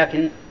عليه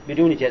لكن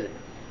بدون جزم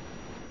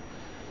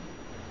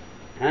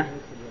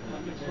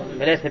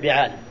فليس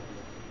بعالم،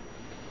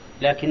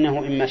 لكنه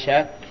إما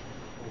شاك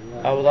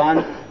أو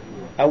ظان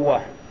أو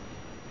واهم،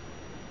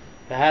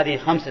 فهذه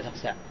 5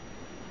 أقسام.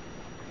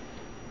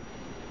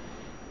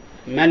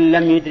 من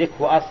لم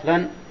يدركه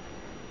أصلا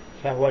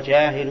فهو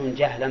جاهل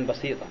جهلا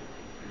بسيطا،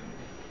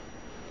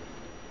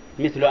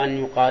 مثل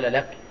أن يقال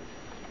لك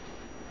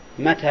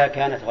متى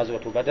كانت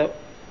غزوة بدر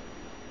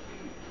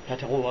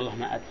فتقول والله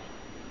ما أدري.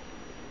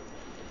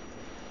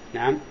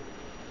 نعم،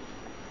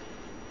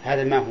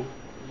 هذا ما هو،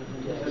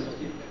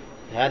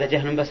 هذا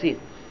جهل بسيط.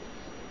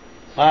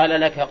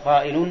 قال لك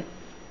قائل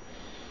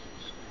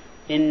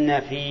إن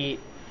في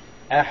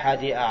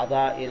أحد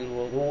أعضاء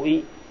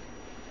الوضوء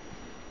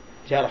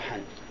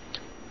جرحا،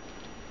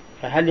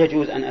 فهل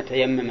يجوز أن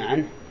أتيمم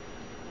عنه؟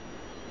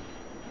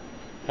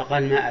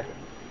 فقال ما أدري.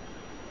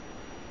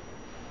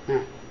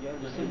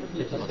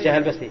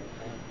 جهل بسيط.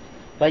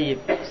 طيب،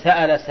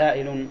 سأل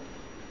سائل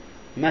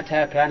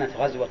متى كانت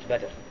غزوة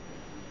بدر؟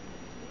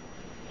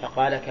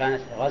 فقال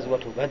كانت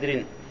غزوة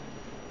بدر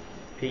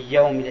في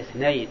يوم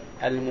الاثنين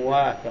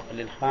الموافق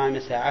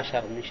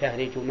 15 من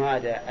شهر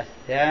جمادى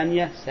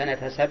الثانية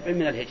سنة 7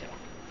 من الهجرة.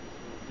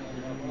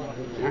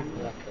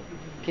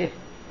 كيف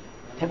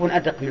تبون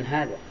أدق من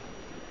هذا؟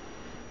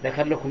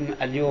 ذكر لكم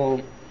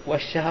اليوم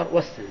والشهر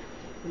والسنة.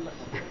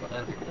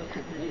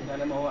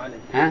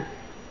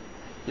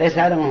 ليس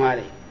على ما هو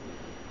عليه.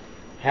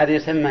 هذا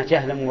يسمى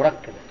جهلا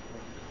مركبا.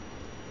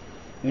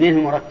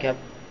 منه مركب؟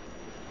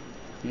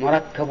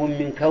 مركب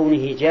من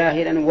كونه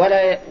جاهلا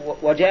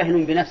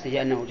وجاهل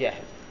بنفسه أنه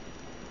جاهل،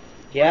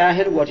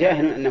 جاهل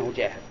وجاهل أنه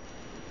جاهل،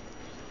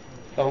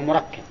 فهو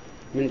مركب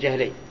من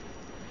جهلين.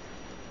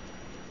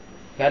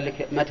 قال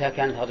لك متى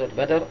كانت غزوة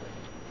بدر؟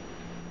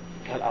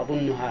 قال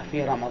أظنها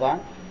في رمضان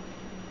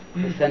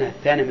في السنة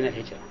الثانية من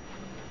الهجرة.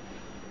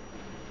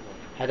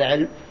 هذا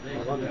علم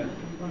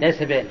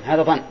ليس بعلم،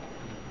 هذا ظن.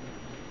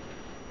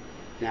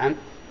 نعم.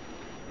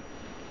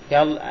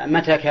 قال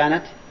متى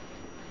كانت؟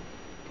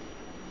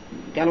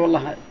 قال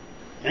والله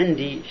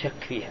عندي شك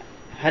فيها،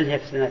 هل هي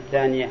في السنة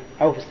الثانية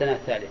أو في السنة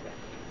الثالثة؟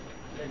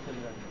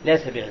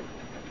 ليس بعلم،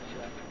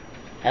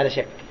 هذا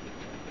شك.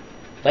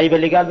 طيب،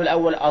 اللي قال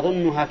بالأول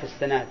أظنها في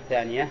السنة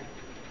الثانية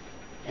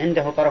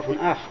عنده طرف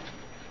آخر،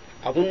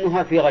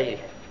 أظنها في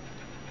غيرها.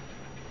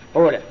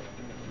 أولا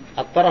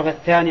الطرف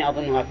الثاني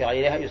أظنها في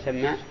غيرها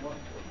يسمى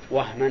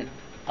وهما،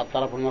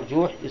 الطرف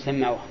المرجوح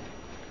يسمى وهما.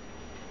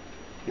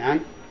 نعم.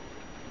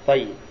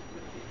 طيب،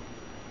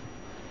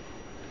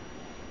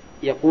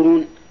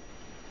 يقولون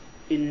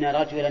إن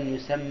رجلا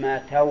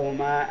يسمى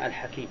توما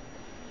الحكيم،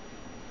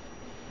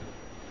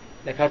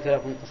 ذكرت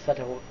لكم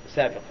قصته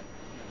سابقا،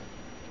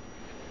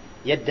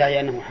 يدعي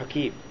أنه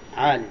حكيم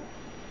عالم،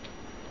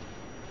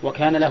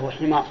 وكان له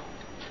حمار،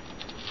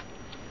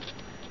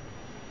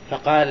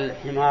 فقال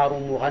الحمار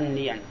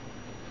مغنيا،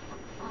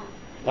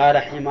 قال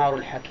حمار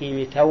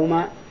الحكيم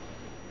توما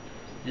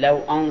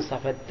لو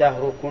أنصف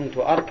الدهر كنت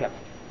أركب،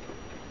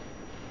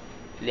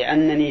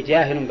 لأنني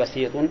جاهل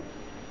بسيط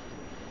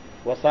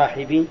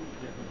وصاحبي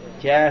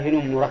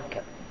جاهل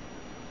مركب.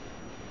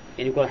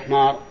 يعني يقول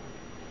حمار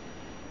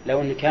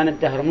لو أن كان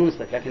الدهر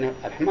منصف، لكن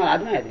الحمار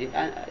عاد ما يدري،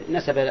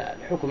 نسب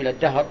الحكم إلى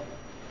الدهر.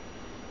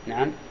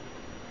 نعم.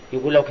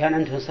 يقول لو كان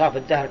عنده انصاف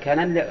الدهر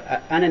كان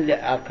أنا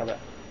اللي أركب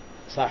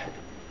صاحبي،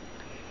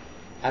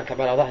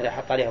 أركب على ظهري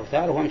أحط عليه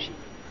أوثاره وأمشي،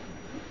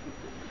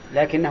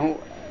 لكنه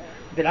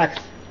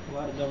بالعكس.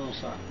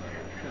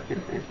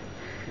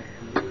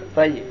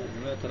 طيب،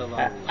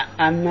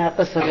 أما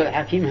قصة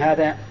الحكيم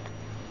هذا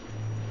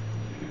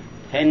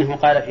فإنه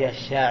قال فيها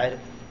الشاعر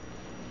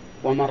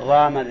ومن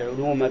رام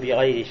العلوم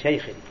بغير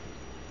شيخ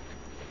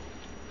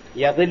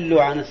يضل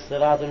عن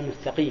الصراط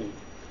المستقيم،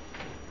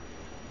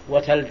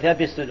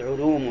 وتلتبس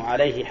العلوم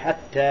عليه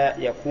حتى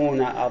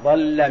يكون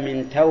أضل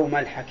من توم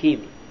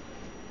الحكيم،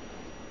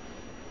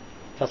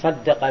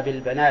 تصدق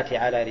بالبنات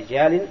على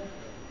رجال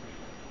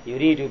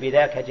يريد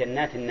بذاك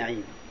جنات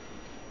النعيم.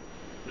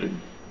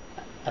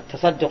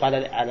 التصدق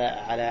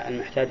على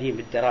المحتاجين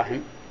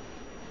بالدراهم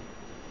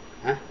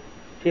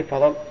فيه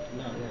فضل،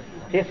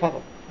 فيه فضل،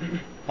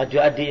 قد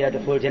يؤدي إلى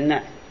دخول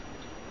الجنات.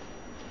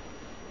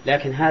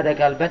 لكن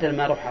هذا قال بدل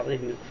ما أروح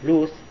أعطيهم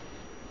فلوس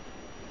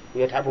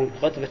ويتعبهم في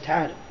الخطبة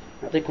تعالوا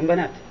نعطيكم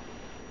بنات،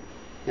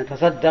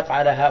 نتصدق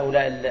على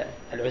هؤلاء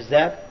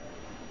العزاب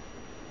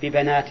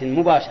ببنات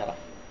مباشرة.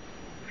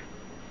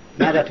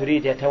 ماذا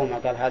تريد يا توما؟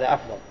 قال هذا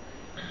أفضل،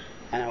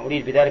 أنا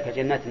أريد بذلك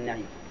جنات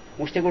النعيم.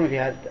 وش تقولون في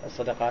هذه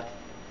الصدقات؟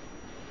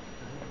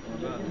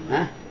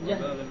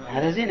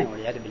 هذا زنا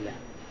والعياذ بالله،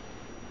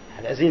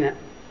 هذا زنا.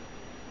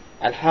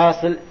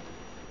 الحاصل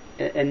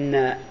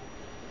أن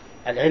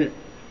العلم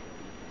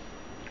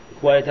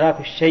هو إدراك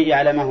الشيء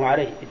على ما هو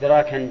عليه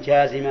إدراكا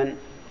جازما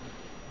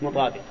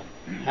مطابقا،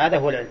 هذا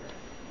هو العلم.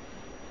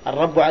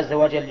 الرب عز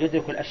وجل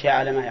يدرك الأشياء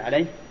على ما هي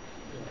عليه،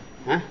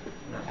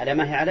 على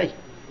ما هي عليه.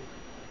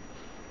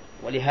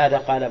 ولهذا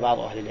قال بعض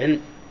أهل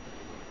العلم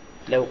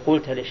لو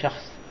قلت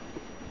لشخص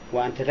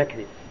وأنت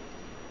تكذب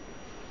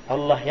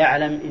الله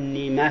يعلم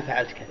إني ما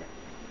فعلت كذا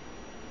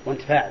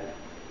وأنت فاعل،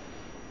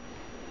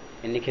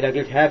 إنك إذا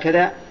قلت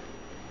هكذا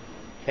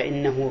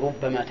فإنه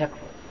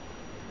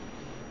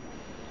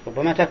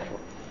ربما تكفر.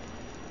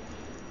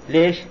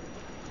 ليش؟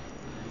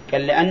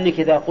 قال لأنك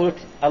إذا قلت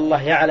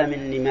الله يعلم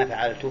إني ما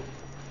فعلته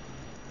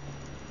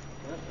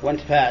وأنت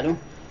فاعله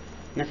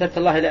نسبت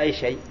الله إلى أي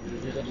شيء؟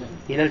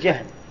 إلى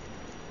الجهل،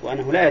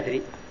 وأنه لا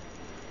يدري،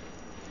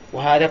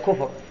 وهذا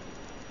كفر.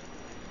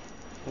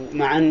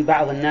 مع أن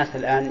بعض الناس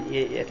الآن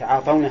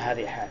يتعاطون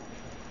هذه الحال،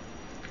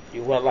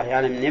 يقول الله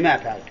يعلم إني ما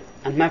فعلته،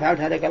 أنت ما فعلت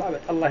هذا قرابة،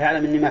 الله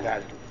يعلم إني ما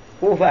فعلته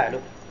هو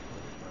فاعله.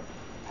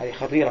 هذه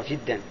خطيرة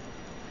جدا.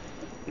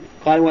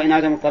 قال وإن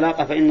عدم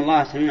الطلاق فإن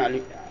الله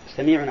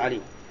سميع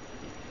عليم.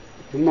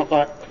 ثم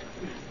قال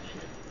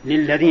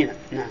للذين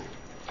نعم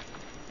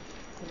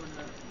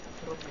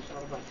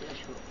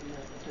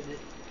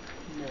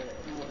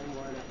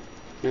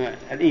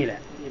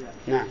الإيلاء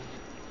نعم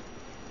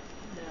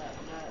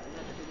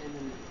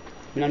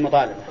من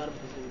المطالبة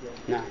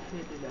نعم.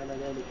 على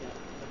ذلك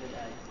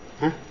الآية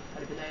ها؟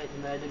 الآية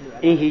ما يدل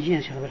على إيه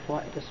يجينا شغل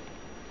الفوائد أصبر.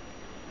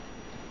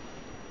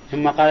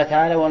 ثم قال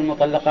تعالى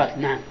والمطلقات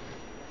نعم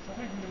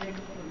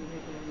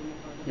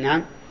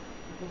نعم.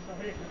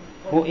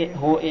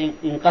 هو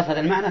إن قصد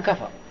المعنى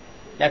كفر،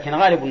 لكن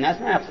غالب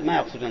الناس ما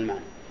يقصدون المعنى.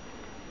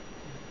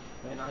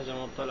 إن عزم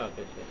الطلاق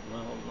يا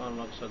شيخ ما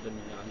المقصد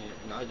يعني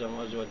إن عزم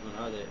أزود من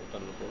هذا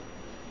يطلقون؟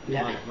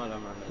 لا ما له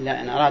معنى.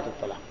 لا إن أرادوا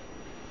الطلاق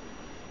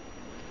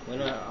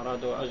وإن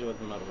أرادوا أزود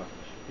من 4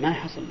 ما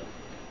يحصل له.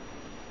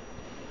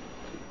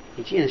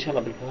 يجينا إن شاء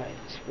الله بالفوائد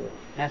أسبوع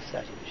لا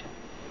تستعجل إن شاء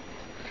الله.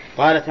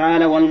 قال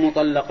تعالى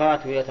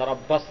والمطلقات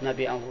يتربصن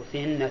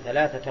بأنفسهن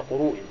 3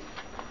 قروء.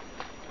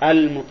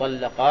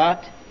 المطلقات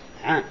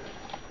عام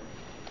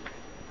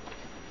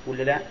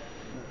ولا لا؟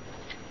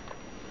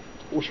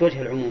 وش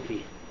وجه العموم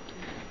فيه؟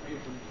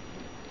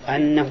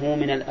 أنه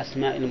من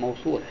الأسماء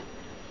الموصولة.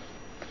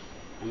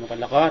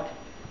 المطلقات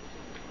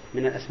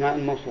من الأسماء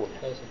الموصولة.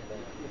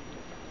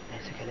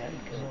 ليس كذلك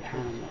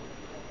سبحان الله.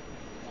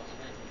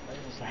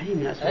 صحيح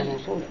من الأسماء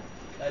الموصولة.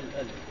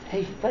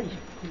 هي طيب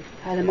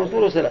هذا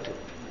موصول وصلته.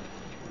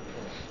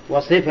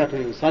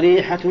 وصفة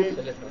صريحة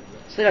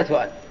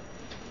صلة أل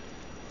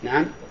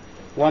نعم.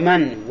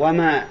 ومن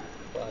وما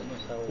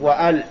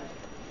وأل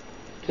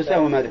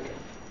تساوي ما ذكر.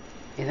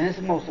 إذن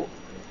اسم موصول،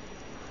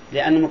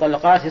 لأن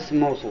المطلقات اسم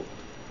موصول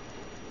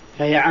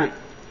فهي عام،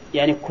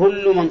 يعني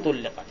كل من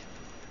طلقت.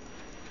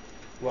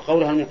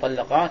 وقولها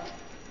المطلقات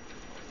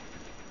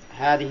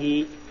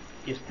هذه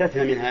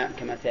يستثنى منها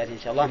كما سيأتي إن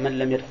شاء الله من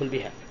لم يدخل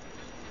بها،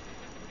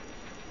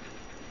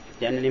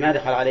 لأن اللي ما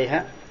دخل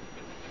عليها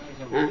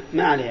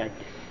ما عليها عدة.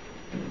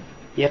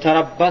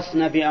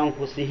 يتربصن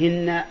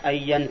بأنفسهن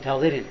أي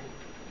ينتظرن.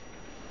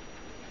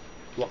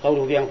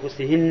 وقوله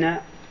بأنفسهن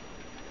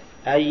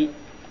أي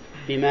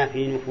بما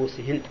في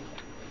نفوسهن،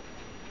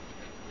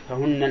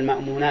 فهن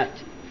المأمونات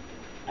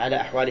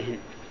على أحوالهن.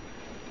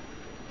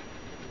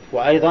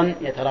 وأيضا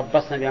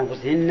يتربصن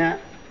بأنفسهن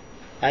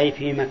أي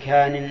في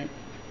مكان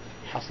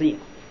حصين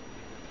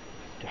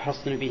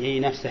تحصن به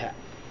نفسها،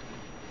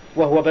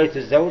 وهو بيت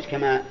الزوج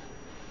كما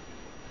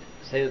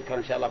سيذكر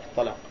إن شاء الله في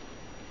الطلاق.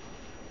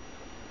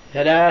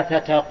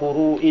 3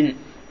 قروء.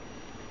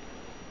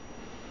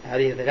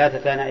 هذه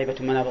 3 نائبة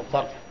مناب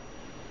الظرف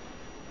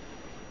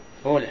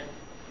أولى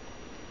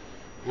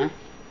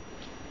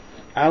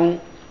أو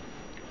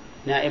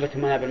نائبة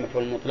مناب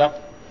المفعول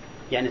المطلق،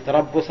 يعني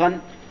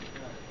تربصا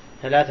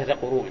 3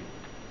 قروء.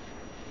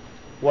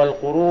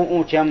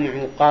 والقروء جمع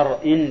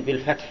قرء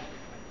بالفتح.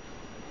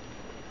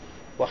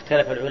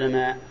 واختلف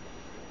العلماء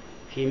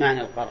في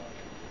معنى القرء،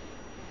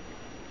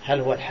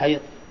 هل هو الحيض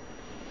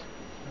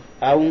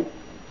أو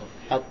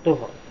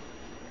الطهر،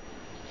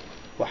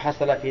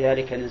 وحصل في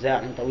ذلك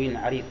نزاع طويل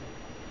عريض.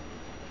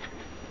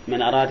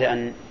 من أراد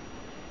أن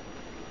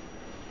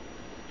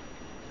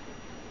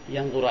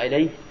ينظر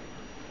إليه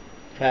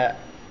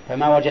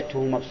فما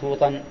وجدته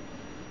مبسوطا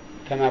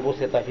كما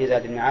بسط في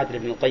زاد المعاد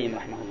لابن القيم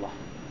رحمه الله.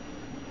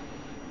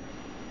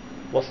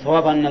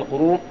 والصواب أن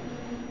القروء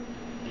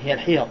هي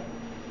الحيض،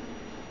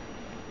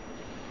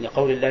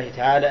 لقول الله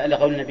تعالى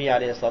لقول النبي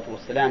عليه الصلاة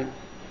والسلام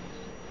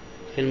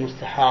في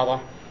المستحاضة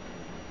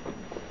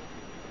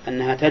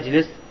أنها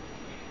تجلس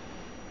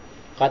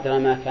قدر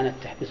ما كانت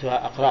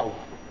تحبسها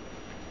أقراؤها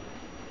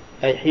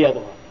أي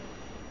حيضها.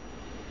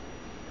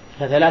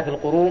 ف3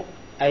 القروء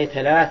أي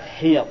 3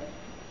 حيض.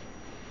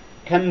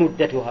 كم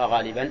مدتها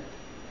غالبا؟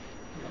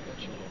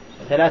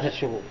 3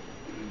 شهور،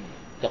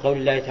 لقول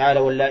الله تعالى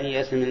واللائي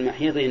يئسن من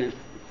المحيض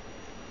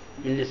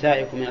من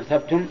نسائكم إن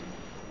ارتبتم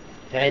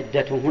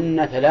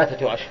فعدتهن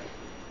 3 أشهر.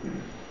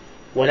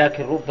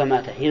 ولكن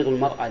ربما تحيض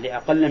المرأة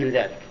لأقل من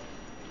ذلك،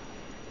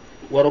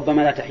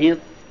 وربما لا تحيض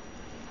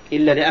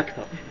إلا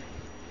لأكثر،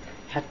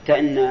 حتى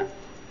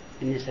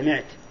إني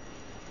سمعت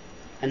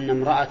أن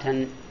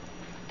امرأة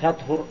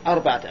تطهر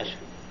 4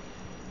 أشهر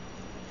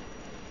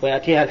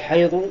ويأتيها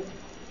الحيض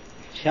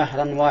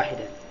شهرا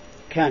واحدا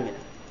كاملا،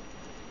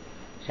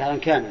 شهرا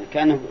كاملا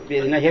كأنه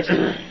بإذن الله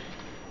يجب.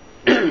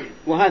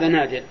 وهذا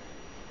نادر،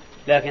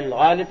 لكن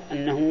الغالب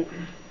أنه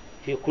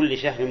في كل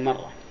شهر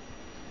مرة.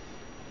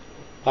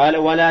 قال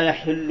ولا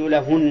يحل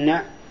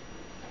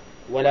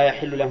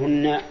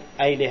لهن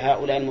أي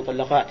لهؤلاء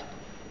المطلقات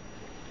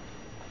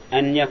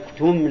أن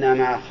يكتمن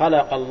ما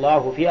خلق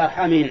الله في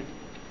أرحامهن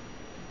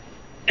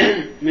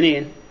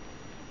منين؟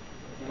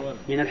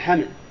 من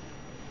الحمل.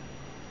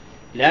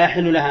 لا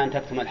يحل لها أن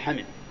تكتم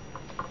الحمل،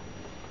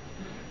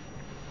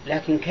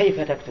 لكن كيف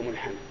تكتم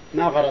الحمل؟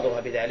 ما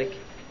غرضها بذلك؟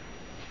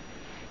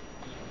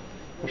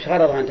 وش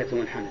غرضها أن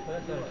تكتم الحمل؟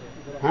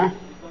 ها؟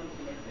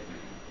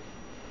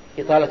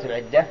 إطالة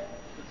العدة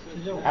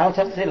أو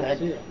تقصير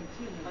العدة؟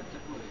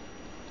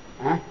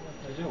 ها؟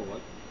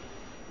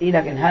 إيه،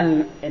 لكن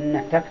هل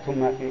إن تكتم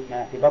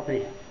ما في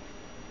بطنها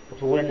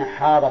وتقول إنها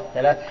حاضت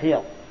 3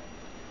 حيض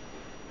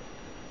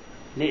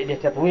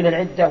لتطويل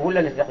العدة ولا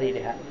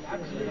لتقليلها؟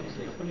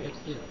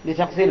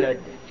 لتقصير العدة.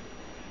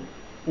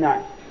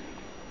 نعم،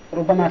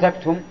 ربما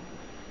تكتم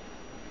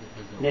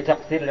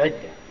لتقصير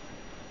العدة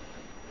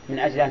من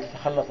أجل أن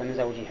تتخلص من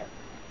زوجها،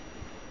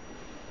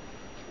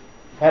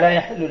 فلا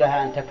يحل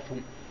لها أن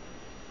تكتم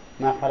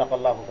ما خلق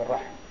الله في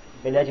الرحم،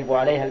 بل يجب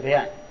عليها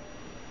البيان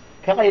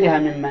كغيرها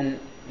ممن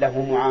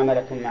له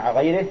معاملة مع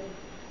غيره،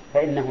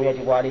 فإنه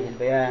يجب عليه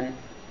البيان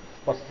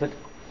والصدق،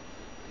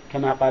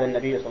 كما قال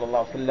النبي صلى الله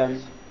عليه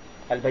وسلم: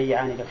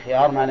 البيعان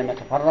بالخيار ما لم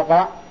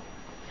يتفرقا،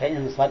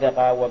 فإن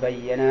صدقا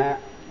وبينا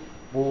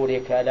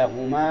بورك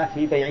لهما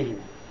في بيعهما،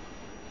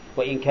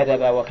 وإن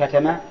كذبا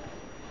وكتما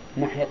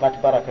محقت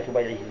بركة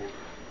بيعهما.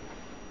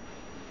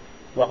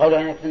 وقول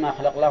أن يكتم ما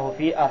خلق الله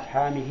في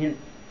أرحامهن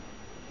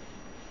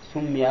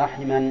سمي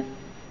رحما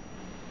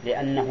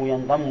لأنه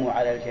ينضم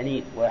على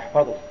الجنين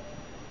ويحفظه،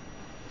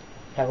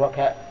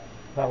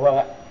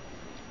 فهو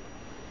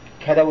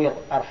كذوي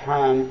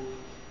الأرحام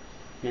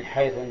من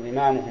حيث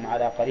انضمامهم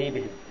على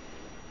قريبهم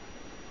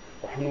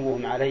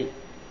وحنوهم عليه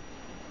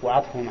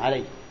وعطفهم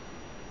عليه.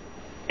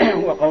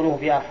 وقوله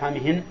في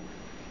أرحامهن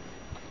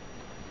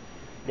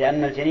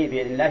لأن الجنين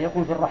بإذن الله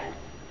يكون في الرحم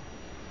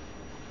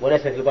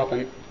وليس في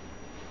البطن،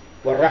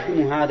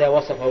 والرحم هذا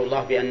وصفه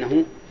الله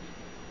بأنه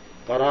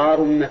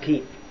قرار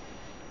مكين،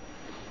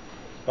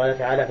 قال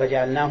تعالى: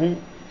 فجعلناه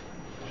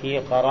في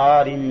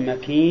قرار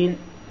مكين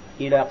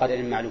إلى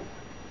قدر معلوم.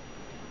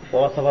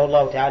 ووصفه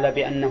الله تعالى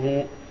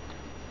بأنه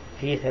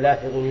في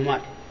 3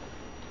 ظلمات: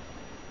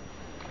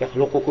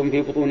 يخلقكم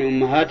في بطون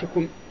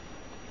أمهاتكم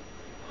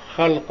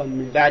خلقا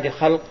من بعد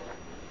خلق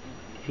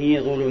في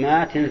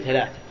ظلمات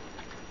 3،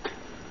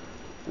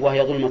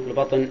 وهي ظلمة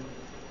البطن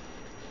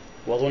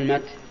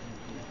وظلمة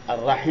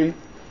الرحم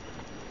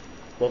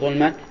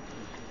وظلمة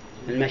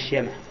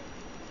المشيمة،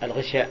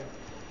 الغشاء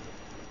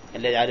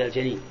الذي على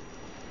الجنين.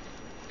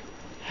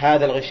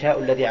 هذا الغشاء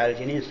الذي على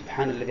الجنين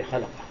سبحان الذي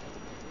خلقه،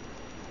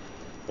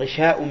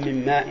 غشاء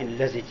من ماء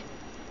لزج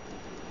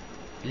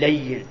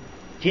لين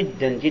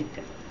جدا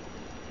جدا،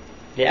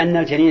 لأن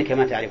الجنين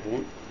كما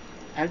تعرفون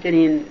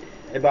الجنين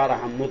عبارة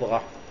عن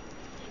مضغة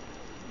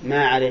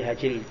ما عليها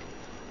جلد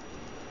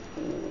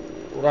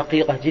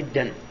ورقيقة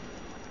جدا.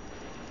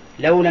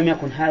 لو لم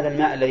يكن هذا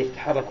الماء الذي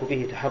يتحرك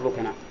به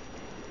تحركا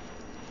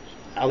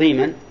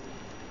عظيما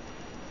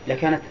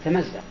لكانت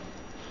تتمزق،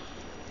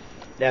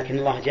 لكن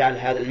الله جعل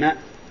هذا الماء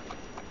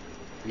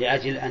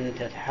لأجل أن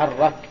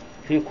تتحرك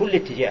في كل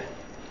اتجاه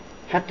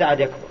حتى عاد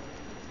يكبر،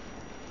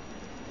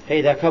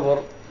 فإذا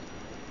كبر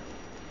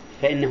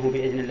فإنه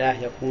بإذن الله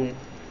يكون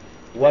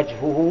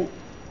وجهه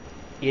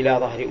إلى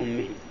ظهر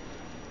أمه،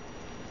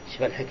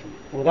 شوف الحكمة،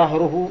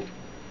 وظهره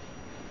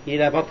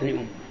إلى بطن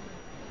أمه.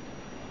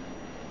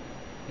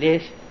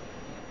 ليش؟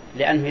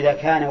 لأنه إذا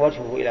كان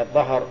وجهه إلى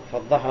الظهر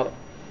فالظهر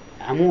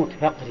عمود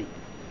فقري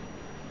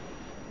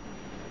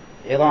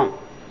عظام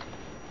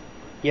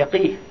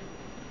يقيه،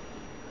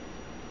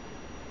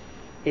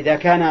 إذا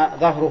كان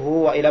ظهره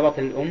وإلى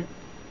بطن الأم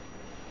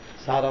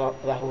صار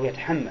ظهره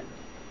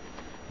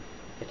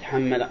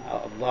يتحمل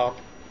الضغط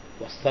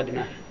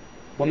والصدمة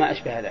وما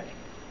أشبه ذلك.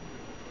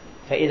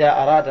 فإذا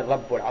أراد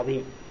الرب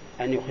العظيم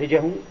أن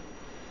يخرجه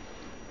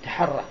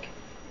تحرك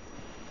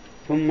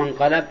ثم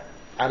انقلب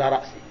على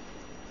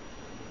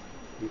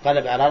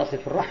رأسه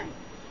في الرحم،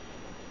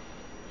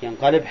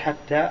 ينقلب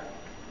حتى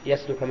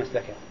يسلك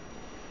مسلكه.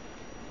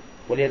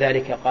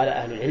 ولذلك قال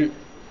أهل العلم: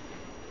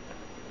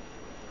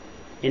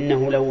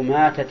 إنه لو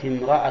ماتت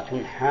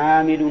امرأة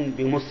حامل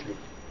بمسلم،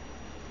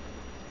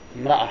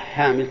 امرأة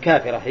حامل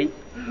كافرة هي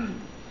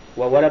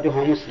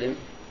وولدها مسلم،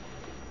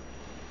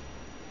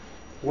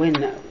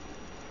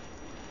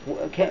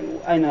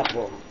 أين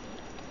نقبرها؟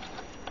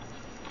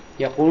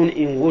 يقولون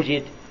إن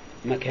وجد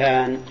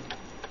مكان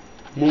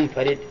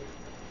منفرد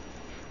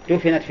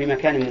دفنت في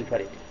مكان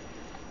منفرد،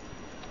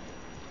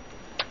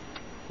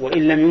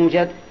 وإن لم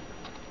يوجد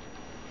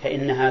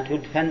فإنها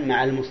تدفن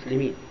مع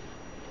المسلمين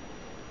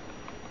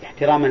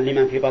احتراما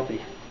لمن في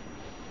بطنها.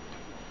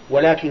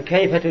 ولكن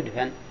كيف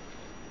تدفن؟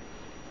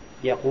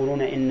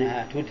 يقولون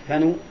إنها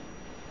تدفن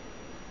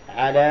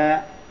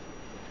على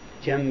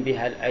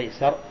جنبها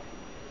الأيسر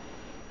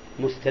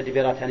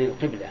مستدبرة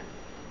القبلة،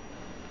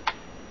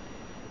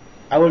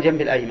 أو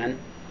الجنب الأيمن،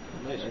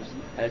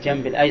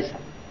 الجنب الأيسر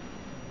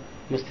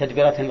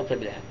مستدبرة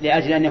القبلة،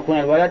 لأجل أن يكون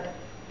الولد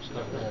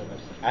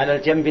على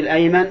الجنب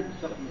الأيمن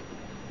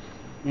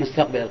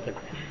مستقبل القبلة.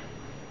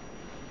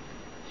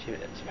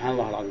 سبحان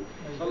الله العظيم.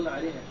 يصلى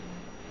عليها.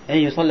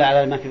 أي يصلى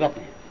على ما في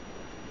بطنها،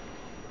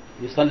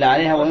 يصلى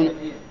عليها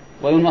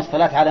وينوى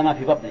الصلاة على ما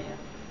في بطنها.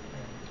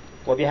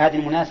 وبهذه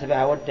المناسبة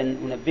أود أن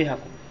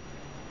أنبهكم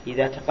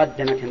إذا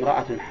تقدمت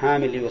امرأة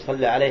حامل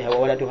ليصلى عليها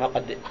وولدها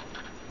قد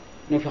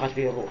نفخت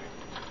فيه الروح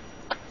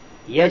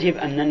يجب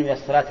أن ننوي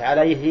الصلاة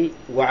عليه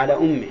وعلى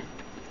أمه.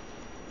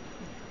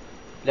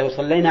 لو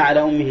صلينا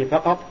على أمه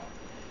فقط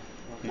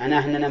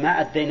معناه أننا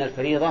ما أدينا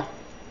الفريضة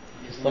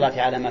في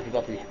الصلاة على ما في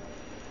بطنها،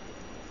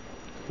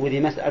 وذي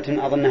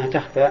مسألة أظنها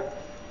تخفى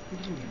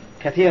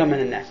كثيرا من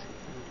الناس.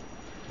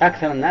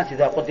 أكثر الناس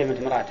إذا قدمت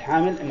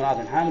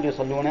امرأة حامل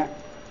يصلون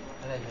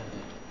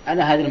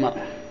على هذه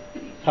المرأة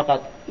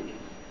فقط،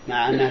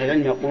 مع أن أهل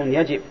العلم يقولون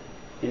يجب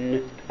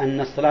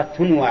أن الصلاة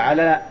تنوى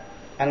على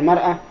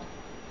المرأة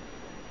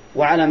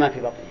وعلى ما في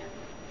بطنها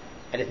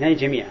الاثنين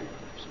جميعا.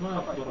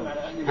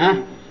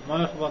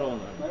 ما يخبرون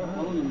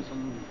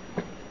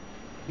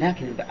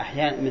لكن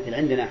أحيانا مثل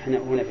عندنا احنا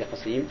هنا في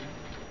قصيم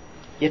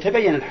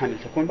يتبين الحمل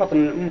تكون بطن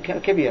الأم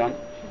كبيرا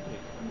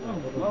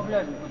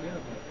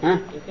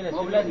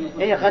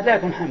هي قد لا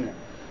يكون حملا.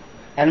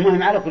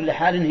 المهم على كل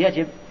حال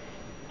يجب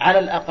على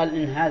الأقل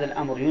إن هذا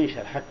الأمر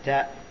ينشر،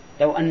 حتى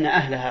لو أن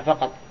أهلها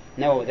فقط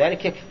نووا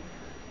ذلك يكفي،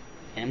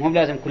 يعني مو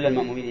لازم كل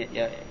المأمومين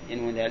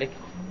ينوون ذلك،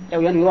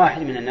 لو ينوي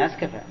واحد من الناس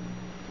كفى.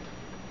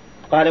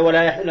 قال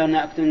ولا يحل أن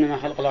أكتمن ما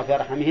خلق الله في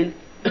أرحامهن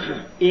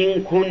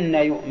إن كن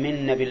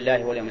يؤمن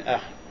بالله واليوم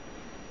الآخر،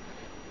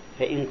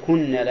 فإن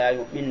كن لا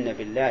يؤمن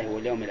بالله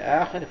واليوم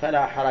الآخر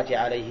فلا حرج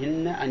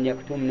عليهن أن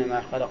يكتمن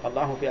ما خلق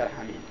الله في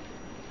أرحامهن.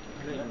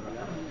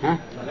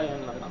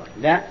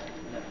 لا،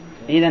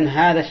 إذن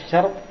هذا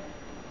الشرط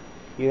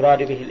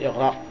يراد به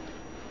الإغراء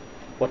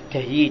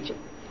والتهييج،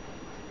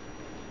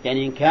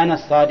 يعني إن كانت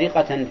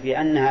صادقة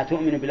في أنها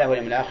تؤمن بالله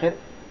واليوم الآخر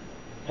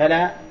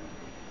فلا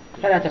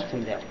تكتم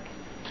ذلك،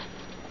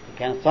 إن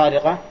كانت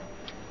صادقة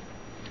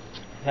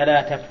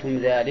فلا تكتم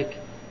ذلك.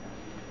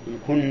 إن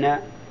كنا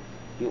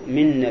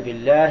يؤمن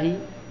بالله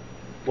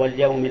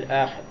واليوم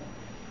الآخر.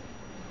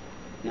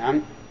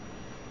 نعم.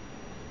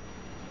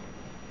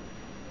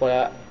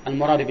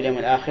 والمراد باليوم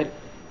الآخر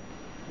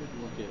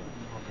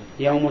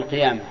يوم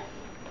القيامة،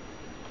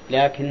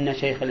 لكن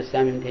شيخ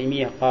الإسلام ابن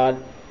تيمية قال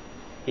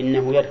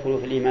إنه يدخل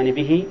في الإيمان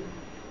به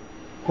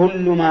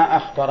كل ما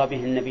أخبر به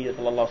النبي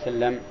صلى الله عليه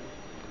وسلم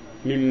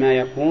مما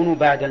يكون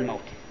بعد الموت،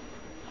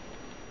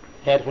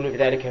 فيدخل في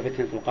ذلك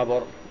فتنة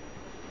القبر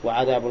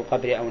وعذاب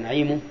القبر أو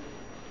نعيمه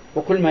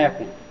وكل ما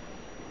يكون.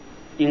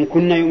 إن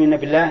كنا يؤمن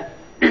بالله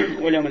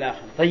واليوم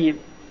الآخر. طيب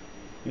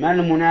ما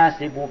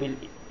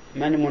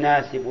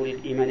المناسب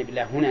للإيمان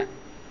بالله هنا؟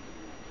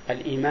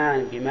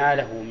 الإيمان بما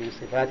له من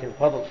صفات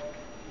الفضل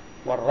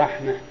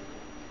والرحمة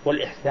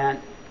والإحسان،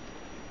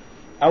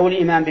 أو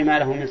الإيمان بما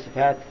له من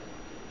صفات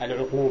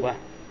العقوبة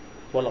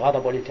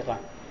والغضب والانتقام؟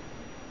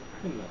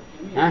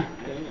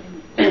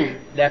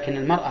 لكن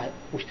المرأة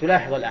وش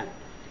تلاحظ الآن؟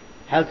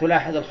 هل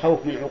تلاحظ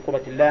الخوف من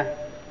عقوبة الله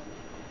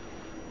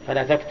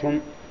فلا تكتم،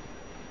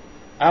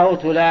 أو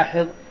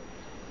تلاحظ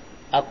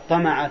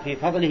الطمع في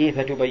فضله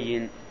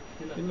فتبين؟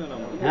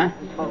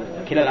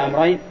 كلا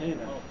الأمرين.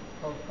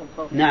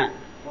 نعم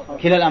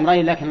كلا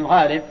الأمرين، لكن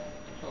الغالب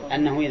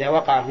أنه إذا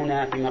وقع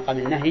هنا في مقام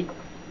النهي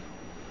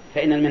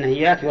فإن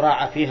المنهيات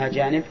يراعى فيها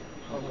جانب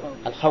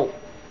الخوف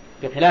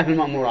بخلاف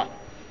المأمورات،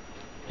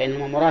 فإن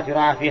المأمورات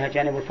يراعى فيها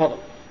جانب الفضل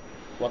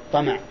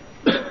والطمع،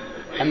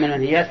 أما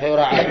المنهيات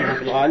فيراعى فيها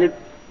في الغالب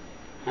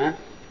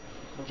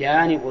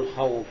جانب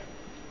الخوف.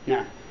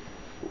 نعم.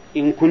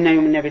 إن كنا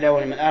يؤمن بالله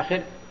واليوم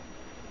الآخر،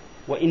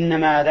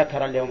 وإنما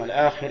ذكر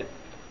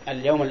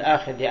اليوم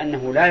الآخر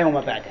لأنه لا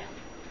يوم بعده.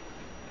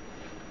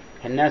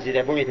 فالناس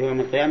إذا بعثوا يوم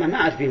القيامة ما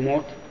عاد فيه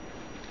موت،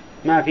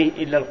 ما فيه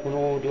إلا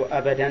الخلود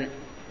أبدا،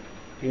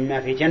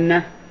 إما في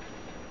جنة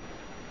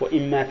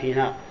وإما في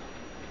نار.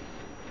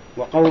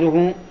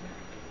 وقوله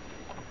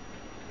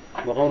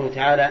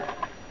تعالى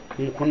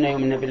إن كنا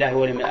يؤمن بالله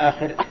واليوم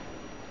الآخر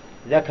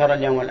ذكر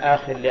اليوم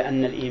الآخر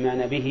لأن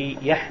الإيمان به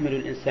يحمل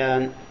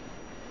الإنسان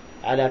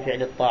على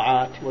فعل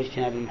الطاعات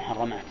واجتناب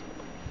المحرمات،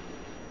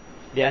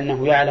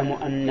 لأنه يعلم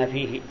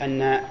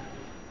أن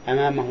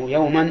أمامه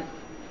يوما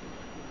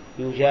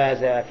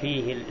يجازى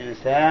فيه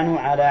الإنسان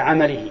على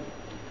عمله،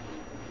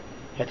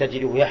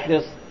 فتجده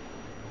يحرص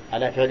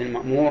على فعل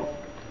المأمور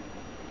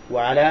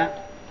وعلى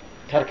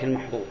ترك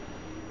المحظور.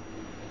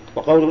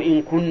 وقوله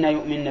إن كنا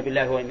يؤمن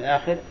بالله واليوم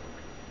الآخر،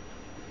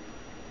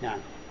 نعم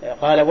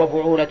قال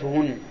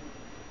وبعولتهن.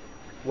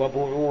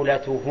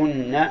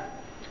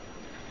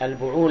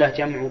 البعولة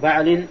جمع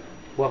بعل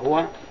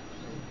وهو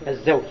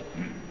الزوج،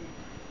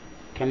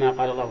 كما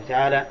قال الله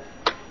تعالى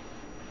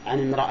عن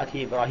امرأة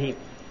إبراهيم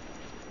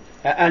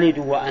أألد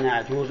وأنا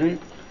عجوز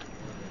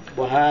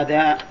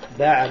وهذا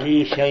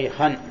بعلي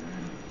شيخا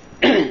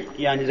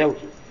يعني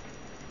زوجي.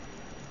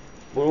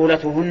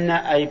 بعولتهن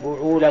أي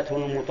بعولة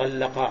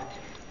المطلقات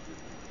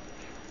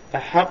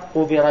أحق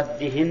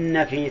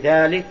بردهن في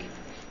ذلك،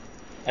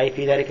 أي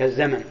في ذلك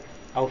الزمن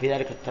أو في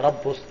ذلك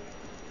التربص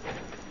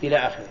إلى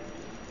آخره.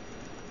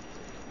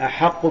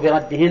 أحق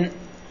بردهن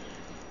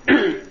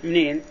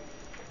منين؟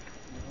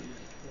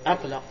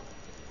 أطلق،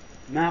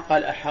 ما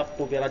قال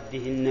أحق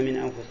بردهن من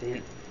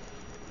أنفسهن،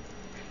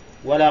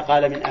 ولا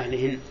قال من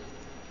أهلهن،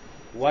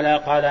 ولا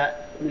قال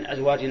من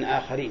أزواج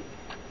آخرين،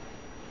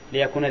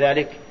 ليكون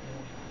ذلك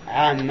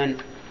عاما.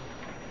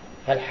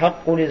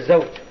 فالحق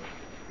للزوج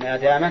ما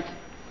دامت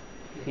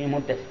في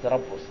مدة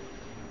التربص،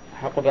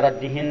 حق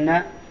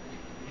بردهن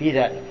في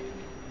ذلك.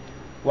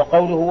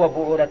 وقوله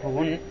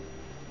وبعولتهن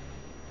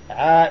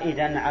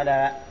عائدا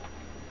على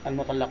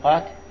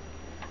المطلقات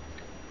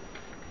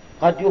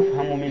قد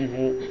يفهم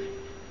منه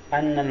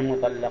أن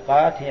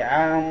المطلقات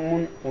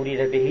عام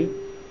أريد به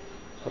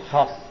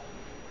الخاص.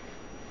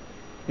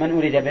 من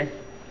أريد به؟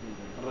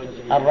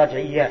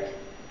 الرجعيات،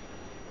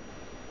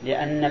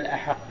 لأن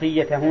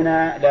الأحقية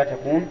هنا لا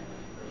تكون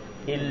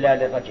إلا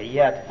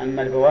للرجعيات.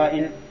 أما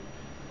البوائن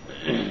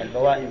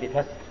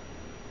بفسخ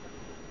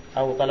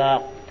أو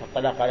طلاق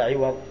كالطلاق على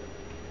عوض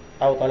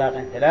أو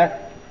طلاق 3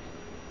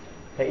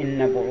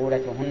 فإن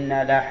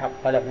بعولتهن لا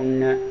حق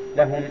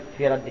لهم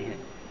في ردهن.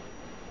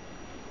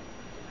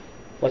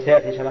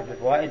 وسيأتي إن شاء الله في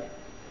الفوائد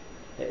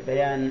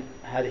بيان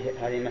هذه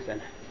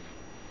المسألة.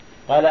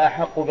 قال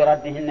أحق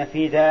بردهن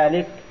في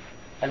ذلك،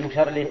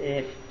 المشار له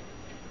إيش؟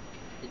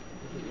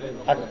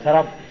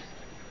 التربص،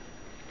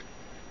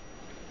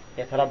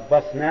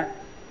 يتربصن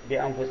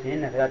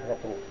بأنفسهن 3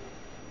 قروء،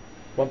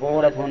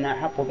 وبعولتهن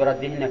أحق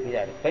بردهن في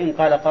ذلك. فإن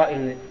قال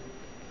قائل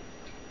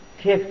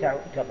كيف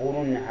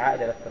تقولون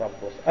عائد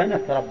التربص؟ أين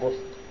التربص؟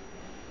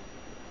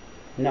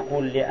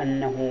 نقول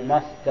لأنه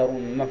مصدر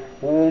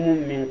مفهوم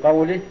من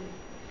قوله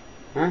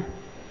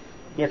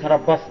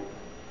يتربصن،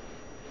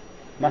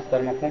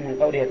 مصدر مفهوم من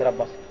قوله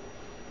يتربصن.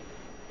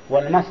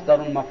 والمصدر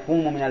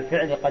المفهوم من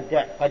الفعل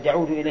قد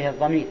يعود إليه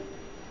الضمير،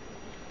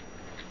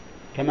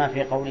 كما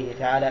في قوله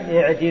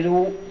تعالى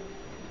اعدلوا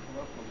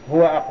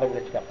هو أقرب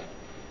للتقوى.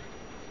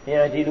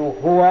 اعدلوا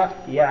هو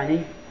يعني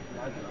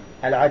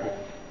العدل،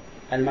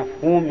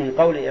 المفهوم من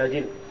قول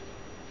اعدلوا.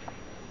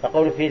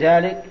 فقول في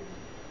ذلك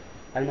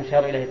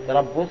المشار إليه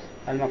التربص،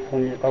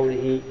 المفهوم من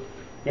قوله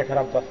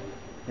يتربص.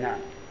 نعم.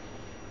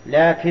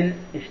 لكن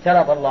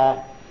اشترط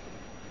الله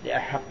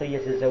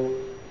لأحقية الزوج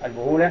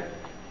البعولة،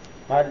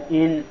 قال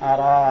إن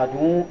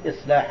أرادوا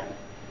إصلاحا.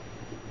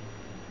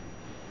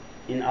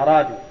 إن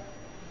أرادوا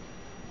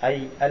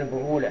أي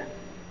البعولة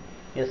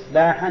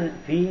إصلاحا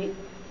في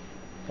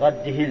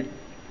ردهن.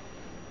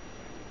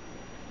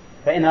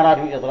 فإن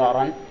أرادوا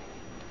إضرارا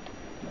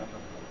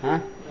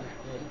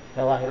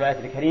فظاهر الآية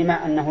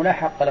الكريمة أنه لا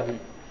حق لهم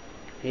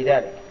في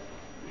ذلك،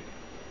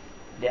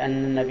 لأن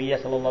النبي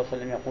صلى الله عليه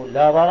وسلم يقول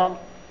لا ضرر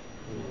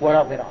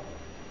ولا ضرار.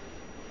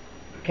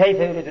 كيف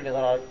يريد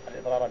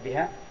الإضرار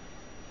بها؟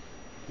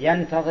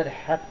 ينتظر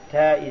حتى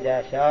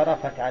إذا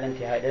شارفت على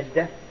انتهاء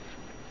العدة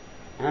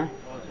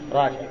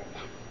راجع،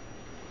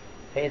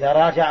 فإذا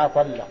راجع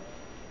طلق،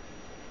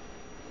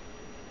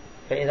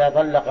 فإذا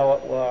طلق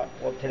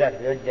وابتدأت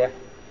العدة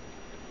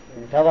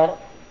انتظر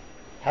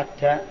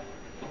حتى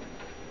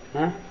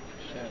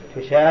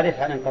تشارف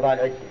على انقضاء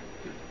العدة،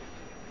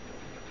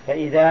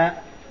 فإذا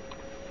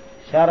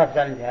شارفت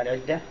على انتهاء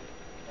العدة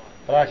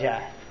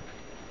راجعها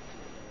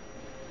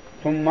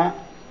ثم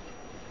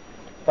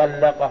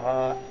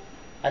طلقها.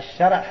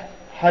 الشرع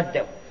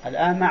حده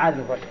الآن ما عاد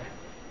له فرجة،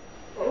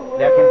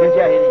 لكن في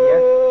الجاهلية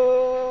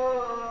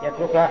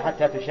يتركها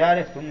حتى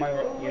تشارف ثم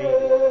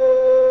يعيدها،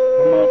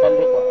 ثم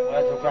يطلقها،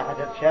 ويتركها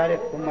حتى تشارف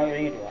ثم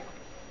يعيدها،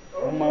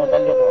 ثم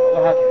يطلقها،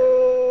 وهكذا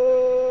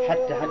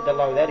حتى حد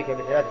الله ذلك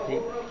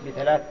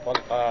بثلاث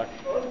طلقات.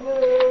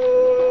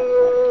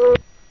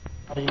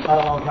 قال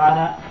الله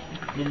تعالى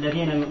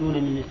للذين يؤلون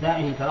من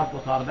نسائهم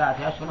تربص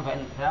 4 أشهر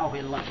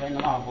فإن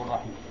الله غفور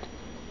رحيم.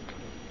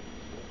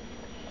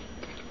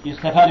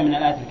 يستفاد من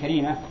الآية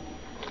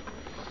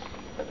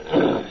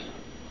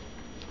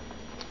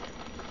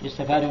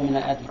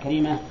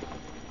الكريمة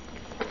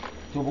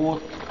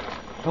ثبوت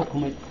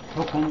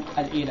حكم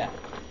الإيلاء،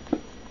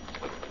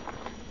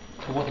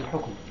 ثبوت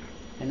الحكم،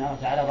 لأن الله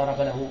تعالى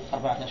ضرب له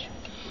 4 أشهر.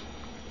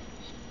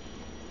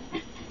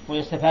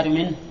 ويستفاد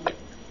منه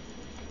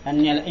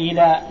أن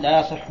الإيلاء لا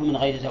يصح من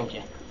غير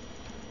زوجة،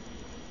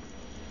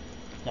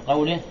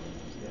 لقوله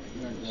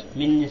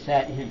من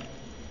نسائهم،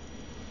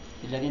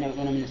 الذين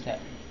يؤلون من نسائهم.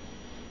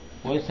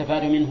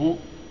 ويستفاد منه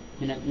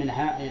من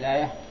هذه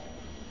الآية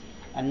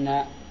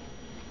أن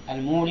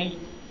المولي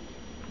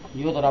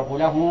يضرب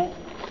له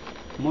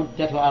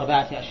مدة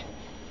 4 أشهر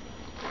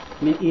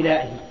من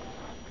إيلائه،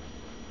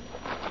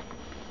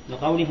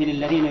 لقوله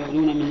للذين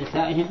يؤلون من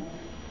نسائهم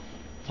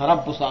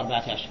تربص 4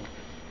 أشهر.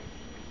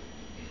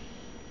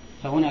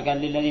 فهنا قال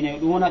للذين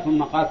يؤلون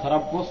ثم قال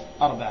تربص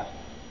 4،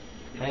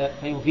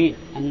 فيفيد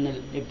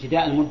أن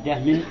ابتداء المدة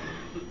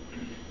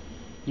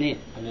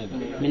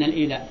من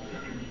الإيلاء.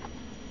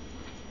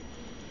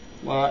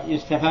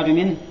 ويستفاد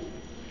منه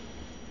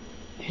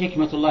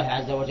حكمة الله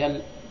عز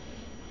وجل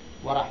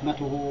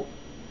ورحمته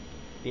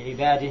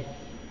بعباده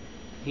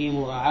في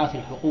مراعاة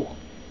الحقوق.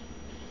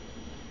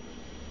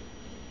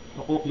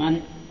 حقوق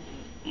من؟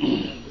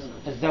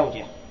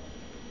 الزوجة،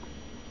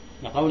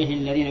 لقوله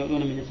الذين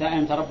يؤلون من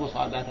نسائهم تربص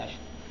 4 أشهر.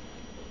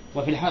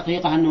 وفي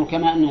الحقيقة أنه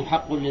كما أنه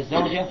حق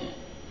للزوجة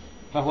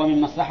فهو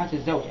من مصلحة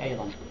الزوج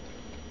أيضا،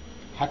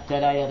 حتى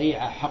لا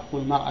يضيع حق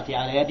المرأة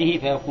على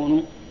يده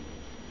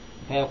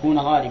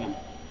فيكون ظالما.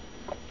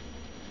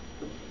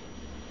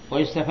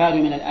 ويستفاد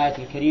من الآية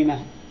الكريمة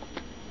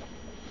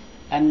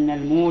أن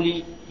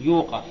المولي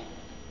يوقف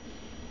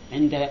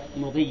عند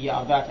مضي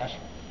 4 أشهر،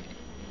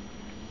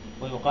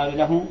 ويقال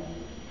له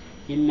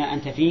إما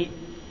أن تفيء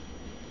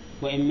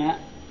وإما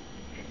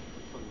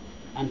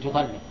أن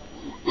تطلق،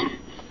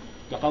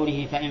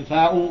 لقوله فإن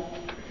فاءوا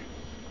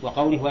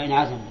وقوله وإن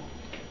عزموا.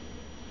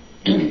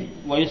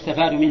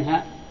 ويستفاد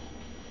منها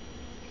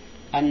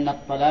أن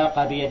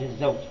الطلاق بيد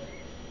الزوج،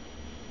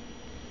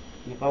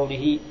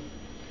 لقوله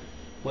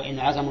وإن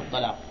عزموا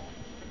الطلاق،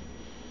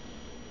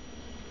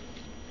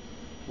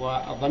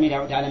 والضمير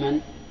يعود على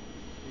من؟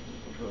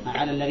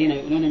 على الذين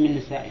يؤلون من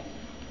نسائهم.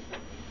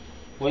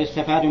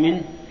 ويستفاد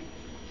منه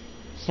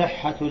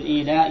صحة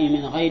الإيلاء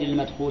من غير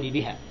المدخول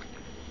بها.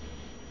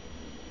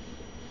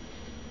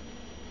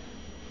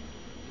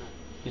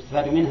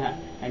 يستفاد منها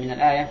أي من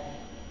الآية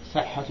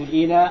صحة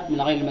الإيلاء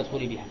من غير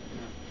المدخول بها.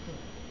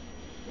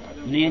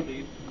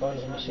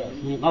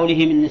 من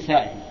قوله من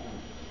نسائهم،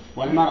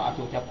 والمرأة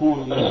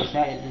تكون من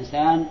نساء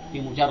الإنسان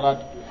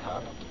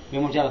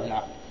بمجرد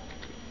العقد.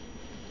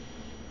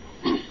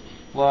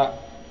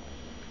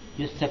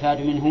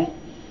 ويستفاد منه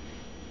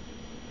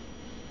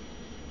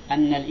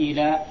أن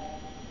الإيلاء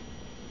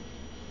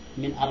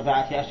من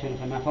 4 أشهر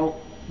فما فوق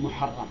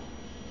محرم،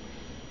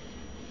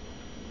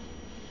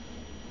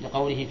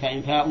 لقوله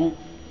فإن فاءوا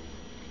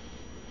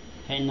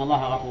فإن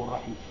الله غفور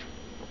رحيم،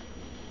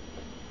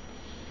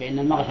 فإن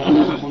المغفرة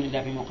لا تكون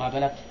إلا في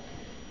مقابلة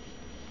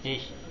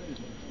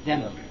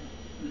ذنب.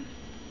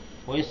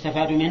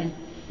 ويستفاد منه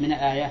من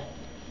الآية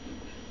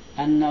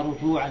أن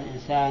رجوع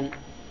الإنسان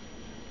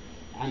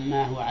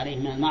عما هو عليه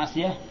من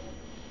المعصية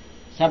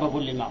سبب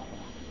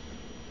للمغفرة.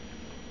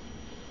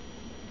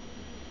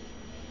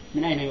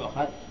 من أين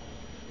يؤخذ؟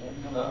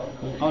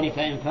 من قوله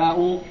فإن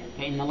فاءوا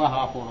فإن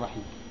الله غفور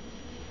رحيم،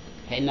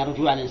 فإن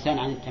رجوع الإنسان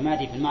عن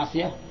التمادي في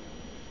المعصية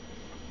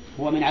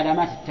هو من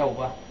علامات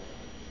التوبة،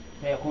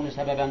 فيكون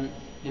سببا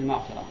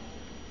للمغفرة.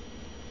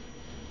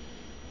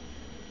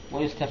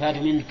 ويستفاد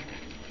منه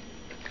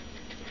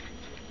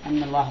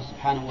أن الله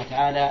سبحانه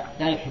وتعالى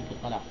لا يحب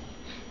الطلاق،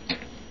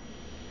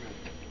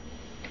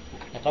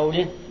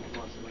 لقوله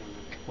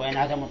وإن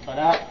عزموا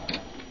الطلاق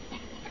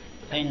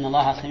فإن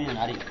الله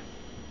سميع عليم.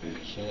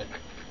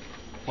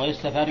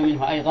 ويستفاد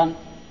منه أيضا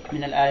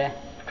من الآية،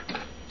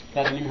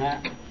 يستفاد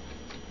منها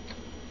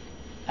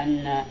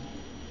أن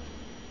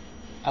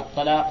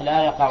الطلاق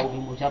لا يقع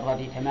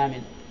بمجرد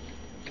تمام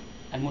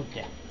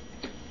المدة.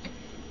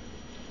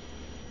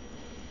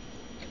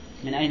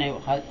 من أين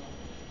يؤخذ؟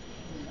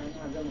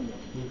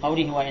 من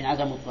قوله وإن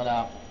عزموا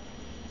الطلاق.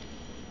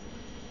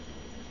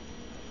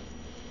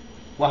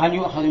 وهل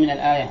يؤخذ من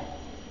الآية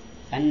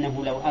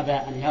أنه لو أبى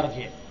أن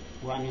يرجع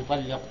وأن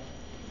يطلق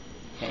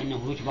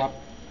فإنه يجبر؟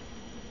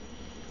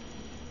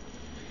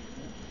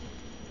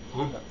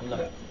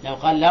 لو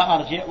قال لا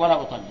أرجع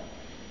ولا أطلق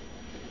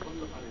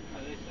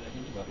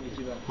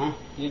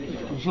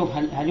نشوف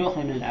هل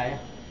يؤخذ من الآية؟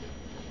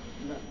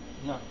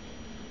 نعم.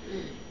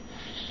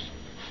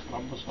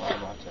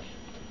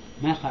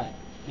 ما قال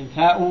إن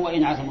فاءوا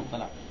وإن عزموا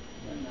الطلاق.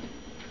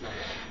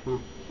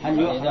 هل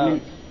يؤخذ منه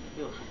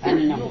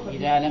أنه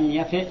إذا لم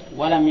يفئ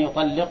ولم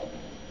يطلق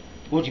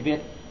أجبر؟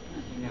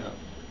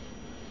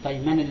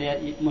 طيب من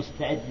اللي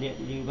مستعد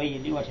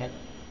ليبين لي وجه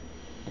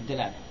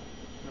الدلالة؟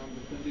 نعم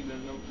بالتدريج،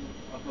 لأنه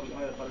آخر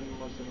الآية قال إن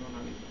الله سميع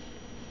عليم.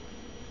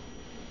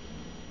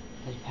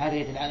 طيب هذا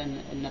يدل على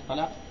أن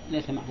الطلاق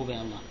ليس محبوبا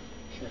إلى الله.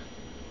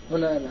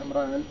 هنا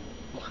الأمران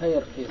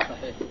مخير في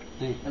صحيح.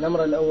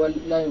 الأمر الأول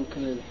لا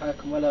يمكن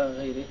للحاكم ولا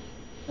غيره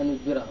أن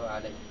يجبره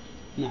عليه.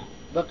 نعم.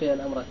 بقي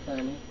الأمر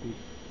الثاني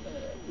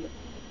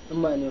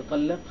إما أن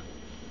يطلق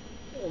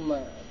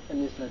إما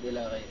أن يسند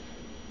إلى غيره.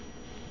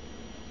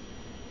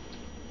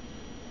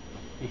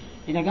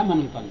 إذا قام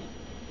من يطلق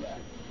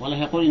والله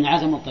يقول إن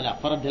عزموا الطلاق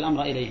فرد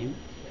الأمر إليهم،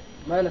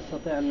 ما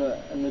نستطيع أن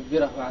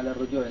نجبره على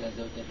الرجوع إلى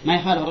زوجته. ما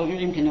يخالف الرجوع،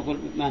 يمكن نقول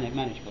ما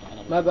نجبره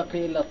على الرجوع. ما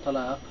بقي إلا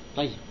الطلاق.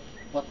 طيب.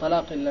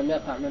 والطلاق إن لم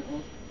يقع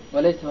منه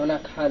وليس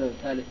هناك حال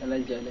ثالثة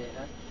نلجأ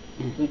إليها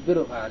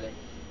نجبره عليه.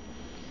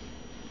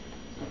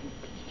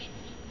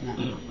 نعم.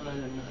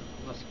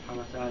 الله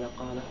سبحانه وتعالى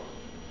قال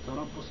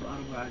تربص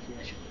 4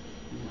 أشهر،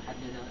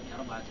 محدد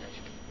 4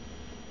 أشهر.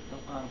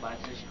 تبقى 4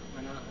 أشهر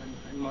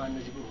إما أن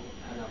نجبره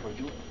على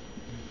الرجوع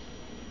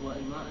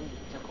وإما أن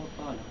تكون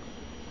طالق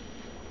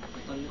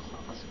يطلقها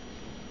قسما.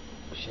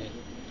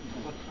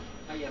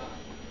 خير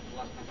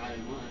الله سبحانه وتعالى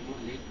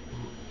المؤلف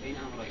بين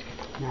أمرين.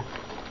 نعم.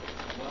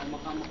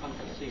 والمقام مقام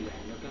تفصيل،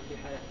 يعني لو كان في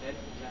حالة ثالثة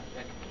لا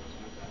يكفي الله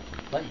سبحانه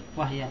وتعالى. طيب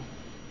وهي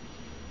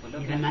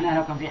إذا معناه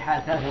لو كان في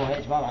حالة ثالثة وهي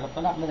إجبار على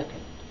الطلاق لذكر.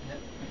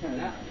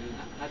 لا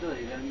هذول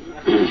إذا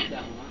أخذ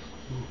إحداهما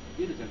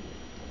يلزم.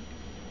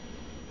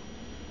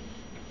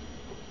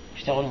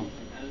 يشتغلون.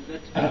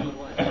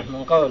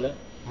 من قوله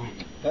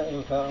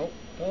فإن فاءوا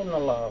فإن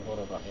الله غفور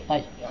رحيم.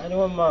 طيب. يعني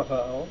وما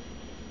فاءوا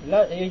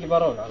لا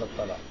يجبرون على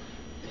الطلاق.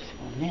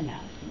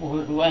 نعم.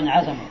 وإن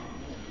عزموا.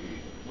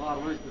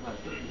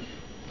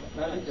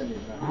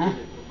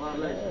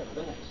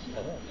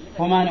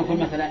 وما نقول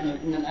مثلا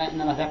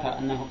إن الله ذكر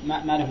أنه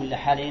ما له إلا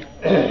حالين.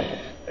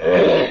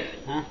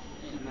 ها؟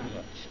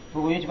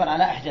 فهو يجبر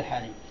على أحد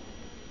الحالين،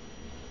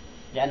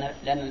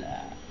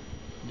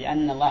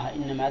 لأن الله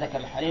إنما ذكر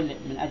الحالين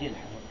من أجل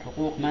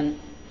حقوق من؟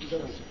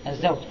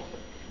 الزوجة.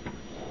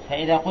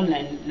 فإذا قلنا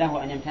إن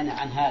له أن يمتنع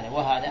عن هذا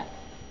وهذا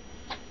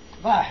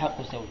ضاع حق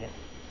الزوجة،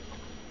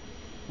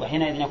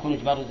 وحينئذ يكون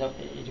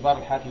إجبار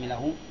الحاكم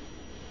له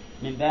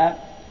من باب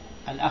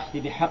الأخذ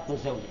بحق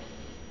الزوجة،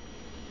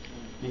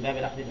 من باب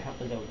الأخذ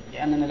بحق الزوجة.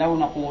 لأننا لو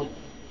نقول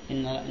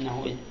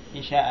إنه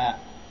إن شاء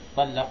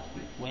طلق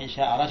وإن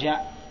شاء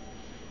رجع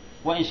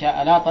وإن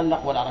شاء لا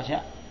طلق ولا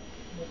رجع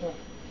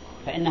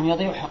فإنه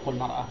يضيع حق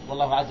المرأة،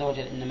 والله عز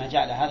وجل إنما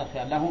جعل هذا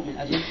الخيار له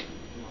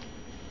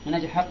من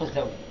أجل حق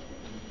الزوجة،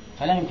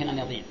 فلا يمكن أن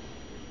يضيع.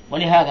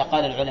 ولهذا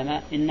قال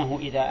العلماء إنه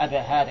إذا أبى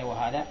هذا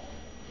وهذا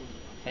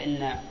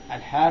فإن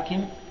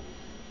الحاكم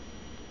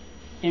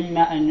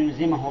إما أن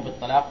يلزمه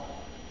بالطلاق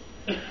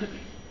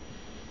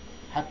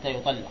حتى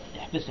يطلق،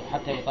 يحبسه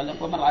حتى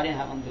يطلق، ومر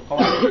عليها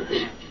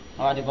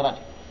بالقواعد الرجل،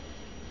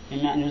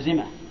 إما أن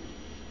يلزمه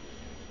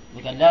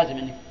وقال لازم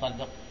أنك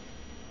تطلق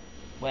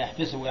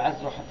ويحبسه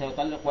ويعذره حتى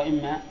يطلق،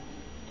 وإما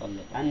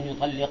أن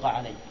يطلق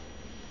عليه.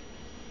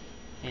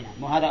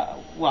 وهذا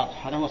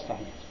واضح، هذا هو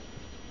الصحيح.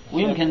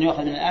 ويمكن أن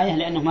يؤخذ من الآية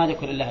لأنه ما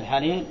ذكر الله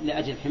الحالين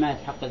لأجل حماية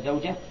حق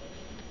الزوجة،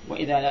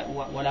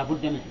 ولا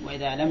بد منه،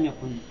 وإذا لم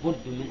يكن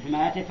بد من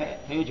حمايته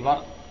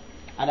فيجبر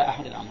على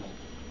أحد الأمرين.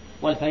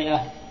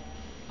 والفيئة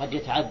قد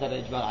يتعذر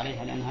الإجبار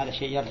عليها لأن هذا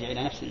شيء يرجع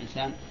إلى نفس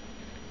الإنسان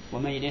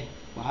وميله،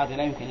 وهذا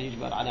لا يمكن أن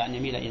يجبر على أن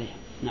يميل إليها.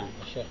 نعم.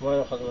 الشيخ ما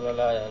يؤخذ من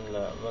الآية أن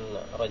من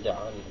رجع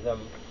عن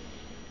ذنب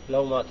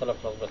لو ما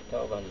تلفظ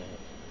بالتوبة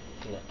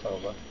أنه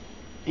توبة؟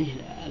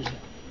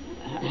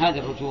 هذا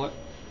الرجوع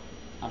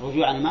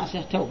عن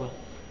المعصية توبة.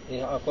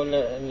 أقول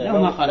لا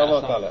ما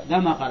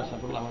قال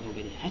استغفر الله واتوب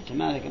إليه، حتى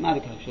ما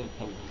ذكر شروط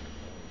التوبة.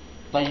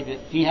 طيب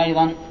فيها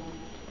أيضا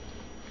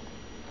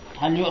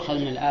هل يؤخذ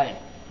من الآية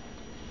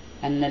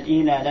أن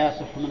الإيلاء لا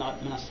يصح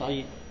من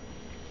الصغير؟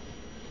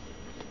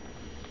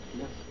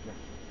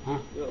 ها؟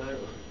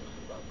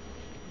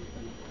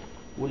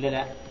 ولا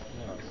لا؟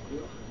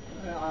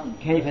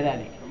 كيف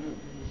ذلك؟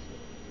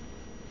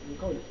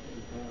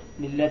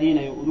 للذين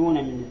يؤلون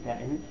من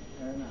نسائهم